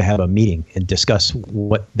and just to have a meeting and discuss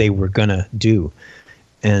what they were gonna do,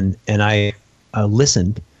 and I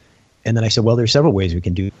listened, and then I said, well, there's several ways we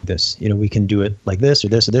can do this. We can do it like this or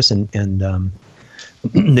this or this, and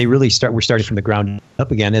they really were starting from the ground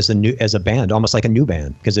up again as a band, almost like a new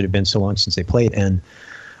band, because it had been so long since they played. And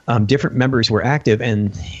different members were active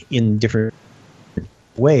and in different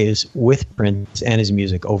ways with Prince and his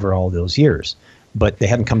music over all those years. But they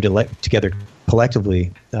hadn't come together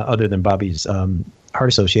collectively, other than Bobby's Heart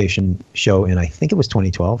Association show in, I think it was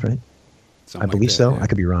 2012, right? I believe so. Yeah. I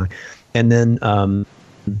could be wrong. And then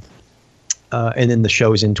the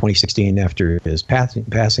shows in 2016 after his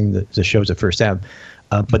passing, the shows at First Ave.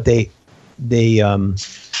 But they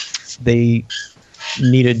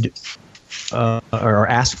needed or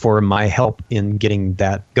asked for my help in getting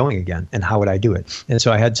that going again. And how would I do it? And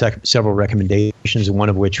so I had several recommendations, one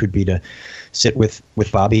of which would be to sit with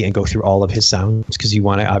Bobby and go through all of his sounds, because they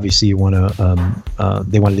wanted a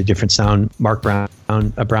different sound. Mark Brown,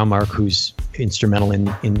 Mark, who's instrumental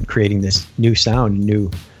in creating this new sound,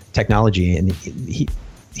 new technology, and he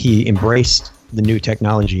embraced the new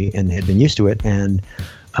technology and had been used to it. And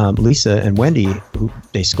Lisa and Wendy, who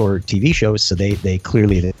they score TV shows, so they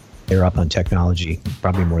clearly they're up on technology,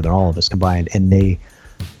 probably more than all of us combined, and they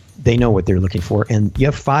know what they're looking for. And you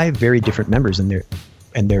have 5 very different members, and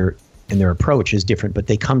their approach is different, but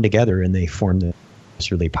they come together and they form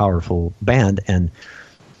this really powerful band. And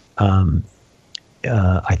I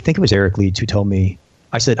think it was Eric Leeds who told me.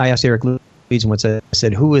 I asked Eric Leeds once. I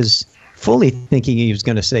said, who was fully thinking he was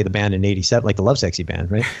going to say the band in '87, like the Lovesexy band,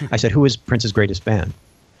 right? I said, who was Prince's greatest band?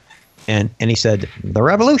 And he said, The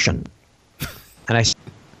Revolution. And I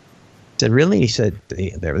said, really? He said,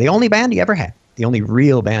 they're the only band he ever had, the only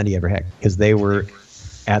real band he ever had, because they were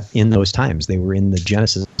in those times. They were in the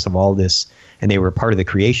genesis of all this, and they were part of the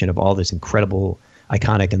creation of all this incredible,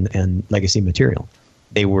 iconic, and legacy material.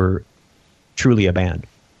 They were truly a band.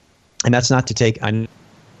 And that's not to take, I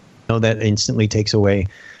know that instantly takes away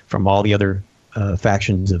from all the other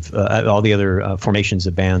factions of, all the other formations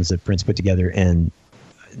of bands that Prince put together, and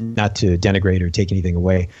not to denigrate or take anything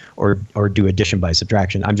away or do addition by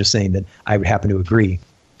subtraction. I'm just saying that I would happen to agree.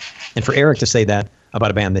 And for Eric to say that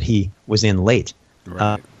about a band that he was in late,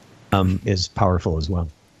 right, is powerful as well.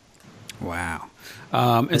 Wow.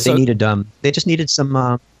 And they just needed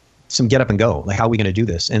some get up and go. Like, how are we going to do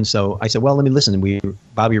this? And so I said, well, let me listen.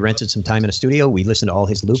 Bobby rented some time in a studio. We listened to all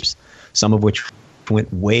his loops, some of which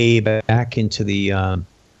went way back into the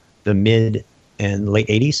mid and late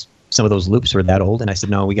 80s. Some of those loops were that old. And I said,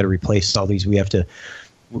 no, we got to replace all these. We have to,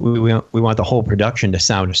 we want the whole production to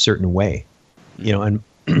sound a certain way,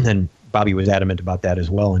 and Bobby was adamant about that as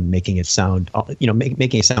well, and making it sound,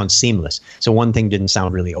 making it sound seamless. So one thing didn't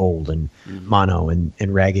sound really old and mono and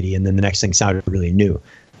raggedy, and then the next thing sounded really new.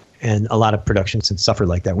 And a lot of productions can suffer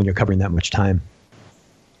like that when you're covering that much time.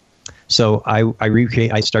 So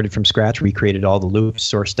I started from scratch, recreated all the loops,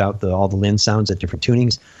 sourced out all the Lynn sounds at different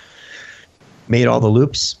tunings, made all the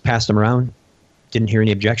loops, passed them around, didn't hear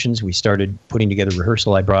any objections. We started putting together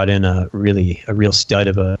rehearsal. I brought in a real stud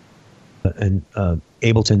of an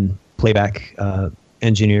Ableton playback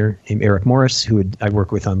engineer named Eric Morris, who I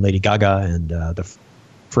worked with on Lady Gaga and the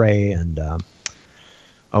Fray, and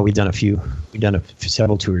we've done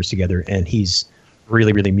several tours together. And he's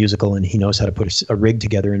really, really musical, and he knows how to put a rig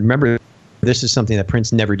together. And remember, this is something that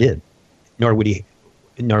Prince never did, nor would he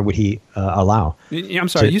allow. I'm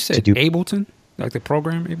sorry, you said Ableton, like the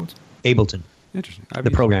program Ableton. Ableton. Interesting. The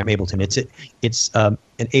program Ableton. It's and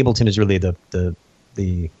Ableton is really the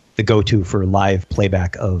go-to for live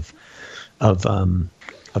playback of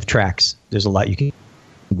tracks. There's a lot you can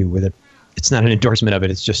do with it. It's not an endorsement of it.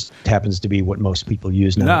 It just happens to be what most people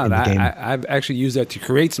use now in the game. I've actually used that to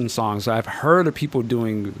create some songs. I've heard of people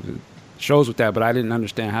doing shows with that, but I didn't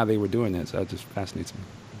understand how they were doing that. So that just fascinates me.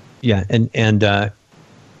 Yeah, and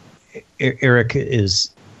Eric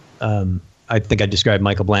is. I think I described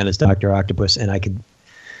Michael Bland as Dr. Octopus, and I could,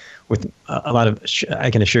 with a lot of,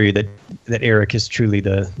 I can assure you that Eric is truly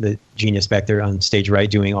the genius back there on stage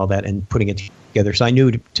right, doing all that and putting it together. So I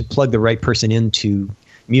knew to plug the right person in to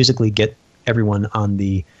musically get everyone on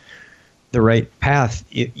the right path.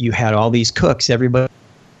 You had all these cooks. Everybody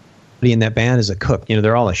in that band is a cook.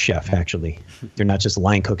 They're all a chef, actually. They're not just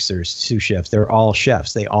line cooks or sous chefs. They're all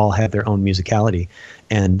chefs. They all have their own musicality.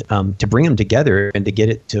 And to bring them together and to get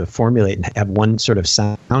it to formulate and have one sort of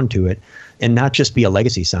sound to it, and not just be a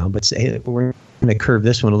legacy sound, but say, hey, we're going to curve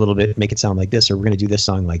this one a little bit, make it sound like this, or we're going to do this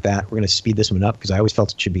song like that. We're going to speed this one up because I always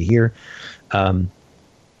felt it should be here.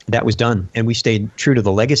 That was done. And we stayed true to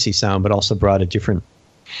the legacy sound, but also brought a different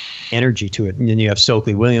energy to it. And then you have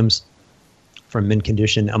Stokely Williams from Mint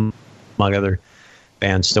Condition, among other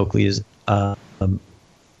bands. Stokely is a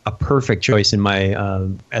perfect choice in my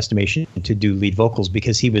estimation to do lead vocals,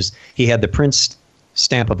 because he had the Prince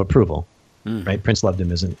stamp of approval. right? Prince loved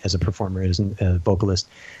him as a performer, as a vocalist.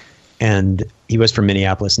 And he was from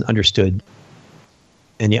Minneapolis and understood,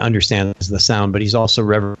 and he understands the sound, but he's also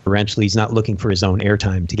reverential. He's not looking for his own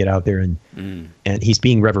airtime to get out there, and he's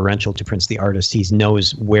being reverential to Prince the artist. He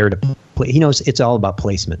knows where to play. He knows it's all about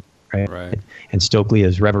placement, right? And Stokely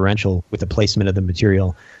is reverential with the placement of the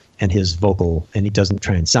material and his vocal, and he doesn't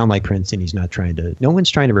try and sound like Prince, and he's not trying to, no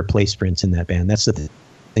one's trying to replace Prince in that band. That's the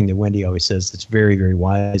thing that Wendy always says that's very, very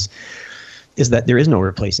wise, is that there is no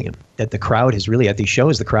replacing him. That the crowd has really, at these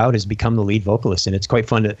shows, the crowd has become the lead vocalist, and it's quite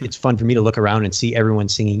fun. It's fun for me to look around and see everyone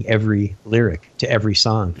singing every lyric to every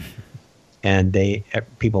song, and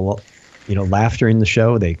people, laugh during the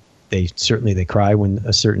show. They certainly they cry when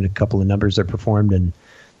a couple of numbers are performed, and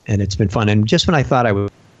it's been fun. And just when I thought I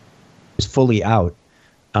was fully out,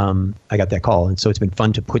 I got that call, and so it's been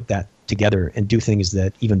fun to put that together and do things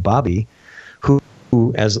that even Bobby, who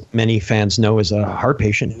as many fans know, is a heart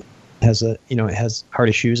patient, has heart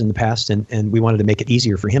issues in the past, and we wanted to make it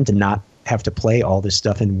easier for him to not have to play all this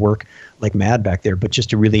stuff and work like mad back there, but just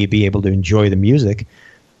to really be able to enjoy the music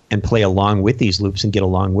and play along with these loops and get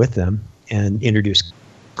along with them, and introduce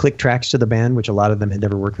click tracks to the band, which a lot of them had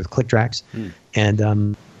never worked with click tracks,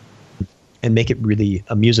 and make it really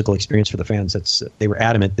a musical experience for the fans. They were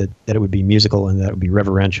adamant that it would be musical and that it would be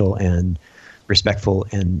reverential and respectful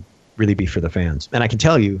and really be for the fans. And I can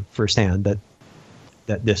tell you firsthand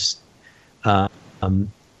that this the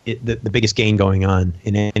biggest gain going on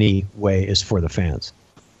in any way is for the fans.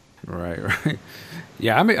 Right.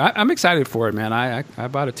 Yeah, I'm excited for it, man. I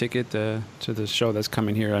bought a ticket to the show that's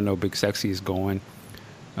coming here. I know Big Sexy is going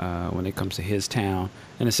when it comes to his town,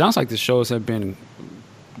 and it sounds like the shows have been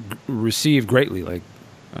received greatly. Like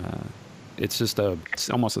it's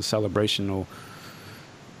almost a celebrational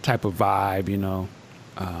type of vibe,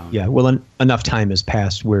 Yeah, well, enough time has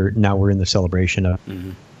passed where now we're in the celebration of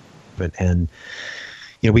it, and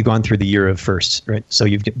we've gone through the year of firsts, right? So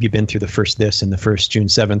you've been through the first this and the first June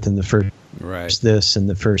 7th and the first this and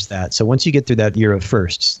the first that. So once you get through that year of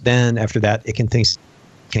firsts, then after that things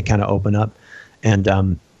can kind of open up, and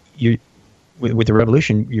with the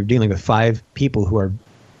Revolution, you're dealing with 5 people who are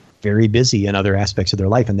very busy in other aspects of their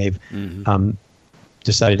life, and they've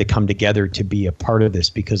decided to come together to be a part of this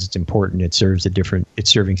because it's important. It's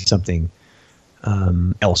serving something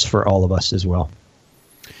else for all of us as well.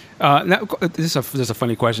 Now, this is a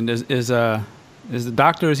funny question. Is the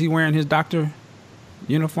doctor, is he wearing his doctor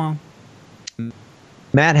uniform?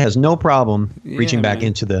 Matt has no problem reaching back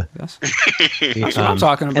into the. That's what I'm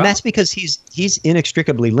talking about. And that's because he's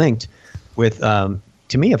inextricably linked with. To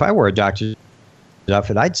me, if I wore a doctor's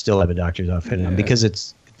outfit, I'd still have a doctor's outfit on,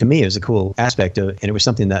 because to me, it was a cool aspect of, and it was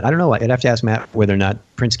something that I don't know. I'd have to ask Matt whether or not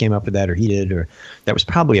Prince came up with that, or he did, or that was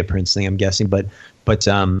probably a Prince thing, I'm guessing. But that's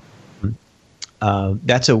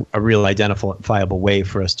a real identifiable way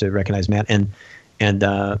for us to recognize Matt. And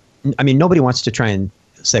I mean, nobody wants to try and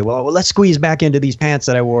say, well, let's squeeze back into these pants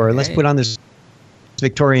that I wore, or let's put on this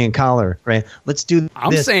Victorian collar, right? Let's do this.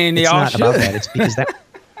 I'm saying it's y'all not should. about that. It's because that.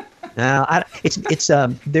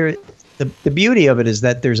 The beauty of it is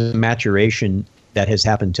that there's a maturation that has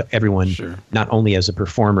happened to everyone, not only as a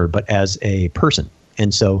performer but as a person.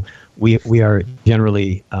 And so we are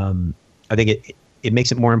generally, I think it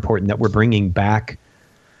makes it more important that we're bringing back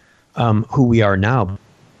who we are now.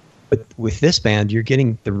 But with this band, you're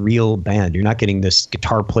getting the real band. You're not getting this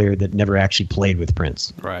guitar player that never actually played with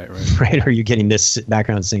Prince. Right. Or you're getting this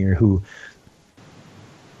background singer who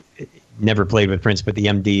never played with Prince, but the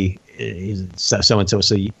MD is so-and-so,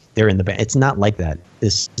 so they're in the band. It's not like that.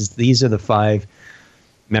 These are the 5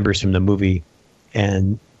 members from the movie,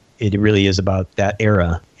 and it really is about that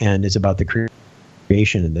era, and it's about the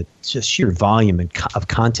creation and the just sheer volume of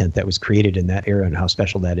content that was created in that era and how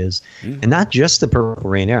special that is. And not just the Purple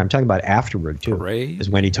Rain era. I'm talking about afterward, too. Parade. Is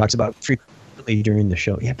when he talks about frequently during the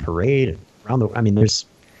show. Yeah, Parade. And there's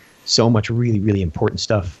so much really, really important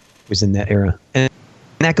stuff was in that era. And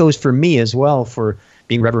that goes for me as well, for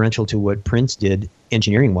being reverential to what Prince did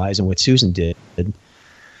engineering-wise and what Susan did.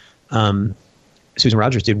 Susan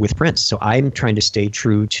Rogers did with Prince. So I'm trying to stay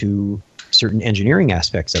true to certain engineering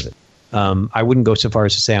aspects of it. I wouldn't go so far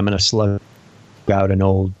as to say I'm going to slug out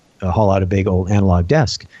haul out a big old analog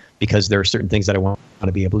desk, because there are certain things that I want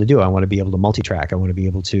to be able to do. I want to be able to multi-track. I want to be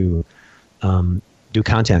able to do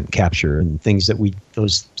content capture and things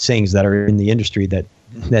those sayings that are in the industry that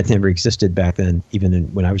never existed back then, even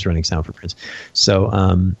when I was running sound for Prince. So,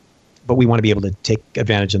 but we want to be able to take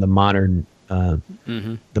advantage of the modern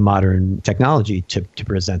technology to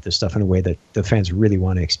present this stuff in a way that the fans really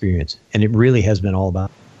want to experience. And it really has been all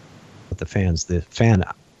about the fans, the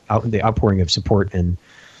outpouring of support and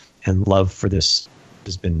love for this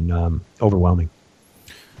has been overwhelming.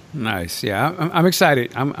 Nice. Yeah, I'm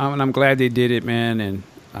excited. I'm glad they did it, man. And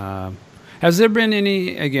has there been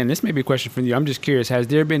any? Again, this may be a question for you. I'm just curious. Has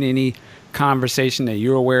there been any conversation that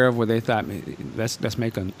you're aware of where they thought, let's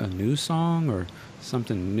make a new song or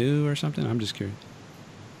something new or something? I'm just curious.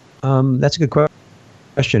 That's a good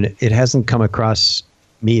question. It hasn't come across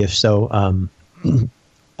me. If so,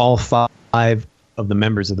 all 5 of the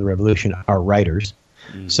members of the Revolution are writers,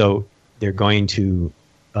 so they're going to.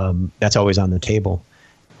 That's always on the table,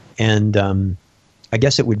 and I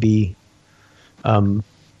guess it would be.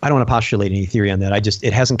 I don't want to postulate any theory on that.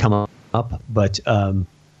 It hasn't come up, but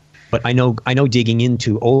I know digging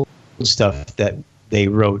into old stuff that they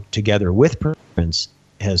wrote together with Prince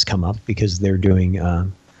has come up because they're doing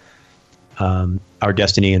Our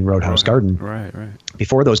Destiny and Roadhouse Garden. Right.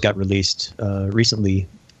 Before those got released recently,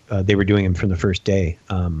 they were doing them from the first day,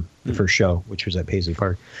 the first show, which was at Paisley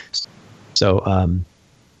Park. So,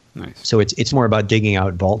 nice. So it's more about digging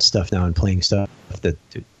out vault stuff now and playing stuff that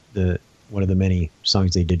the one of the many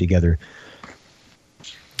songs they did together.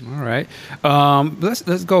 All right.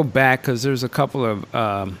 Let's go back because there's a couple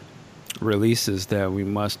of releases that we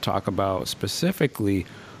must talk about, specifically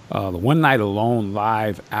the One Night Alone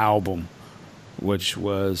live album, which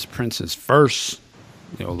was Prince's first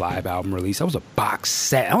live album release. That was a box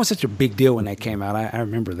set. That was such a big deal when that came out. I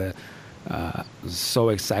remember that. I was so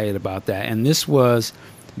excited about that. And this was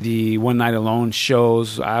the One Night Alone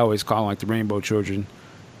shows. I always call them like the Rainbow Children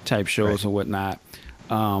type shows and whatnot.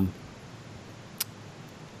 And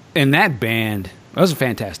that band, that was a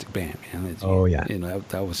fantastic band, man. Oh yeah,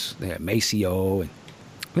 that was, they had Maceo and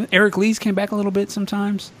Eric Lees came back a little bit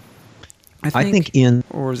sometimes. I think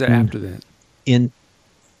or was that after that? It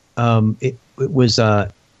was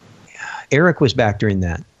Eric was back during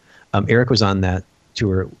that. Eric was on that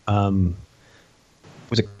tour.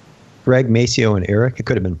 Was it Greg, Maceo, and Eric? It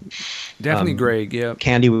could have been definitely Greg. Yeah,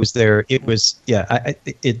 Candy was there. It was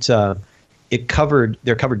it covered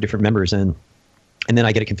different members and then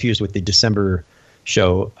I get it confused with the December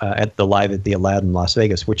show at the Aladdin Las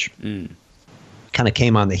Vegas, which kind of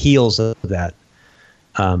came on the heels of that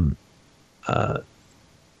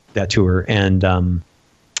that tour. And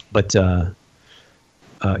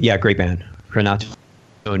great band. Renato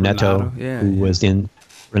Neto, who was in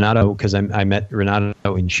Renato, because I met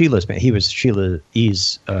Renato in Sheila's band. He was Sheila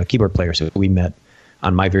E's keyboard player, so we met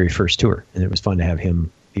on my very first tour, and it was fun to have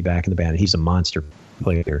him be back in the band. He's a monster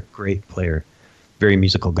player, great player. Very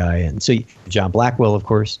musical guy, and so John Blackwell, of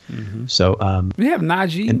course. Mm-hmm. So we have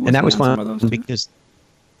Najee, and that was fun because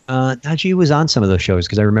Najee was on some of those shows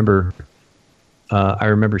because I remember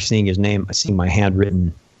seeing his name, seeing my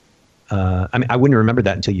handwritten. I mean, I wouldn't remember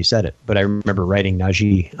that until you said it, but I remember writing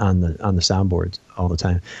Najee on the soundboards all the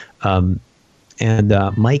time. And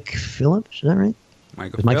Mike Phillips, is that right?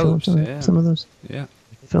 Mike Phillips, yeah. Some of those, yeah.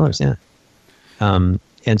 Phillips, yeah.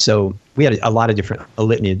 And so we had a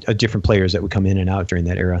litany of different players that would come in and out during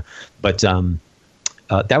that era. But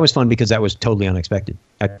that was fun because that was totally unexpected.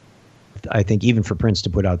 I think even for Prince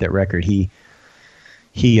to put out that record, he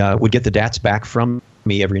would get the DATs back from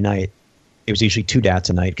me every night. It was usually 2 DATs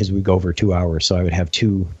a night because we'd go over 2 hours. So I would have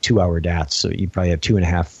two 2-hour DATs. So you'd probably have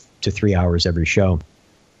 2.5 to 3 hours every show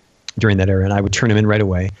during that era. And I would turn them in right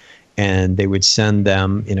away. And they would send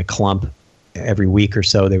them in a clump every week or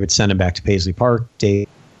so. They would send them back to Paisley Park. Dave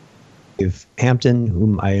Hampton,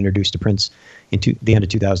 whom I introduced to Prince in the end of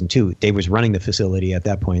 2002. Dave was running the facility at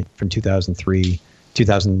that point from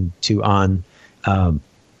 2002 on to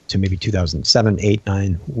maybe 2007, 8,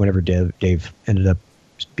 9, whenever Dave ended up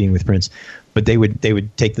being with Prince. But they would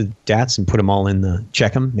take the DATs and put them all in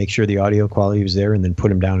check them, make sure the audio quality was there, and then put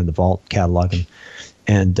them down in the vault, catalog them.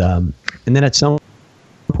 And then at some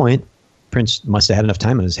point, Prince must have had enough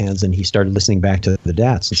time on his hands, and he started listening back to the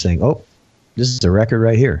DATs and saying, "Oh, this is a record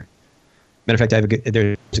right here." Matter of fact,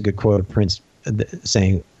 there's a good quote of Prince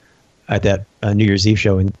saying at that New Year's Eve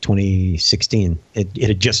show in 2016. It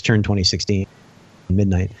had just turned 2016,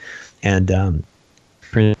 midnight, and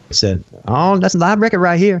Prince said, "Oh, that's a live record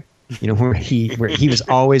right here." Where he was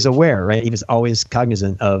always aware, right? He was always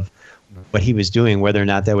cognizant of what he was doing, whether or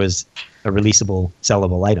not that was a releasable,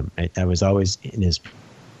 sellable item. Right? That was always in his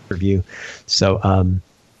review. So,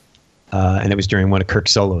 and it was during one of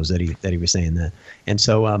Kirk's solos that he was saying that. And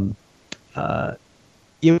so,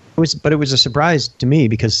 it was a surprise to me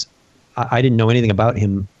because I didn't know anything about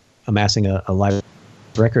him amassing a live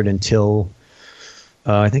record until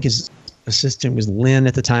I think his assistant was Lynn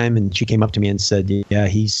at the time, and she came up to me and said, "Yeah,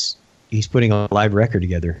 he's putting a live record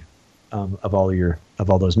together of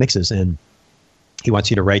all those mixes, and he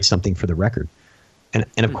wants you to write something for the record." And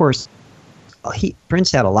of course,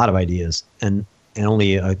 Prince had a lot of ideas, and and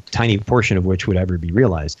only a tiny portion of which would ever be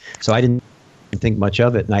realized. So I didn't think much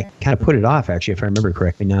of it, and I kind of put it off, actually, if I remember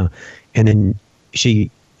correctly now. And then she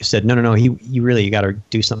said, no, you got to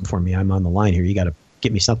do something for me. I'm on the line here. You got to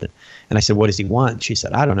get me something. And I said, what does he want? She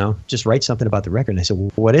said, I don't know. Just write something about the record. And I said,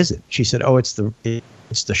 well, what is it? She said, oh, it's the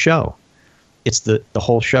show. It's the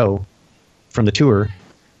whole show from the tour,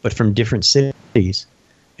 but from different cities.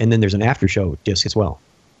 And then there's an after show disc as well.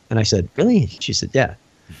 And I said, really? She said, yeah.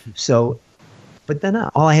 So, but then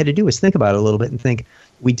all I had to do was think about it a little bit and think,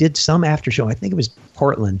 we did some after show. I think it was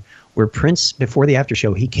Portland, where Prince, before the after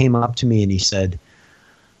show, he came up to me and he said,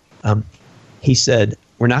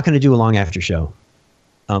 we're not going to do a long after show.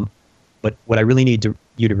 But what I really need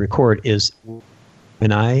you to record is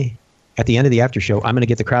at the end of the after show, I'm going to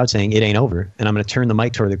get the crowd saying it ain't over. And I'm going to turn the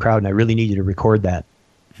mic toward the crowd. And I really need you to record that,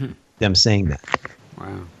 them saying that.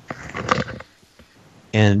 Wow.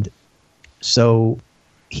 And so,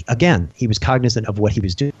 he was cognizant of what he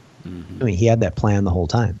was doing. Mm-hmm. He had that plan the whole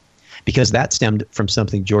time, because that stemmed from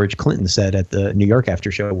something George Clinton said at the New York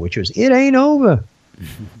after show, which was, it ain't over.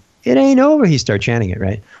 It ain't over. He started chanting it,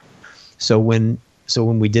 right? So when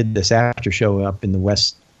we did this after show up in the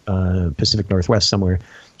West, Pacific Northwest somewhere,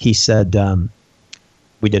 he said,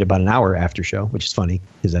 we did about an hour after show, which is funny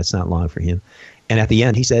because that's not long for him. And at the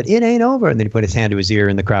end, he said, it ain't over. And then he put his hand to his ear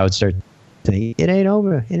and the crowd started saying, it ain't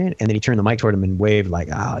over. It ain't. And then he turned the mic toward him and waved like,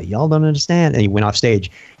 y'all don't understand. And he went off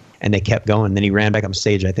stage and they kept going. And then he ran back on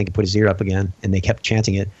stage. I think he put his ear up again and they kept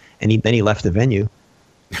chanting it. And then he left the venue.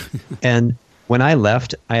 And when I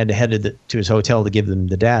left, I had to head to his hotel to give them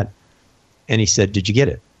the DAT. And he said, did you get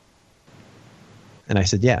it? And I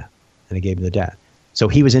said, yeah. And I gave him the DAT. So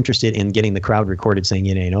he was interested in getting the crowd recorded saying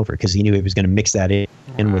it ain't over, because he knew he was going to mix that in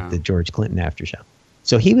with the George Clinton after show.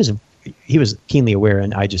 So he was keenly aware,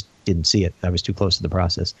 and I just didn't see it. I was too close to the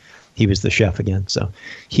process. He was the chef again. So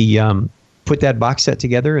he put that box set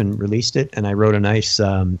together and released it, and I wrote a nice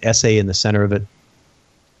essay in the center of it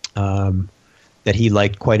that he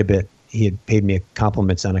liked quite a bit. He had paid me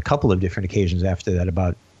compliments on a couple of different occasions after that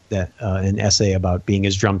about that, an essay about being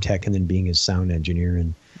his drum tech and then being his sound engineer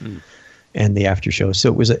and the after show.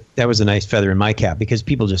 So that was a nice feather in my cap, because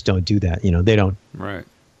people just don't do that. They don't. Right.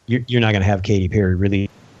 You're not going to have Katy Perry release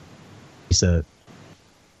a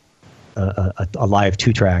live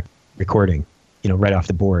 2-track recording, right off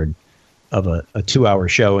the board of a 2-hour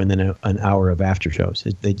show and then an hour of after shows.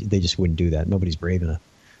 They just wouldn't do that. Nobody's brave enough.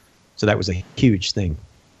 So that was a huge thing.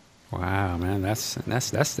 Wow, man, that's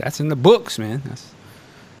in the books, man.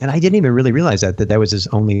 And I didn't even really realize that was his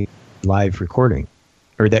only live recording,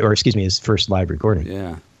 or his first live recording.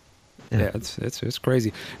 Yeah, it's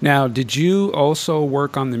crazy. Now, did you also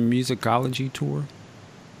work on the musicology tour?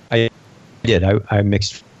 I did. I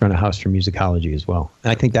mixed front of house for musicology as well,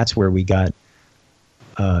 and I think that's where we got.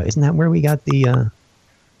 Isn't that where we got the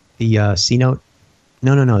C note?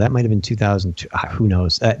 No. That might have been 2002. Who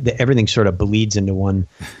knows? Everything sort of bleeds into one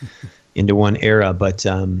era. But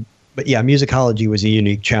yeah, musicology was a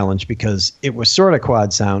unique challenge because it was sort of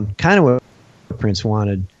quad sound, kind of what Prince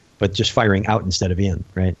wanted, but just firing out instead of in.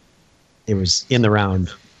 Right? It was in the round,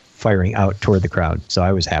 firing out toward the crowd. So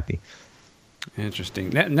I was happy.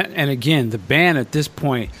 Interesting. And again, the band at this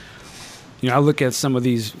point, I look at some of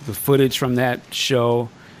the footage from that show.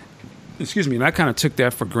 Excuse me, and I kind of took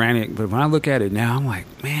that for granted. But when I look at it now, I'm like,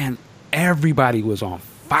 man, everybody was on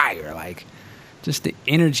fire. Like, just the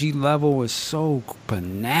energy level was so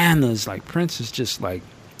bananas. Like, Prince is just like,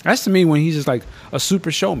 that's to me when he's just like a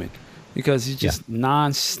super showman, because he's just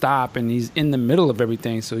nonstop and he's in the middle of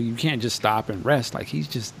everything. So you can't just stop and rest. Like, he's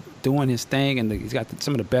just doing his thing, and he's got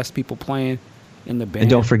some of the best people playing in the band. And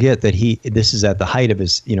don't forget that this is at the height of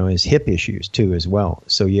his hip issues too, as well.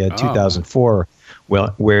 So you had 2004,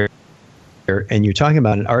 and you're talking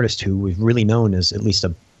about an artist who was really known as, at least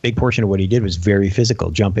a big portion of what he did was very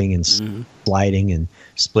physical, jumping and sliding and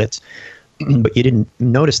splits. But you didn't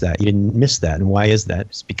notice that. You didn't miss that. And why is that?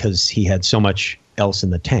 It's because he had so much else in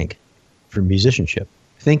the tank for musicianship.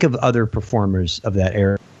 Think of other performers of that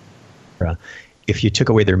era. If you took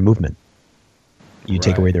away their movement, you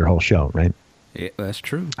take away their whole show, right? Yeah, that's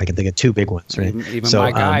true. I can think of two big ones, right? Even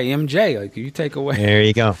my guy MJ, like, you take away. There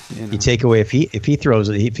you go. You take away if he throws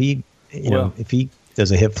it, if he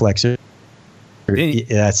does a hip flexor,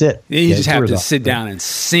 that's it. You just have to sit down and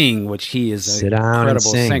sing, which he is an incredible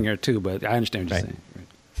singer too. But I understand what you're saying. Right.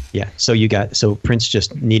 Yeah. So Prince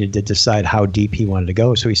just needed to decide how deep he wanted to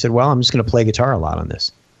go. So he said, "Well, I'm just going to play guitar a lot on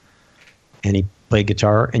this," and he played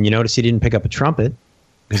guitar. And you notice he didn't pick up a trumpet,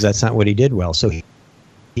 because that's not what he did well. So he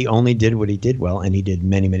only did what he did well, and he did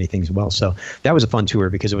many, many things well. So that was a fun tour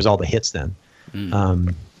because it was all the hits then.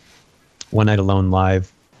 One Night Alone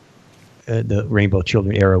live, the Rainbow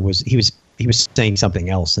Children era was he was saying something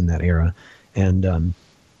else in that era, and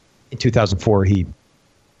in 2004 he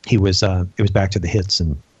was it was back to the hits,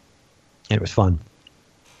 and it was fun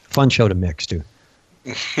show to mix too.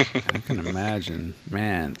 I can imagine,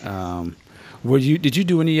 man. Did you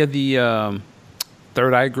do any of the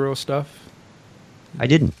Third Eye Girl stuff? I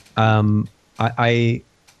didn't.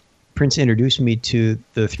 Prince introduced me to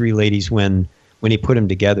the three ladies when he put them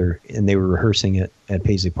together, and they were rehearsing it at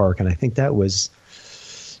Paisley Park, and I think that was,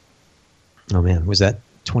 oh man, was that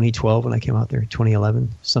 2012 when I came out there? 2011,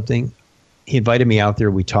 something. He invited me out there.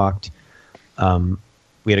 We talked.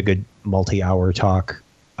 We had a good multi-hour talk.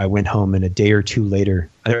 I went home, and a day or two later,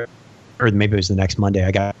 or maybe it was the next Monday,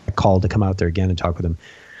 I got called to come out there again and talk with him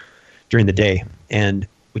during the day. And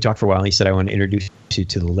we talked for a while, and he said, I want to introduce you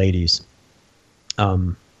to the ladies.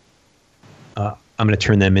 I'm going to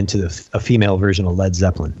turn them into a female version of Led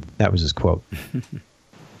Zeppelin. That was his quote.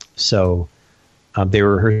 So they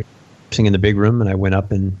were rehearsing in the big room, and I went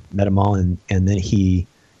up and met them all, and then he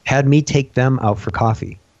had me take them out for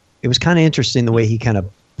coffee. It was kind of interesting the way he kind of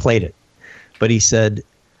played it. But he said,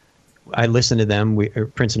 I listened to them,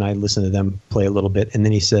 Prince and I listened to them play a little bit, and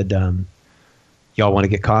then he said, y'all want to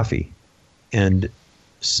get coffee? And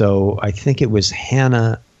so I think it was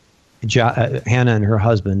Hannah and her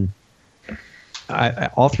husband,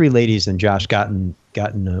 all three ladies and Josh got in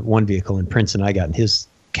one vehicle, and Prince and I got in his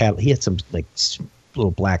he had some like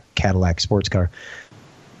little black Cadillac sports car,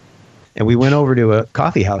 and we went over to a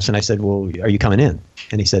coffee house, and I said, well, are you coming in?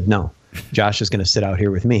 And he said, no, Josh is going to sit out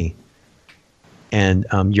here with me, and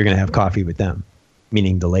you're going to have coffee with them,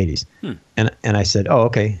 meaning the ladies. And I said, oh,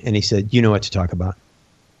 okay. And he said, you know what to talk about.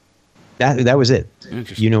 That was it.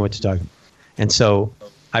 You know what to talk about. And so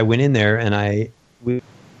I went in there, and I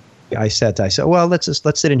said, well,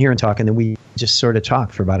 let's sit in here and talk. And then we just sort of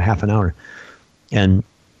talked for about a half an hour. And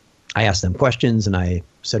I asked them questions, and I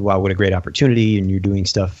said, wow, what a great opportunity. And you're doing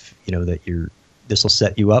stuff, that this will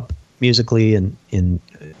set you up musically and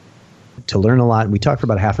to learn a lot. And we talked for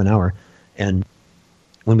about a half an hour. And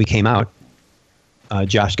when we came out,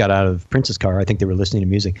 Josh got out of Prince's car. I think they were listening to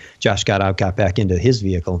music. Josh got out, got back into his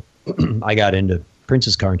vehicle. I got into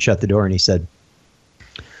Prince's car and shut the door, and he said,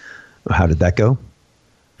 well, how did that go?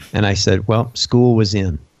 And I said, well, school was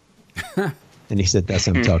in. And he said, that's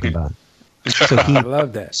what I'm talking about. So I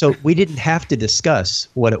love that. So we didn't have to discuss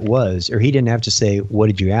what it was, or he didn't have to say, what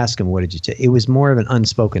did you ask him? What did you say? It was more of an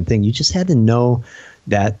unspoken thing. You just had to know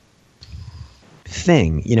that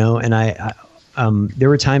thing, and I there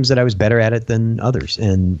were times that I was better at it than others,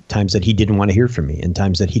 and times that he didn't want to hear from me, and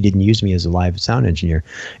times that he didn't use me as a live sound engineer.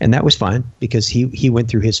 And that was fine, because he went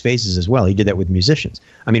through his phases as well. He did that with musicians.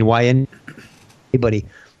 I mean, why anybody...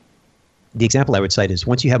 The example I would cite is,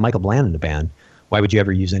 once you have Michael Bland in the band, why would you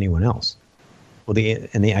ever use anyone else? Well,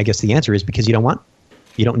 I guess the answer is because you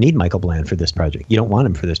don't need Michael Bland for this project. You don't want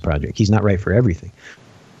him for this project. He's not right for everything.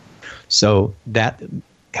 So that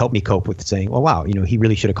helped me cope with saying, well, wow, he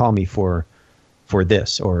really should have called me for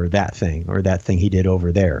this or that thing he did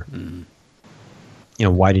over there.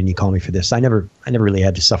 Why didn't he call me for this? I never really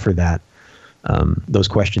had to suffer that, those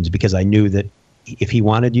questions, because I knew that if he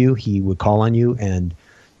wanted you, he would call on you, and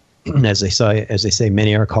as they say,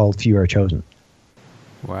 many are called, few are chosen.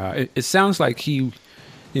 Wow, it sounds like he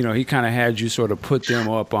kind of had you sort of put them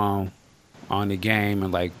up on the game,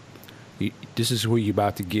 and like, this is who you're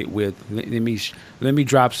about to get with. Let me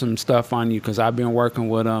drop some stuff on you, because I've been working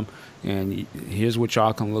with them, and here's what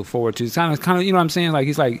y'all can look forward to. It's kind of, you know what I'm saying? Like,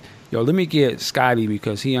 he's like, yo, let me get Scottie,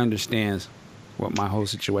 because he understands what my whole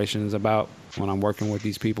situation is about when I'm working with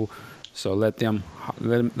these people. So let him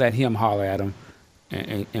holler at him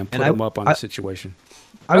and put him up on the situation.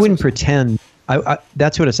 I wouldn't pretend.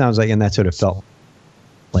 That's what it sounds like, and that's what it felt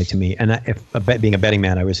like to me. And being a betting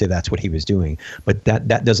man, I would say that's what he was doing. But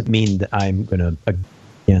that doesn't mean that I'm going to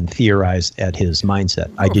again theorize at his mindset.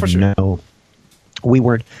 I didn't know. We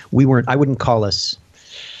weren't. I wouldn't call us.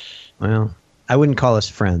 Well, I wouldn't call us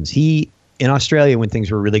friends. In Australia, when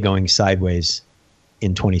things were really going sideways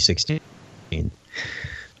in 2016,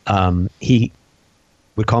 he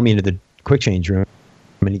would call me into the quick change room,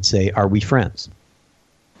 and he'd say, "Are we friends?"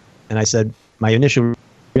 And I said, my initial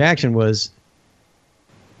reaction was,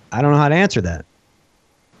 I don't know how to answer that.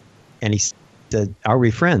 And he said, are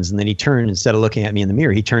we friends? And then he turned, instead of looking at me in the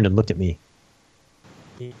mirror, he turned and looked at me,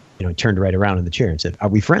 turned right around in the chair and said, are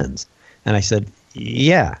we friends? And I said,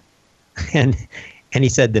 yeah. And he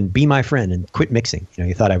said, then be my friend and quit mixing.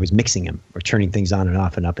 He thought I was mixing him or turning things on and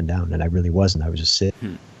off and up and down. And I really wasn't. I was just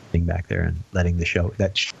sitting back there and letting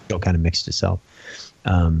that show kind of mixed itself.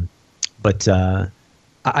 But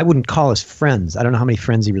I wouldn't call us friends. I don't know how many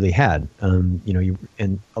friends he really had.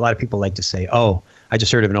 And a lot of people like to say, "Oh, I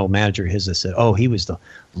just heard of an old manager of his that said, oh, he was the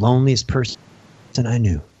loneliest person I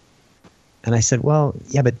knew." And I said, well,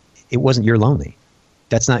 yeah, but it wasn't your lonely.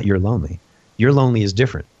 That's not your lonely. Your lonely is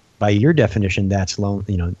different. By your definition, that's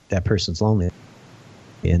lonely. That person's lonely.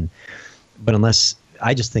 But unless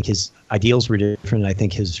I just think his ideals were different, I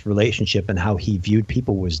think his relationship and how he viewed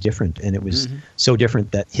people was different, and it was so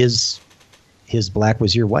different that his black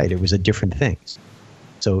was your white. It was a different thing.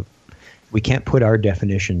 So we can't put our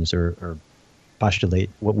definitions or postulate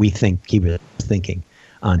what we think he was thinking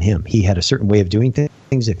on him. He had a certain way of doing things.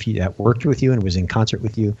 If that worked with you and was in concert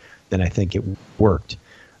with you, then I think it worked.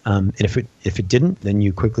 And if it didn't, then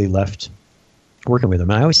you quickly left working with him.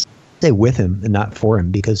 And I always say with him and not for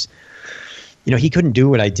him, because he couldn't do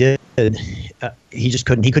what I did. He just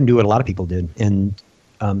couldn't. He couldn't do what a lot of people did. And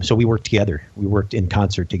so we worked together. We worked in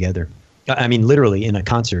concert together. I mean, literally in a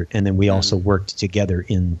concert, and then we also worked together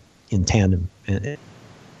in tandem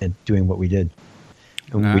and doing what we did.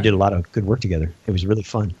 And we did a lot of good work together. It was really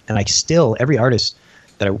fun. And every artist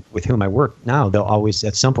with whom I work now, they'll always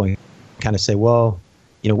at some point kind of say, well,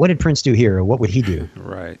 what did Prince do here? Or what would he do?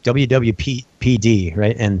 Right. WWPD,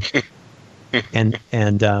 right? And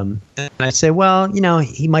I say, well,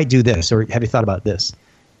 he might do this, or have you thought about this?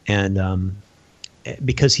 And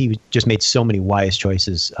because he just made so many wise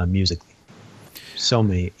choices musically, so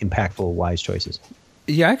many impactful, wise choices.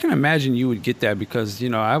 Yeah, I can imagine you would get that because,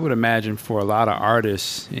 I would imagine for a lot of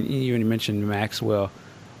artists, and you even mentioned Maxwell,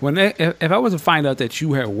 if I was to find out that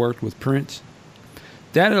you had worked with Prince,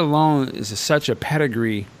 that alone is such a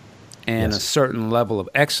pedigree and a certain level of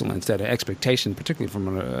excellence, that an expectation, particularly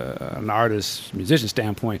from an artist, musician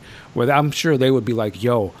standpoint, where I'm sure they would be like,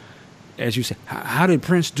 yo, as you said, how did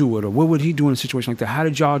Prince do it? Or what would he do in a situation like that? How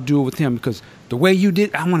did y'all do it with him? Because the way you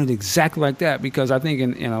did, I wanted exactly like that, because I think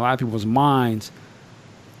in a lot of people's minds,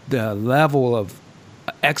 the level of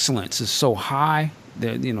excellence is so high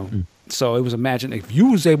that, so it was imagined if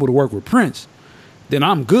you was able to work with Prince, then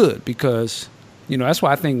I'm good, because, that's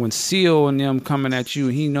why I think when Seal and them coming at you,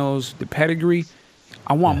 he knows the pedigree.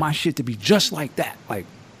 I want my shit to be just like that,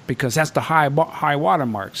 because that's the high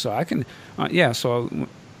watermark. So I can, so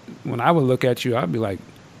when I would look at you, I'd be like,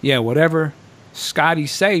 yeah, whatever Scottie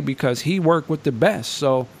say, because he worked with the best.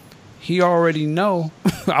 So he already know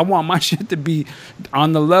I want my shit to be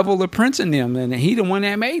on the level of Prince and them, and he the one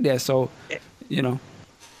that made that. So,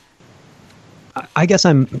 I guess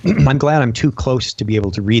I'm glad I'm too close to be able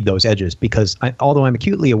to read those edges, because although I'm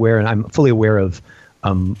acutely aware and I'm fully aware of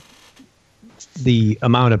the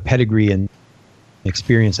amount of pedigree and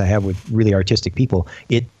experience I have with really artistic people,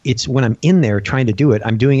 it's when I'm in there trying to do it,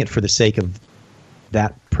 I'm doing it for the sake of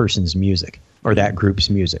that person's music or that group's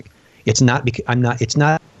music. It's not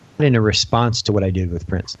in a response to what I did with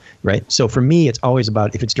Prince, right? So for me, it's always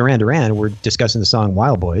about, if it's Duran Duran, we're discussing the song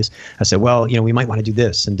Wild Boys. I said, well, we might want to do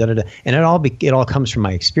this and da-da-da. And it all comes from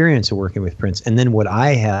my experience of working with Prince, and then what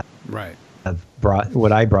I have brought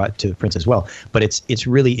to Prince as well. But it's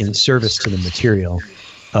really in service to the material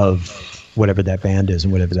of whatever that band is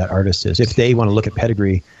and whatever that artist is. If they want to look at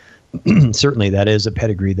pedigree, certainly that is a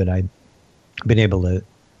pedigree that I've been able to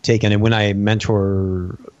take. And when I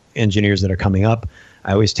mentor engineers that are coming up,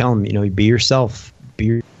 I always tell them, be yourself,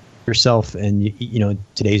 and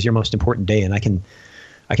today's your most important day. And I can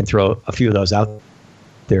throw a few of those out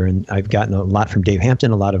there, and I've gotten a lot from Dave Hampton,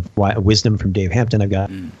 a lot of wisdom from Dave Hampton. I've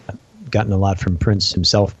gotten a lot from Prince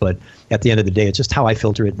himself, but at the end of the day, it's just how I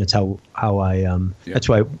filter it, and it's how I that's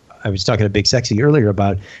why I was talking to Big Sexy earlier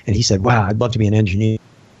about, and he said, wow, I'd love to be an engineer.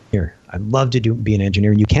 I'd love to be an engineer,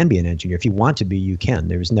 and you can be an engineer if you want to be. You can.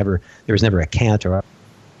 There was never a can't, or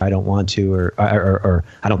I don't want to, or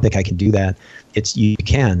I don't think I can do that. You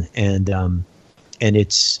can, and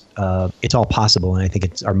it's all possible. And I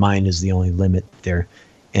think our mind is the only limit there,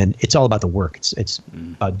 and it's all about the work. It's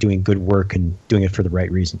about doing good work and doing it for the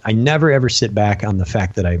right reason. I never ever sit back on the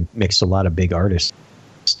fact that I mixed a lot of big artists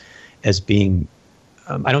as being.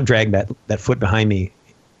 I don't drag that foot behind me,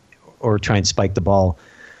 or try and spike the ball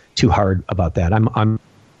too hard about that. I'm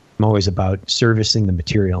always about servicing the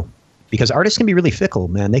material. Because artists can be really fickle,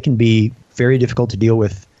 man. They can be very difficult to deal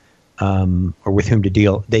with, or with whom to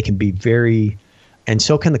deal. They can be and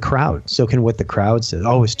so can the crowd. So can what the crowd says.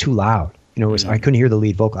 Oh, it's too loud. I couldn't hear the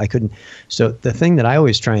lead vocal. I couldn't. So the thing that I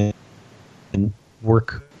always try and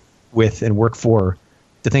work with and work for,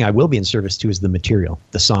 the thing I will be in service to is the material,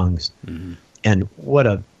 the songs. Mm-hmm. And what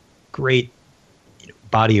a great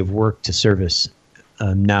body of work to service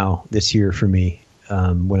now this year for me.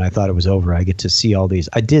 when I thought it was over. I get to see all these.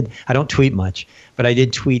 I don't tweet much, but I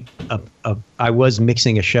did tweet. I was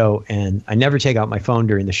mixing a show, and I never take out my phone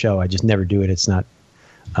during the show. I just never do it. It's not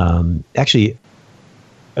actually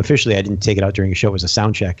officially. I didn't take it out during a show. It was a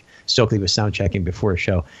sound check. Stokely was sound checking before a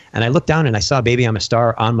show, and I looked down and I saw "Baby I'm a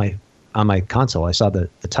Star" on my console. I saw the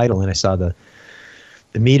title and I saw the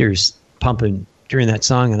meters pumping during that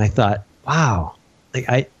song, and I thought, wow. Like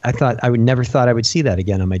I thought I would never thought I would see that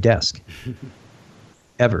again on my desk.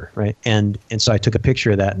 Ever, right? And so I took a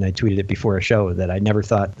picture of that and I tweeted it before a show that I never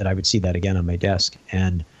thought that I would see that again on my desk.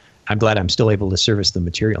 And I'm glad I'm still able to service the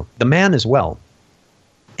material. The man as well.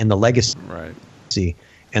 And the legacy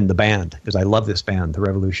and the band, because I love this band. The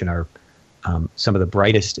Revolution are some of the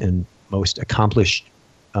brightest and most accomplished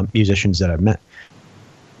musicians that I've met.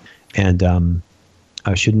 And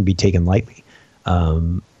shouldn't be taken lightly.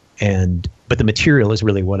 But the material is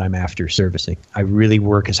really what I'm after servicing. I really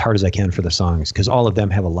work as hard as I can for the songs because all of them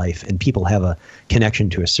have a life and people have a connection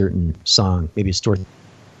to a certain song. Maybe it's Dorothy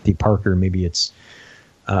Parker. Maybe it's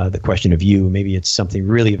The Question of You. Maybe it's something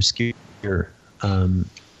really obscure.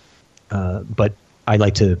 But I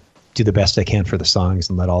like to do the best I can for the songs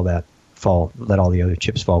and let all that fall, let all the other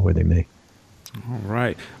chips fall where they may. All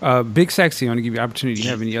right. Big Sexy, I want to give you an opportunity. Do you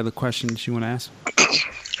have any other questions you want to ask?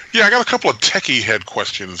 Yeah, I got a couple of techie head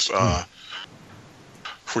questions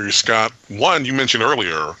for you, Scott. One, you mentioned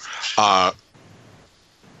earlier,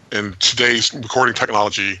 in today's recording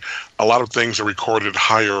technology, a lot of things are recorded at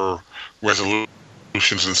higher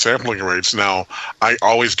resolutions and sampling rates. Now, I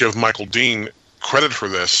always give Michael Dean credit for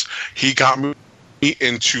this. He got me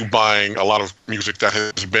into buying a lot of music that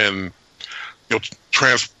has been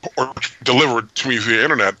delivered to me via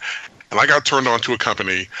internet. And I got turned on to a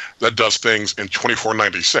company that does things in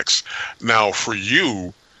 2496. Now, for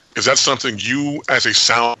you, is that something you, as a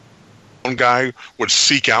sound guy, would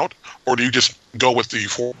seek out? Or do you just go with the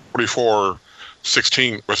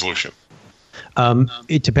 4416 resolution?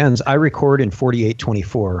 It depends. I record in 48K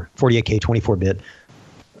 24-bit.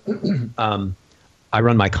 I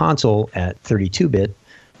run my console at 32-bit.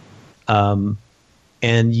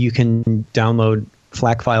 And you can download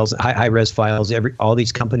FLAC files, high-res files. All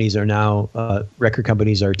these companies are now, record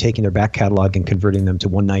companies are taking their back catalog and converting them to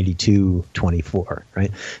 192.24, right?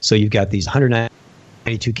 So you've got these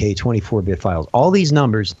 192K 24-bit files. All these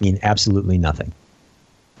numbers mean absolutely nothing.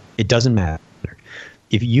 It doesn't matter.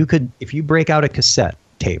 If you break out a cassette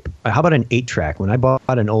tape, how about an 8-track? When I bought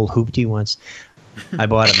an old hoopty once, I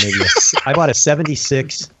bought a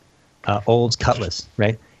 76 Olds Cutlass,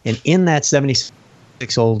 right? And in that 76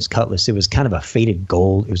 Olds Cutlass, it was kind of a faded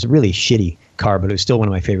gold. It was a really shitty car, but it was still one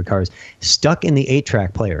of my favorite cars. Stuck in the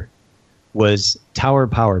 8-track player was Tower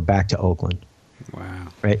Power Back to Oakland. Wow.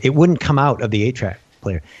 Right? It wouldn't come out of the 8-track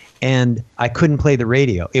player. And I couldn't play the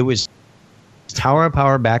radio. It was Tower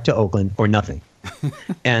Power Back to Oakland or nothing.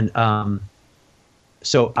 And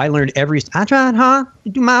so I learned I tried hard to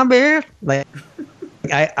do my best. Like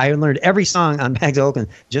I learned every song on Back to Oakland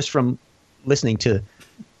just from listening to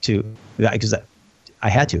because I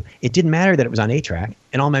had to. It didn't matter that it was on 8-track,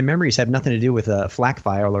 and all my memories have nothing to do with a FLAC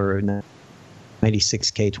file or a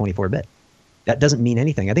 96K 24-bit. That doesn't mean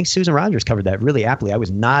anything. I think Susan Rogers covered that really aptly. I was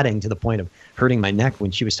nodding to the point of hurting my neck when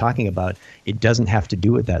she was talking about it doesn't have to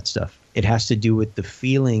do with that stuff. It has to do with the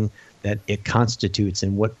feeling that it constitutes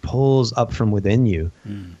and what pulls up from within you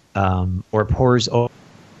or pours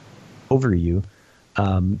over you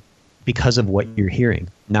because of what you're hearing,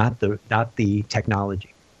 not the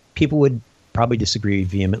technology. People would probably disagree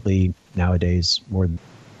vehemently nowadays more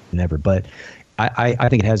than ever, but I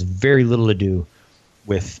think it has very little to do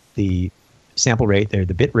with the sample rate or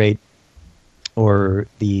the bit rate or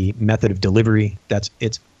the method of delivery.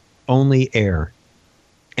 It's only air,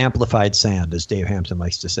 amplified sound, as Dave Hampson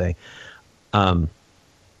likes to say, if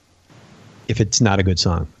it's not a good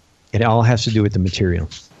song. It all has to do with the material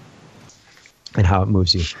and how it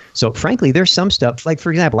moves you. So frankly, there's some stuff, like for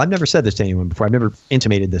example, I've never said this to anyone before. I've never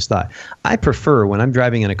intimated this thought. I prefer when I'm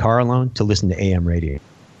driving in a car alone to listen to AM radio.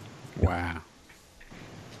 Wow.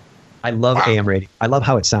 I love AM radio. I love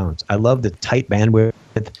how it sounds. I love the tight bandwidth,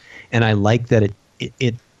 and I like that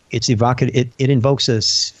it's evocative. It invokes a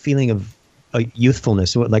feeling of a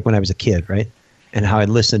youthfulness, like when I was a kid, right? And how I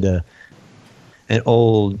listened to an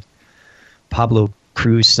old Pablo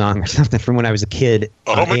Cruz song or something from when I was a kid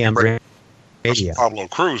on AM radio. Pablo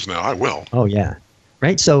Cruz now, I will. Oh, yeah.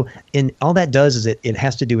 Right? So all that does is it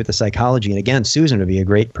has to do with the psychology. And again, Susan would be a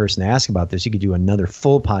great person to ask about this. You could do another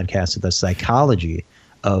full podcast of the psychology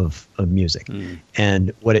of music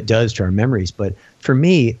and what it does to our memories. But for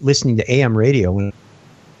me, listening to AM radio when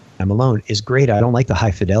I'm alone is great. I don't like the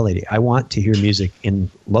high fidelity. I want to hear music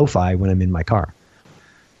in lo-fi when I'm in my car.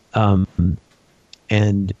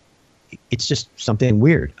 And it's just something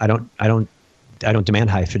weird. I don't demand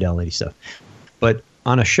high fidelity stuff, but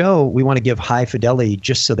on a show, we want to give high fidelity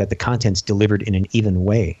just so that the content's delivered in an even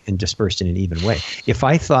way and dispersed in an even way. If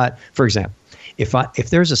I thought, for example, if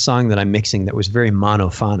there's a song that I'm mixing that was very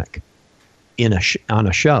monophonic on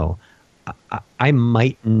a show, I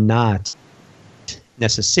might not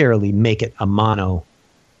necessarily make it a mono.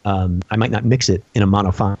 I might not mix it in a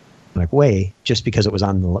monophonic way just because it was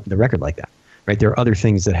on the record like that. Right? There are other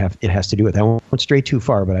things that it has to do with. I won't stray too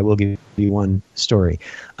far, but I will give you one story.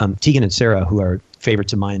 Tegan and Sarah, who are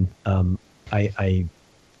favorites of mine, they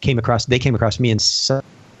came across me and sought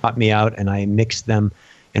me out, and I mixed them.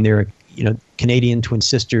 And they're Canadian twin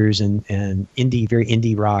sisters and very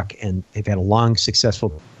indie rock, and they've had a long,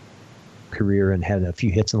 successful career and had a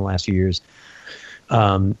few hits in the last few years,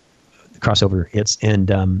 crossover hits.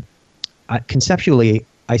 And conceptually,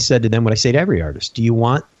 I said to them what I say to every artist: do you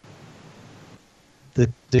want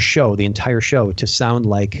the entire show to sound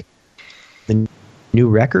like the new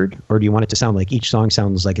record, or do you want it to sound like each song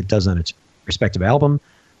sounds like it does on its respective album?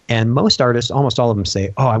 And most artists, almost all of them,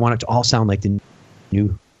 say, oh, I want it to all sound like the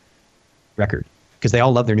new record, because they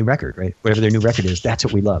all love their new record, right? Whatever their new record is, that's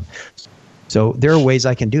what we love. So there are ways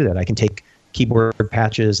I can do that. I can take keyboard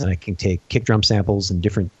patches, and I can take kick drum samples and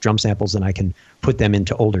different drum samples, and I can put them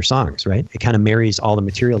into older songs, right? It kind of marries all the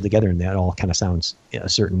material together, and that all kind of sounds a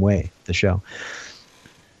certain way, the show.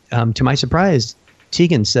 To my surprise,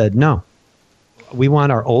 Tegan said, no, we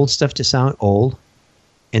want our old stuff to sound old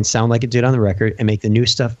and sound like it did on the record, and make the new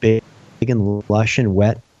stuff big and lush and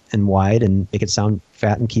wet and wide and make it sound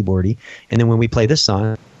fat and keyboardy. And then when we play this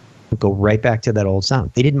song, go right back to that old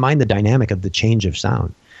sound. They didn't mind the dynamic of the change of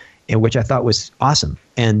sound, and which I thought was awesome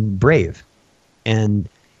and brave. And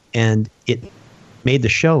it made the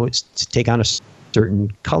show to take on a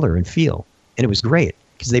certain color and feel. And it was great,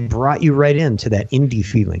 because they brought you right into that indie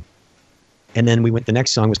feeling. And then the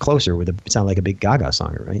next song was Closer, it sounded like a big Gaga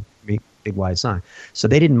song, right? Big wide song. So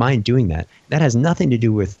they didn't mind doing that. That has nothing to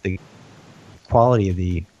do with the quality of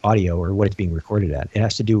the audio or what it's being recorded at. It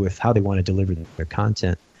has to do with how they want to deliver their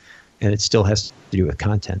content. And it still has to do with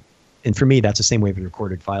content. And for me, that's the same way with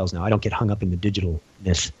recorded files now. I don't get hung up in the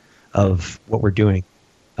digitalness of what we're doing.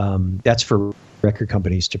 That's for record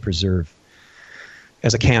companies to preserve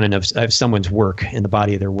as a canon of someone's work and the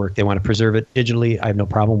body of their work. They want to preserve it digitally. I have no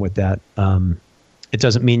problem with that. It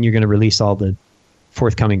doesn't mean you're going to release all the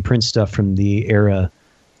forthcoming Prince stuff from the era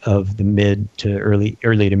of the mid to early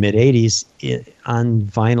to mid 80s on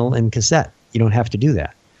vinyl and cassette. You don't have to do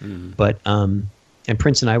that. But and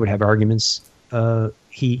Prince and I would have arguments.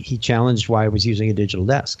 He challenged why I was using a digital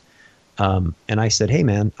desk. And I said, hey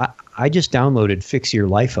man, I just downloaded Fix Your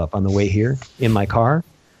Life Up on the way here in my car,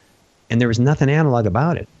 and there was nothing analog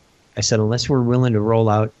about it. I said, unless we're willing to roll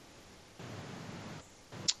out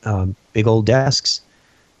big old desks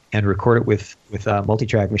and record it with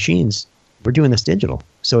multi-track machines, we're doing this digital.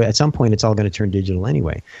 So at some point, it's all going to turn digital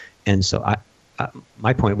anyway. And so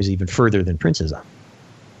my point was even further than Prince's.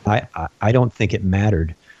 I don't think it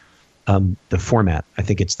mattered the format. I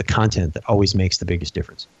think it's the content that always makes the biggest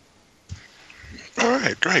difference. All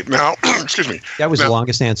right, great. Now, excuse me. That was the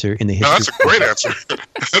longest answer in the history. No, that's a great answer.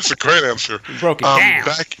 That's a great answer. You broke it down.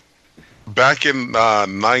 Back in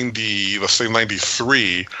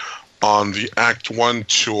 93, on the Act 1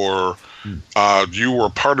 tour, you were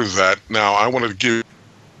part of that. Now, I want to give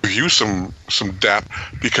you some dap,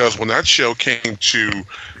 because when that show came to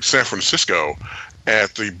San Francisco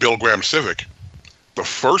at the Bill Graham Civic, the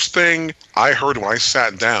first thing I heard when I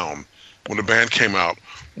sat down when the band came out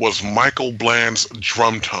was Michael Bland's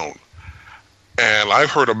drum tone. And I've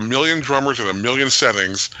heard a million drummers in a million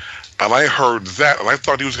settings, and I heard that, and I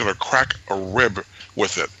thought he was going to crack a rib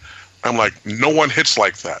with it. I'm like, no one hits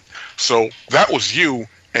like that. So that was you,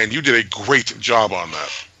 and you did a great job on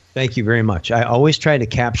that. Thank you very much. I always try to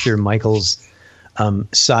capture Michael's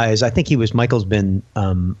size. I think Michael's been,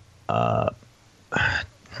 I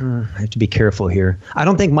have to be careful here. I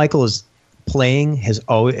don't think Michael's playing has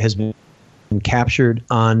been captured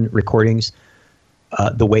on recordings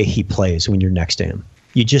the way he plays when you're next to him.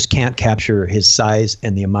 You just can't capture his size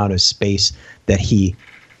and the amount of space that he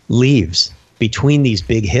leaves between these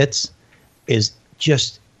big hits is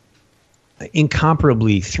just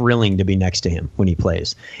incomparably thrilling to be next to him when he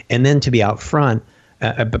plays. And then to be out front,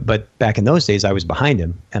 but back in those days, I was behind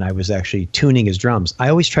him and I was actually tuning his drums. I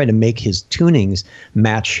always try to make his tunings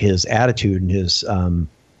match his attitude and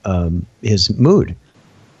his mood.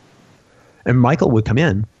 And Michael would come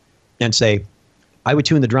in and say, I would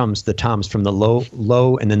tune the drums, the toms from the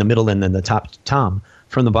low, and then the middle, and then the top tom.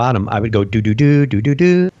 From the bottom, I would go do do do do do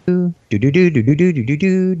do do do do do do do do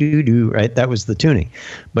do do do, right? That was the tuning.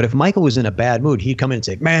 But if Michael was in a bad mood, he'd come in and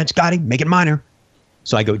say, "Man, Scotty, make it minor."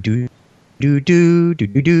 So I go do do do do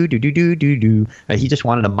do do do do do do. He just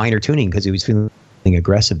wanted a minor tuning because he was feeling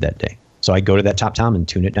aggressive that day. So I go to that top tom and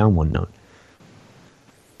tune it down one note.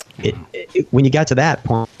 When you got to that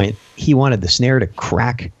point, he wanted the snare to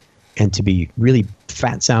crack and to be really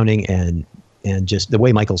fat sounding, and just the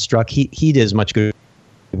way Michael struck, he did as much good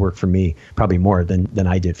work for me, probably more than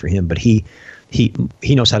I did for him. But he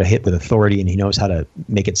knows how to hit with authority, and he knows how to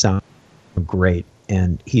make it sound great.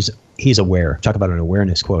 And he's aware. Talk about an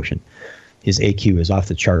awareness quotient. His AQ is off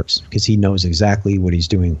the charts because he knows exactly what he's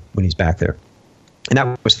doing when he's back there. And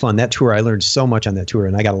that was fun. That tour, I learned so much on that tour,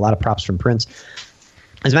 and I got a lot of props from Prince.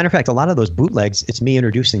 As a matter of fact, a lot of those bootlegs, it's me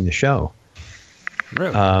introducing the show.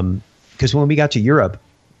 Really? Because when we got to Europe,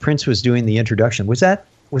 Prince was doing the introduction. Was that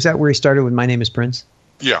where he started with "My Name Is Prince"?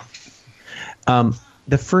 Yeah.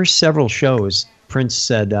 The first several shows, Prince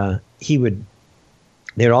said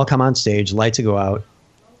they'd all come on stage, lights would go out.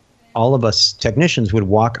 All of us technicians would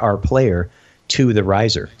walk our player to the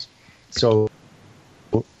riser. So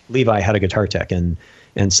Levi had a guitar tech, and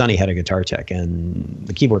Sonny had a guitar tech, and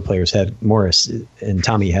the keyboard players had Morris, and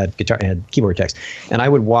Tommy had keyboard techs. And I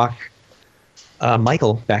would walk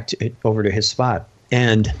Michael back over to his spot,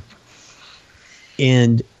 and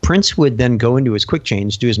Prince would then go into his quick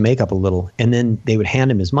change, do his makeup a little, and then they would hand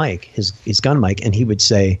him his mic, his gun mic, and he would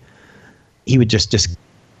just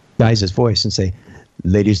disguise his voice and say,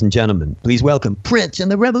 "Ladies and gentlemen, please welcome Prince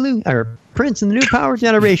and the Revolution, or Prince and the New Power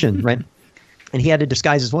Generation," right? And he had to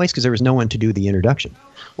disguise his voice because there was no one to do the introduction.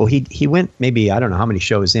 Well, he went maybe, I don't know how many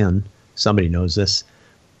shows in. Somebody knows this.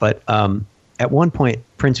 But at one point,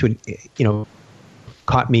 Prince would,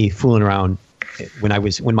 caught me fooling around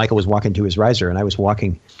when Michael was walking to his riser, and I was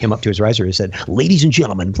walking him up to his riser. He said, "Ladies and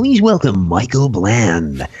gentlemen, please welcome Michael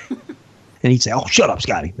Bland." And he'd say, "Oh, shut up,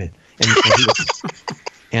 Scotty, man."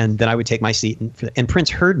 And then I would take my seat. And Prince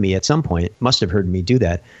heard me at some point, must have heard me do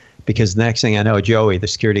that. Because the next thing I know, Joey, the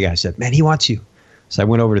security guy, said, "Man, he wants you." So I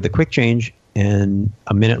went over to the quick change, and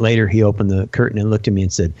a minute later, he opened the curtain and looked at me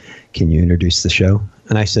and said, "Can you introduce the show?"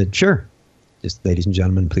 And I said, "Sure. Just, ladies and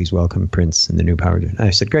gentlemen, please welcome Prince and the New Power." And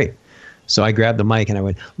I said, "Great." So I grabbed the mic and I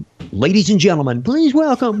went, "Ladies and gentlemen, please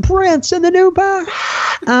welcome Prince and the New Power."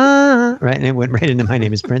 Right, and it went right into "My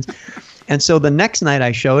Name Is Prince." And so the next night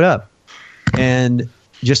I showed up, and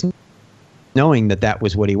just knowing that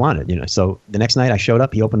was what he wanted, So the next night I showed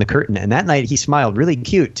up, he opened the curtain, and that night he smiled really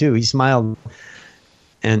cute too. He smiled,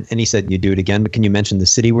 and he said, "You do it again, but can you mention the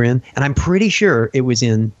city we're in?" And I'm pretty sure it was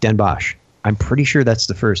in Den Bosch. I'm pretty sure that's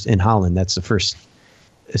the first in Holland. That's the first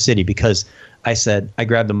city, because I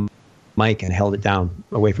grabbed the mic and held it down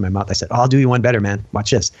away from my mouth. I said, "Oh, I'll do you one better, man.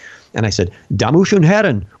 Watch this." And I said, "Dames und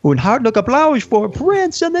Herren, und hartelijk applaus for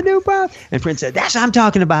Prince and the New Power." And Prince said, "That's what I'm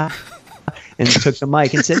talking about." And he took the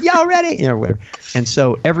mic and said, "Y'all ready?" Whatever. And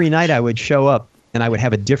so every night I would show up, and I would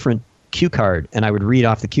have a different cue card, and I would read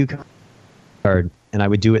off the cue card, and I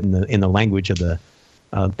would do it in the language of the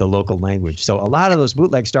local language. So a lot of those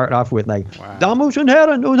bootlegs start off with like, "Dames und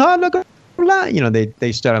Herren, und hartelijk applaus."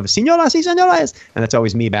 They start off with "Señoras y señores," and that's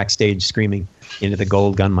always me backstage screaming into the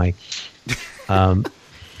gold gun mic.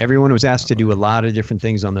 Everyone was asked to do a lot of different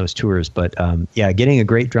things on those tours, but getting a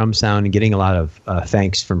great drum sound and getting a lot of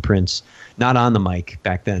thanks from Prince. Not on the mic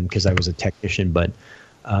back then because I was a technician, but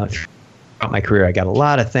throughout my career I got a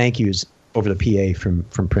lot of thank yous over the PA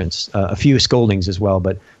from Prince. A few scoldings as well,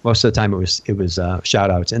 but most of the time it was shout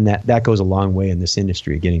outs, and that goes a long way in this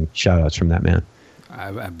industry, getting shout outs from that man.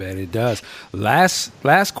 I bet it does.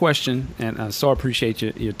 Last question, and I so appreciate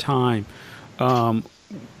your time. And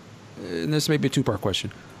this may be a two-part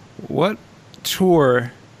question. What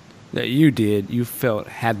tour that you did you felt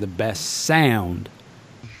had the best sound?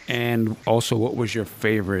 And also, what was your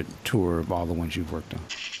favorite tour of all the ones you've worked on?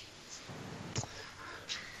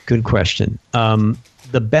 Good question.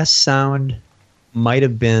 The best sound might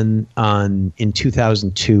have been in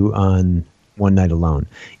 2002 on One Night Alone.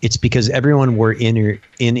 It's because everyone wore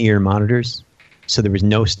in-ear monitors, so there was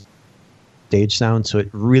no stage sound, so it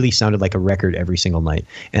really sounded like a record every single night,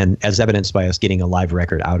 and as evidenced by us getting a live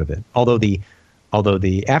record out of it. Although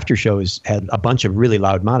the after shows had a bunch of really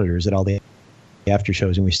loud monitors at all the after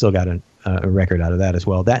shows, and we still got a record out of that as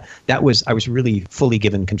well. I was really fully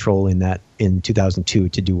given control in 2002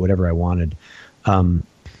 to do whatever I wanted.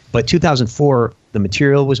 But 2004, the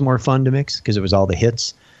material was more fun to mix because it was all the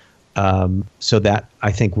hits. So that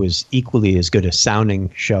I think was equally as good a sounding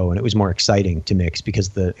show, and it was more exciting to mix because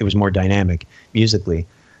it was more dynamic musically.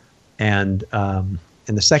 And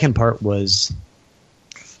the second part was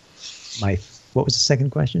What was the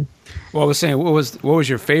second question? Well, I was saying, what was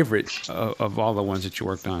your favorite of all the ones that you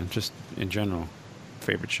worked on, just in general,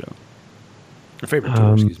 favorite show, or favorite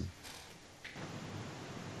tour? Excuse me.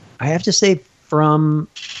 I have to say, from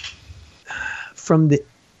the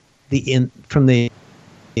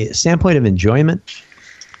standpoint of enjoyment,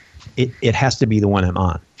 it has to be the one I'm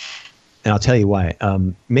on, and I'll tell you why.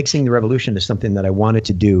 Mixing the Revolution is something that I wanted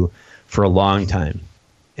to do for a long time,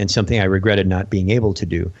 and something I regretted not being able to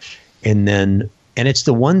do. And it's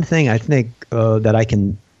the one thing I think that I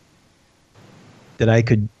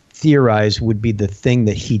could theorize would be the thing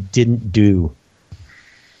that he didn't do,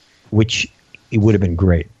 which it would have been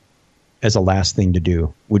great as a last thing to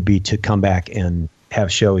do, would be to come back and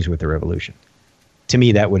have shows with the Revolution. To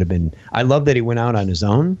me, that would have been. I love that he went out on his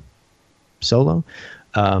own, solo.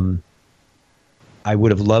 I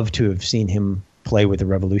would have loved to have seen him play with the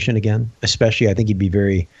Revolution again. Especially, I think he'd be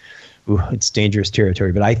very. It's dangerous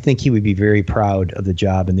territory, but I think he would be very proud of the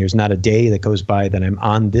job. And there's not a day that goes by that I'm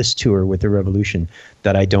on this tour with the Revolution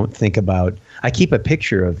that I don't think about. I keep a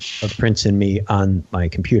picture of Prince and me on my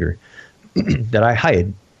computer that I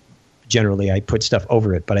hide. Generally, I put stuff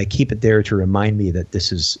over it, but I keep it there to remind me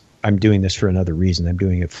that I'm doing this for another reason. I'm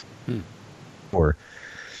doing it for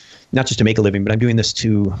not just to make a living, but I'm doing this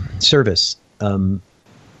to service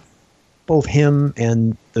both him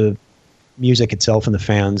and the music itself and the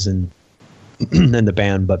fans and and the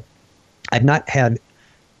band. But I've not had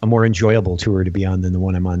a more enjoyable tour to be on than the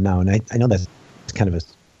one I'm on now. And I know that's kind of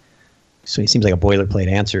so it seems like a boilerplate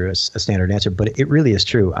answer, a standard answer, but it really is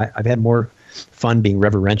true. I've had more fun being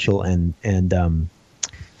reverential and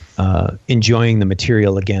enjoying the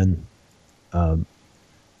material again than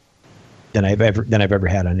I've ever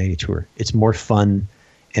had on any tour. It's more fun,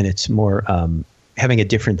 and it's more having a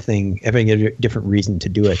different reason to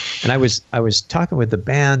do it. And I was talking with the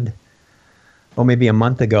band, maybe a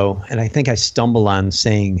month ago, and I think I stumbled on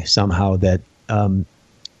saying somehow that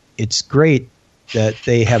it's great that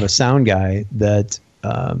they have a sound guy that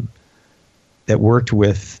worked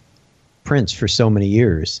with Prince for so many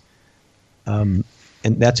years, and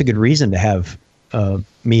that's a good reason to have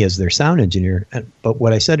me as their sound engineer. But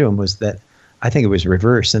what I said to him was that I think it was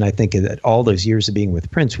reverse, and I think that all those years of being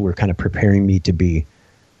with Prince were kind of preparing me to be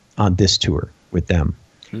on this tour with them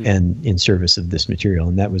and in service of this material.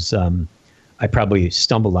 And that was I probably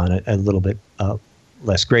stumbled on it a little bit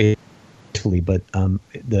less gracefully, but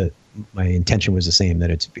my intention was the same, that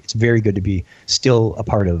it's very good to be still a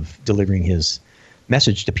part of delivering his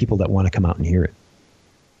message to people that want to come out and hear it.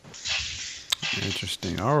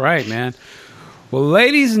 Interesting. All right, man. Well,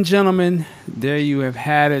 ladies and gentlemen, there you have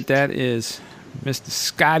had it. That is Mr.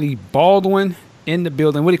 Scottie Baldwin in the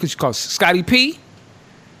building. What do you call it? Scottie P?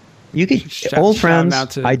 You could old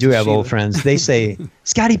friends. I do have old friends. They say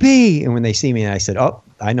Scottie P, and when they see me, I said, "Oh,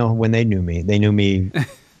 I know when they knew me. They knew me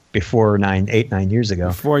before 9 years ago.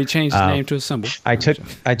 Before he changed his name to a symbol." I took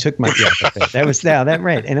my that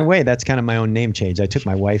right. In a way, that's kind of my own name change. I took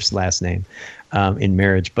my wife's last name in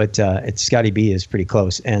marriage, but it's Scottie B is pretty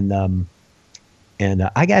close. And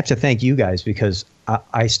I have to thank you guys, because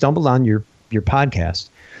I stumbled on your podcast,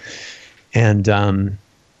 and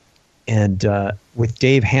with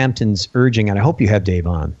Dave Hampton's urging, and I hope you have Dave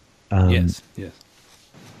on. Yes.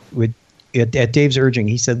 At Dave's urging,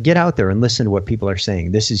 he said, "Get out there and listen to what people are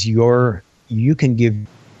saying. This is you can give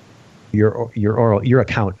your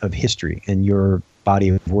account of history and your body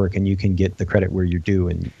of work, and you can get the credit where you're due,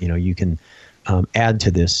 and you can add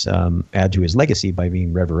to his legacy by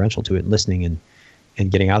being reverential to it, and listening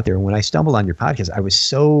and getting out there." And when I stumbled on your podcast, I was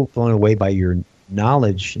so blown away by your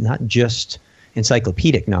knowledge, not just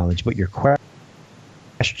encyclopedic knowledge, but your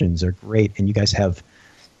questions are great, and you guys have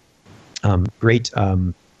great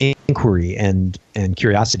inquiry and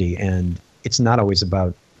curiosity, and it's not always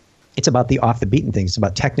about the off the beaten things. It's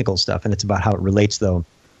about technical stuff, and it's about how it relates though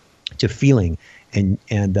to feeling.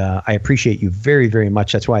 And I appreciate you very, very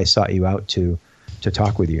much. That's why I sought you out to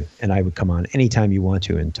talk with you, and I would come on anytime you want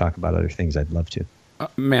to and talk about other things. I'd love to.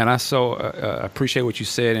 Man, I so appreciate what you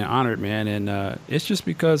said and honored, man. And it's just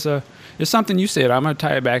because it's something you said. I'm going to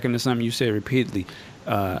tie it back into something you said repeatedly.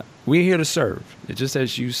 We're here to serve. It's just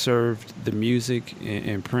as you served the music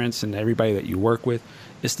and Prince and everybody that you work with,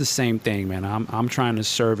 it's the same thing, man. I'm trying to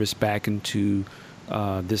service back into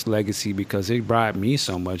this legacy, because it brought me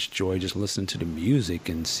so much joy just listening to the music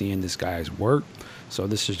and seeing this guy's work. So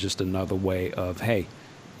this is just another way of, hey,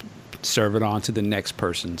 serve it on to the next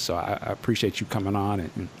person. So I appreciate you coming on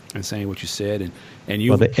and saying what you said, and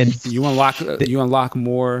you unlock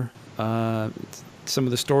more some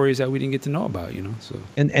of the stories that we didn't get to know about, So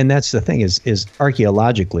and that's the thing is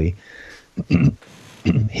archaeologically,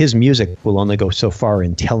 his music will only go so far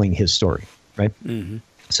in telling his story. right? Mm-hmm.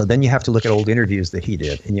 So then you have to look at old interviews that he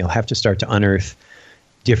did, and you'll have to start to unearth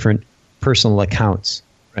different personal accounts,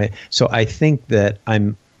 right? So I think that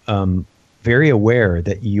I'm very aware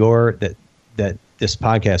that that this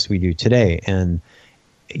podcast we do today and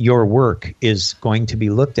your work is going to be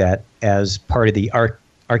looked at as part of the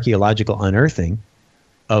archaeological unearthing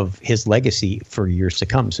of his legacy for years to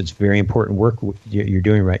come. So it's very important work you're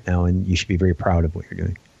doing right now, and you should be very proud of what you're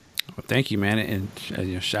doing. Well, thank you, man.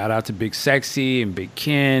 And shout out to Big Sexy and Big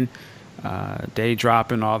Ken, Day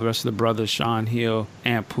Dropping, all the rest of the brothers, Sean Hill,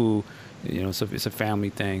 Aunt Pooh. It's a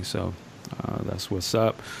family thing, so that's what's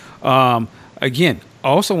up. Again, I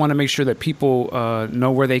also want to make sure that people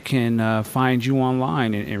know where they can find you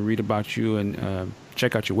online and read about you and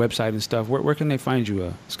check out your website and stuff. Where can they find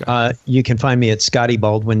you, Scott? You can find me at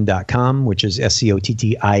ScottieBaldwin.com, which is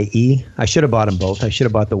SCOTTIE. I should have bought them both. I should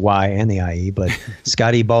have bought the Y and the IE, but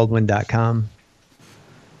ScottieBaldwin.com.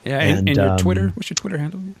 Yeah, and your Twitter? What's your Twitter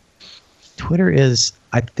handle? Twitter is,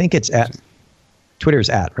 I think it's at, Twitter's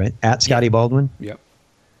at, right? At Scottie Baldwin? Yep.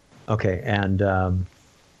 Okay, and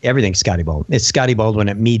everything's Scottie Baldwin. It's ScottieBaldwin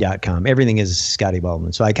at me.com. Everything is Scottie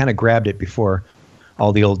Baldwin. So I kind of grabbed it before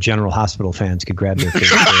all the old General Hospital fans could grab their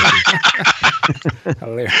favorite.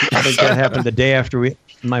 I think that happened the day after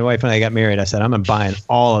my wife and I got married. I said, I'm buying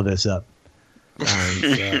all of this up.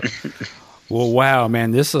 Well, wow, man,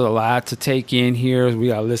 this is a lot to take in here. We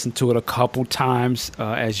got to listen to it a couple times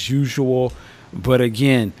as usual. But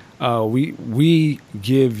again, we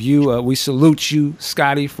give you, we salute you,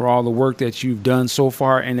 Scottie, for all the work that you've done so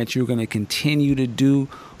far and that you're going to continue to do.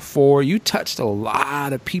 You touched a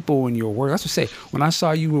lot of people in your work. That's what I say. When I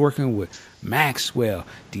saw you working with Maxwell,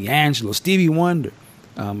 D'Angelo, Stevie Wonder,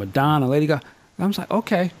 Madonna, Lady Gaga, I was like,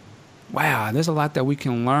 okay, wow, there's a lot that we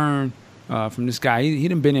can learn from this guy. He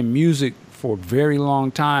done been in music for a very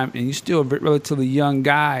long time, and you're still a relatively young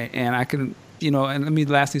guy. And I can, and let me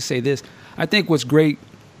lastly say this. I think what's great,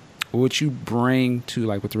 what you bring to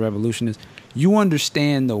like with the revolution is you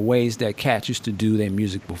understand the ways that cats used to do their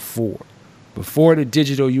music before. Before the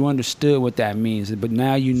digital, you understood what that means. But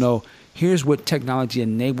now you know, here's what technology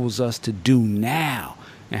enables us to do now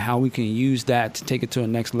and how we can use that to take it to a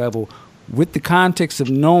next level with the context of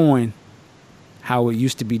knowing how it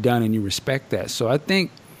used to be done, and you respect that. So I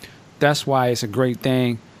think that's why it's a great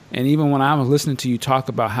thing. And even when I was listening to you talk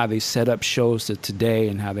about how they set up shows to today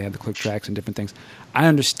and how they have the click tracks and different things, I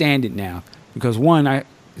understand it now. Because one, I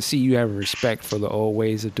see you have a respect for the old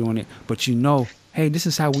ways of doing it. But hey, this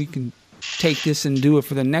is how we can take this and do it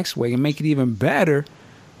for the next way and make it even better,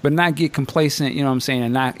 but not get complacent, you know what I'm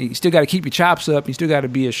saying? And you still got to keep your chops up. You still got to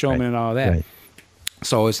be a showman and all that. Right.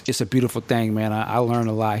 So it's a beautiful thing, man. I learned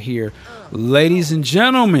a lot here. Ladies and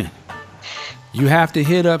gentlemen, you have to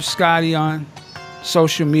hit up Scottie on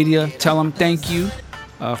social media. Tell him thank you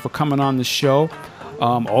for coming on the show.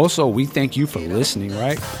 Also, we thank you for listening,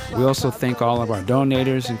 right? We also thank all of our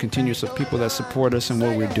donators and continuous of people that support us and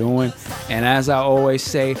what we're doing. And as I always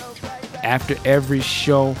say, after every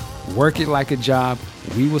show, work it like a job.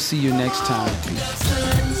 We will see you next time. Peace.